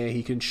one's there?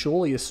 He can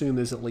surely assume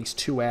there's at least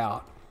 2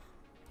 out.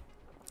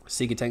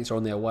 Seeker tanks are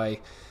on their way.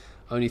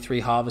 Only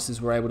 3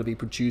 harvesters were able to be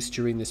produced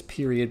during this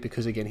period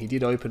because, again, he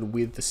did open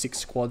with the 6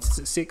 squads. Is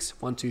it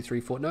 6? 1, 2,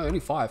 3, 4. No,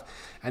 only 5.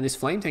 And this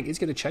flame tank is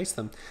going to chase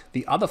them.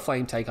 The other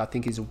flame tank, I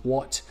think, is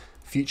what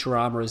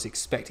Futurama is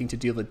expecting to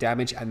deal the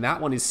damage, and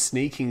that one is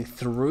sneaking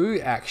through,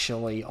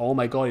 actually. Oh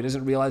my god, he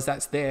doesn't realize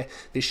that's there.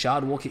 This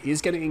Shard Walker is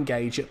going to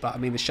engage it, but I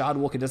mean, the Shard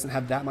Walker doesn't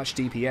have that much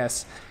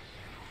DPS.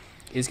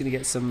 Is going to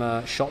get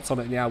some shots on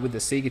it now with the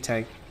Seeker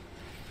tank.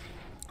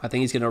 I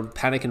think he's going to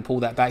panic and pull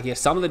that back. Yeah,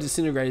 some of the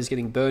disintegrators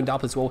getting burned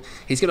up as well.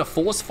 He's going to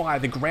force fire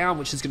the ground,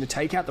 which is going to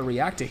take out the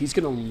reactor. He's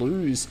going to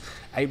lose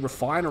a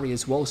refinery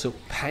as well. So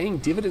paying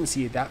dividends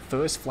here. That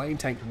first flame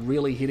tank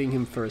really hitting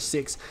him for a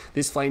 6.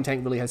 This flame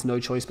tank really has no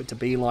choice but to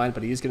beeline,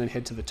 but he is going to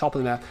head to the top of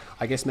the map.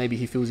 I guess maybe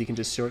he feels he can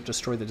just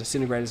destroy the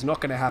disintegrators.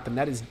 Not going to happen.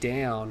 That is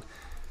down.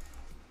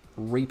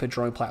 Reaper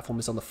drone platform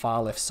is on the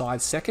far left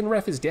side. Second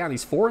ref is down.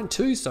 He's 4 and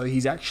 2, so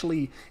he's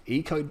actually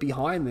ecoed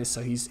behind this.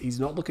 So he's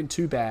not looking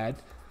too bad.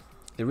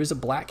 There is a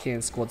Black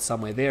Hand squad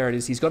somewhere. There it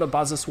is. He's got a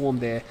Buzzer Swarm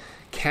there.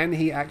 Can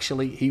he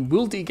actually... He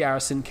will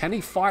de-garrison. Can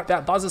he fight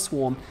that Buzzer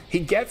Swarm? He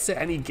gets it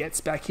and he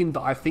gets back in,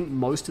 but I think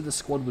most of the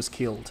squad was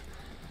killed.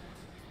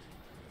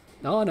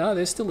 Oh, no.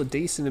 There's still a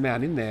decent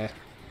amount in there.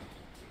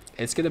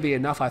 It's going to be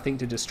enough, I think,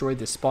 to destroy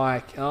the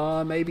spike.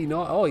 Maybe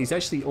not. Oh, he's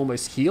actually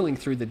almost healing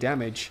through the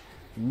damage.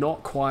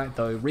 Not quite,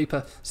 though.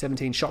 Reaper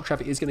 17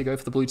 Shoktrepet is going to go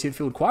for the blue tip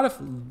field. Quite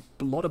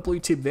a lot of blue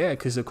tip there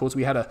because, of course,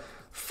 we had a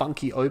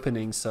funky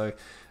opening, so...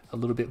 a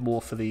little bit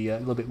more for the, a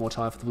little bit more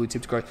time for the blue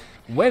tip to grow.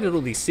 Where did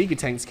all these Seeker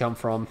tanks come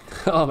from?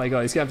 Oh my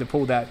god, he's gonna have to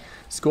pull that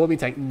Scorpion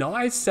tank.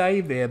 Nice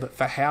save there, but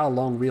for how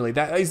long really?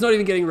 That he's not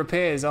even getting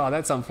repairs. Oh,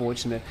 that's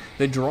unfortunate.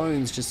 The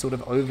drones just sort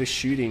of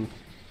overshooting.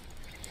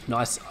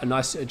 A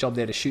nice job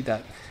there to shoot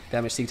that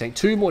damaged Seeker tank.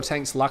 2 more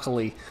tanks,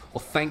 luckily or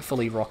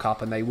thankfully, rock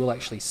up, and they will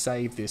actually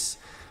save this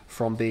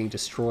from being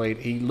destroyed.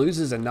 He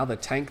loses another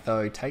tank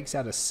though, takes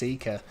out a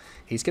Seeker.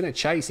 He's going to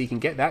chase. He can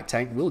get that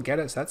tank. Will get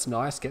it. So that's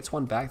nice. Gets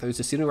one back. Those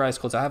disintegrator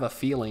squads, I have a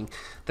feeling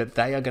that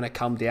they are going to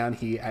come down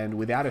here, and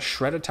without a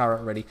shredder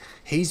turret ready,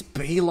 he's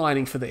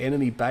beelining for the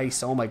enemy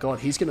base. Oh my god,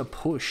 he's going to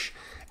push.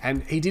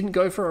 And he didn't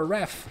go for a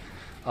ref.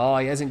 Oh,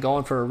 he hasn't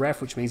gone for a ref,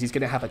 which means he's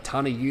going to have a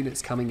ton of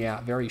units coming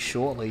out very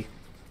shortly.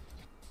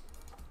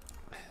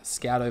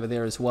 Scout over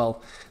there as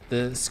well.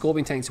 The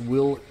Scorpion tanks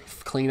will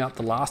clean up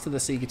the last of the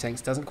Seeker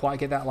tanks. Doesn't quite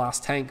get that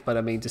last tank, but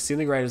I mean,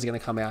 Disintegrators are going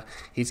to come out.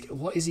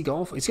 What is he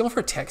going for? He's going for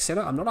a tech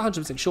center? I'm not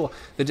 100% sure.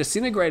 The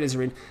Disintegrators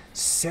are in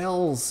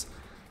cells.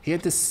 He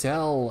had to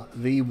sell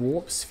the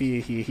Warp Sphere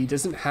here. He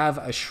doesn't have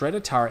a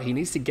Shredder turret. He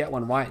needs to get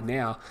one right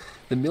now.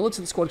 The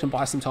Militant Squad can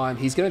buy some time.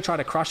 He's going to try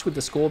to crush with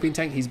the Scorpion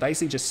tank. He's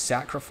basically just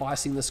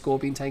sacrificing the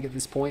Scorpion tank at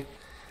this point.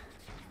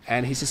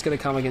 And he's just going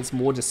to come against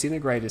more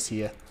Disintegrators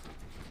here.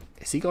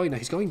 Is he going? No,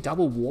 he's going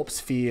double Warp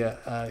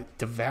Sphere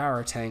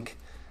Devourer tank.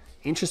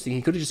 Interesting.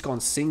 He could have just gone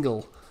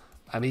single.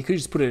 I mean, he could have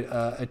just put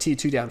a tier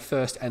 2 down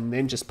first and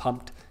then just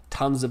pumped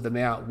tons of them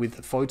out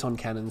with photon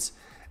cannons.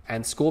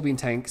 And Scorpion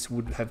tanks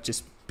would have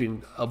just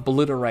been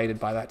obliterated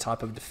by that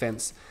type of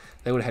defense.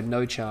 They would have had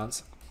no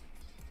chance.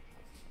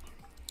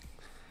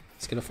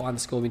 He's going to find the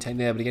Scorpion tank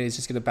there, but again, he's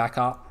just going to back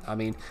up. I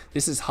mean,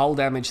 this is hull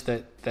damage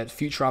that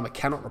Futurama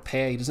cannot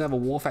repair. He doesn't have a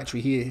war factory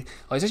here.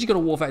 Oh, he's actually got a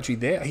war factory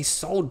there. He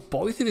sold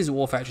both of his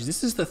war factories.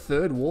 This is the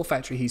 3rd war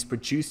factory he's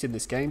produced in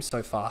this game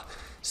so far.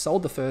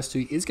 Sold the first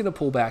 2. Is going to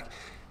pull back.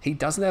 He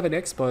doesn't have an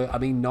expo. I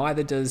mean,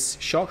 neither does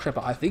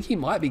Shoktrepet. I think he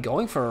might be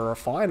going for a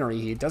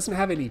refinery here. Doesn't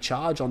have any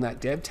charge on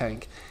that dev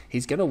tank.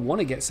 He's going to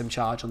want to get some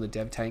charge on the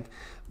dev tank.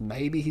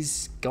 Maybe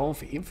he's going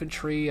for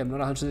infantry. I'm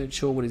not 100%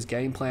 sure what his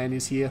game plan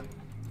is here.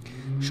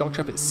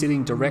 Shoktrepet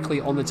sitting directly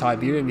on the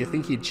Tiberium. You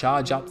think he'd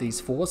charge up these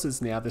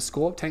forces now. The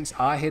Scorp tanks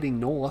are heading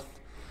north.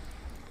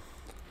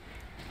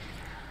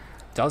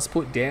 Does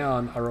put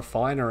down a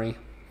refinery.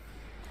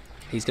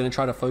 He's going to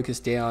try to focus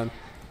down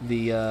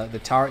the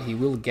turret. He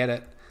will get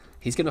it.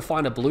 He's going to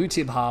find a blue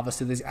tip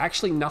harvester. There's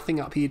actually nothing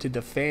up here to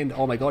defend.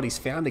 Oh my god, he's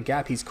found a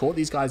gap. He's caught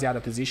these guys out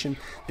of position.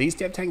 These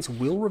dev tanks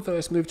will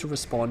reverse move to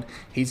respond.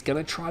 He's going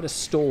to try to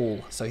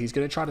stall. So he's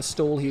going to try to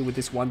stall here with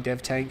this one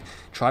dev tank.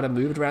 Try to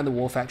move it around the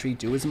war factory.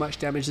 Do as much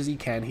damage as he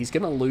can. He's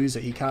going to lose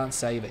it. He can't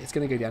save it. It's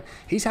going to go down.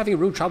 He's having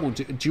real trouble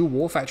dual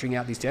war factoring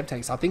out these dev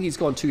tanks. I think he's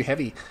gone too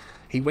heavy.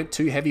 He went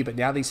too heavy, but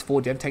now these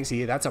 4 dev tanks are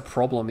here. That's a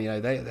problem. You know,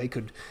 they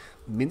could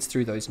mince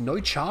through those. No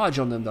charge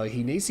on them though.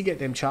 He needs to get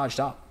them charged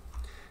up.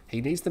 He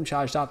needs them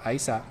charged up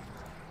ASAP.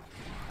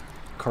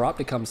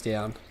 Corruptor comes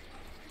down.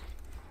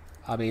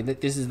 I mean,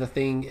 this is the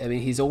thing. I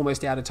mean, he's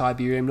almost out of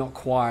Tiberium, not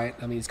quite.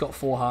 I mean, he's got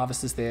 4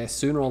 harvesters there.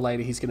 Sooner or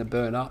later, he's going to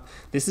burn up.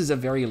 This is a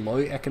very low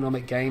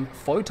economic game.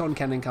 Photon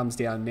Cannon comes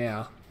down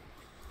now.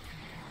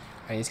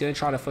 And he's going to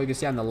try to focus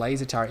down the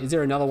laser turret. Is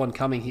there another one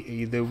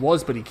coming? There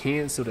was, but he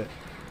cancelled it.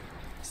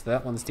 So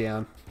that one's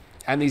down.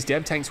 And these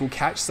dev tanks will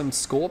catch some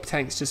Scorp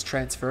tanks just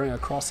transferring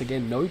across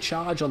again. No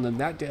charge on them.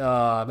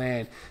 Oh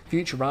man,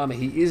 Futurama,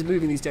 he is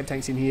moving these dev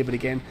tanks in here, but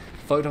again,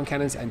 photon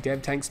cannons and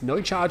dev tanks.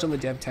 No charge on the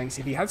dev tanks.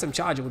 If he had some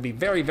charge, it would be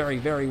very, very,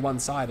 very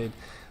one-sided.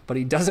 But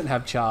he doesn't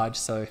have charge,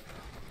 so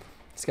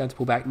he's going to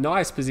pull back.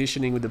 Nice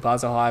positioning with the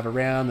buzzer hive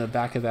around the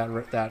back of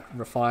that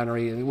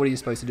refinery. I mean, what are you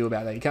supposed to do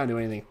about that? You can't do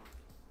anything.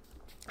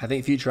 I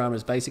think Futurama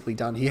is basically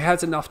done. He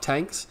has enough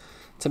tanks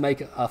to make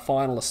a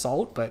final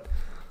assault, but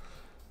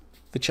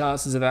the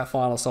chances of that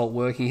final assault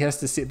working, he has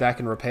to sit back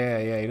and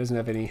repair. Yeah, he doesn't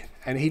have any.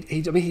 And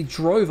I mean, he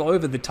drove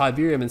over the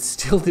Tiberium and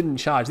still didn't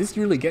charge. This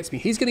really gets me.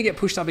 He's going to get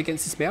pushed up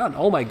against this mountain.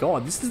 Oh my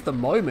god, this is the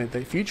moment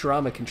that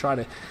Futurama can try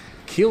to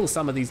kill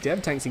some of these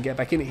dev tanks and get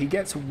back in it. He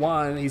gets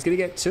 1. He's going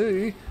to get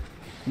 2.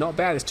 Not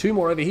bad. There's 2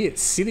 more over here.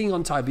 Sitting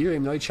on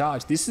Tiberium, no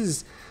charge. This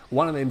is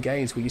one of them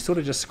games where you're sort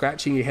of just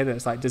scratching your head and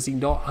it's like, does he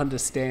not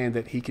understand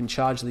that he can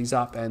charge these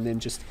up and then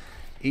just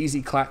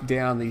easy clap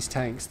down these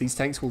tanks? These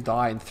tanks will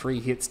die in 3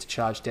 hits to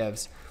charge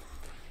devs.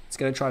 It's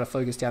going to try to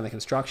focus down the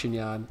construction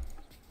yard.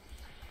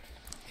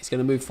 He's going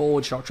to move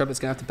forward. Shoktrepet's going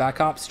to have to back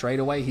up straight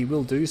away. He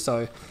will do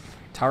so.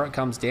 Turret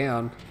comes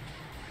down.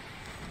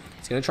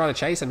 He's going to try to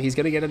chase him. He's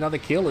going to get another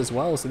kill as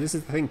well. So this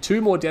is the thing.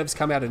 2 more devs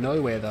come out of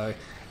nowhere though.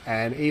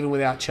 And even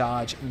without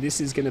charge, this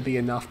is going to be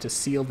enough to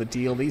seal the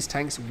deal. These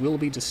tanks will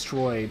be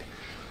destroyed.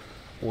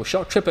 Well,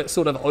 Shoktrepet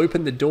sort of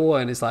opened the door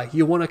and is like,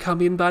 you want to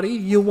come in, buddy?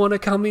 You want to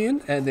come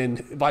in? And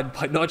then by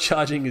not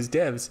charging his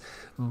devs.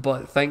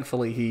 But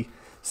thankfully, he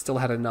still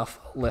had enough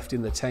left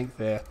in the tank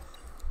there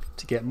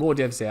to get more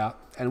devs out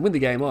and win the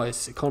game. Oh,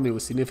 his economy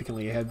was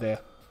significantly ahead there.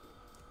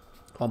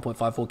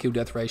 1.54 kill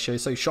death ratio.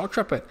 So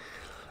Shoktrepet,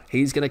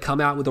 he's going to come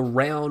out with a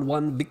round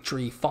 1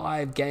 victory,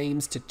 5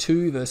 games to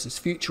 2 versus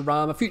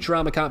Futurama.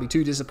 Futurama can't be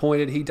too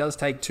disappointed. He does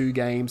take 2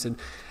 games, and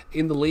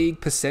in the league,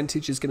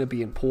 percentage is going to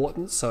be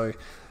important. So,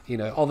 you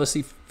know,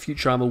 obviously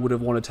Futurama would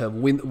have wanted to have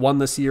won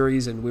the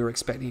series, and we were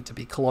expecting it to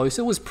be close.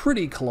 It was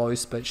pretty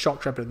close, but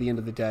Shoktrepet at the end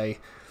of the day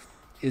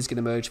is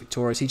going to emerge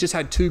victorious. He just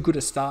had too good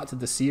a start to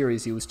the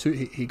series.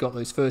 He got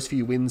those first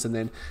few wins, and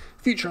then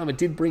Futurama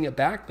did bring it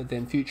back, but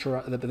then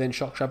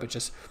Shoktrepet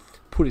just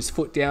put his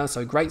foot down.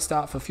 So great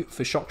start for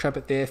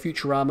Shoktrepet there.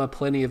 Futurama,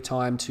 plenty of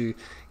time to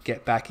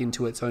get back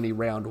into it. It's only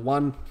round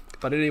 1.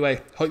 But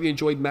anyway, hope you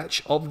enjoyed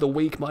match of the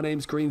week. My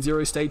name's Green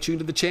Zero. Stay tuned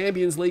to the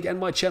Champions League and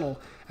my channel,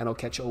 and I'll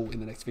catch you all in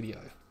the next video.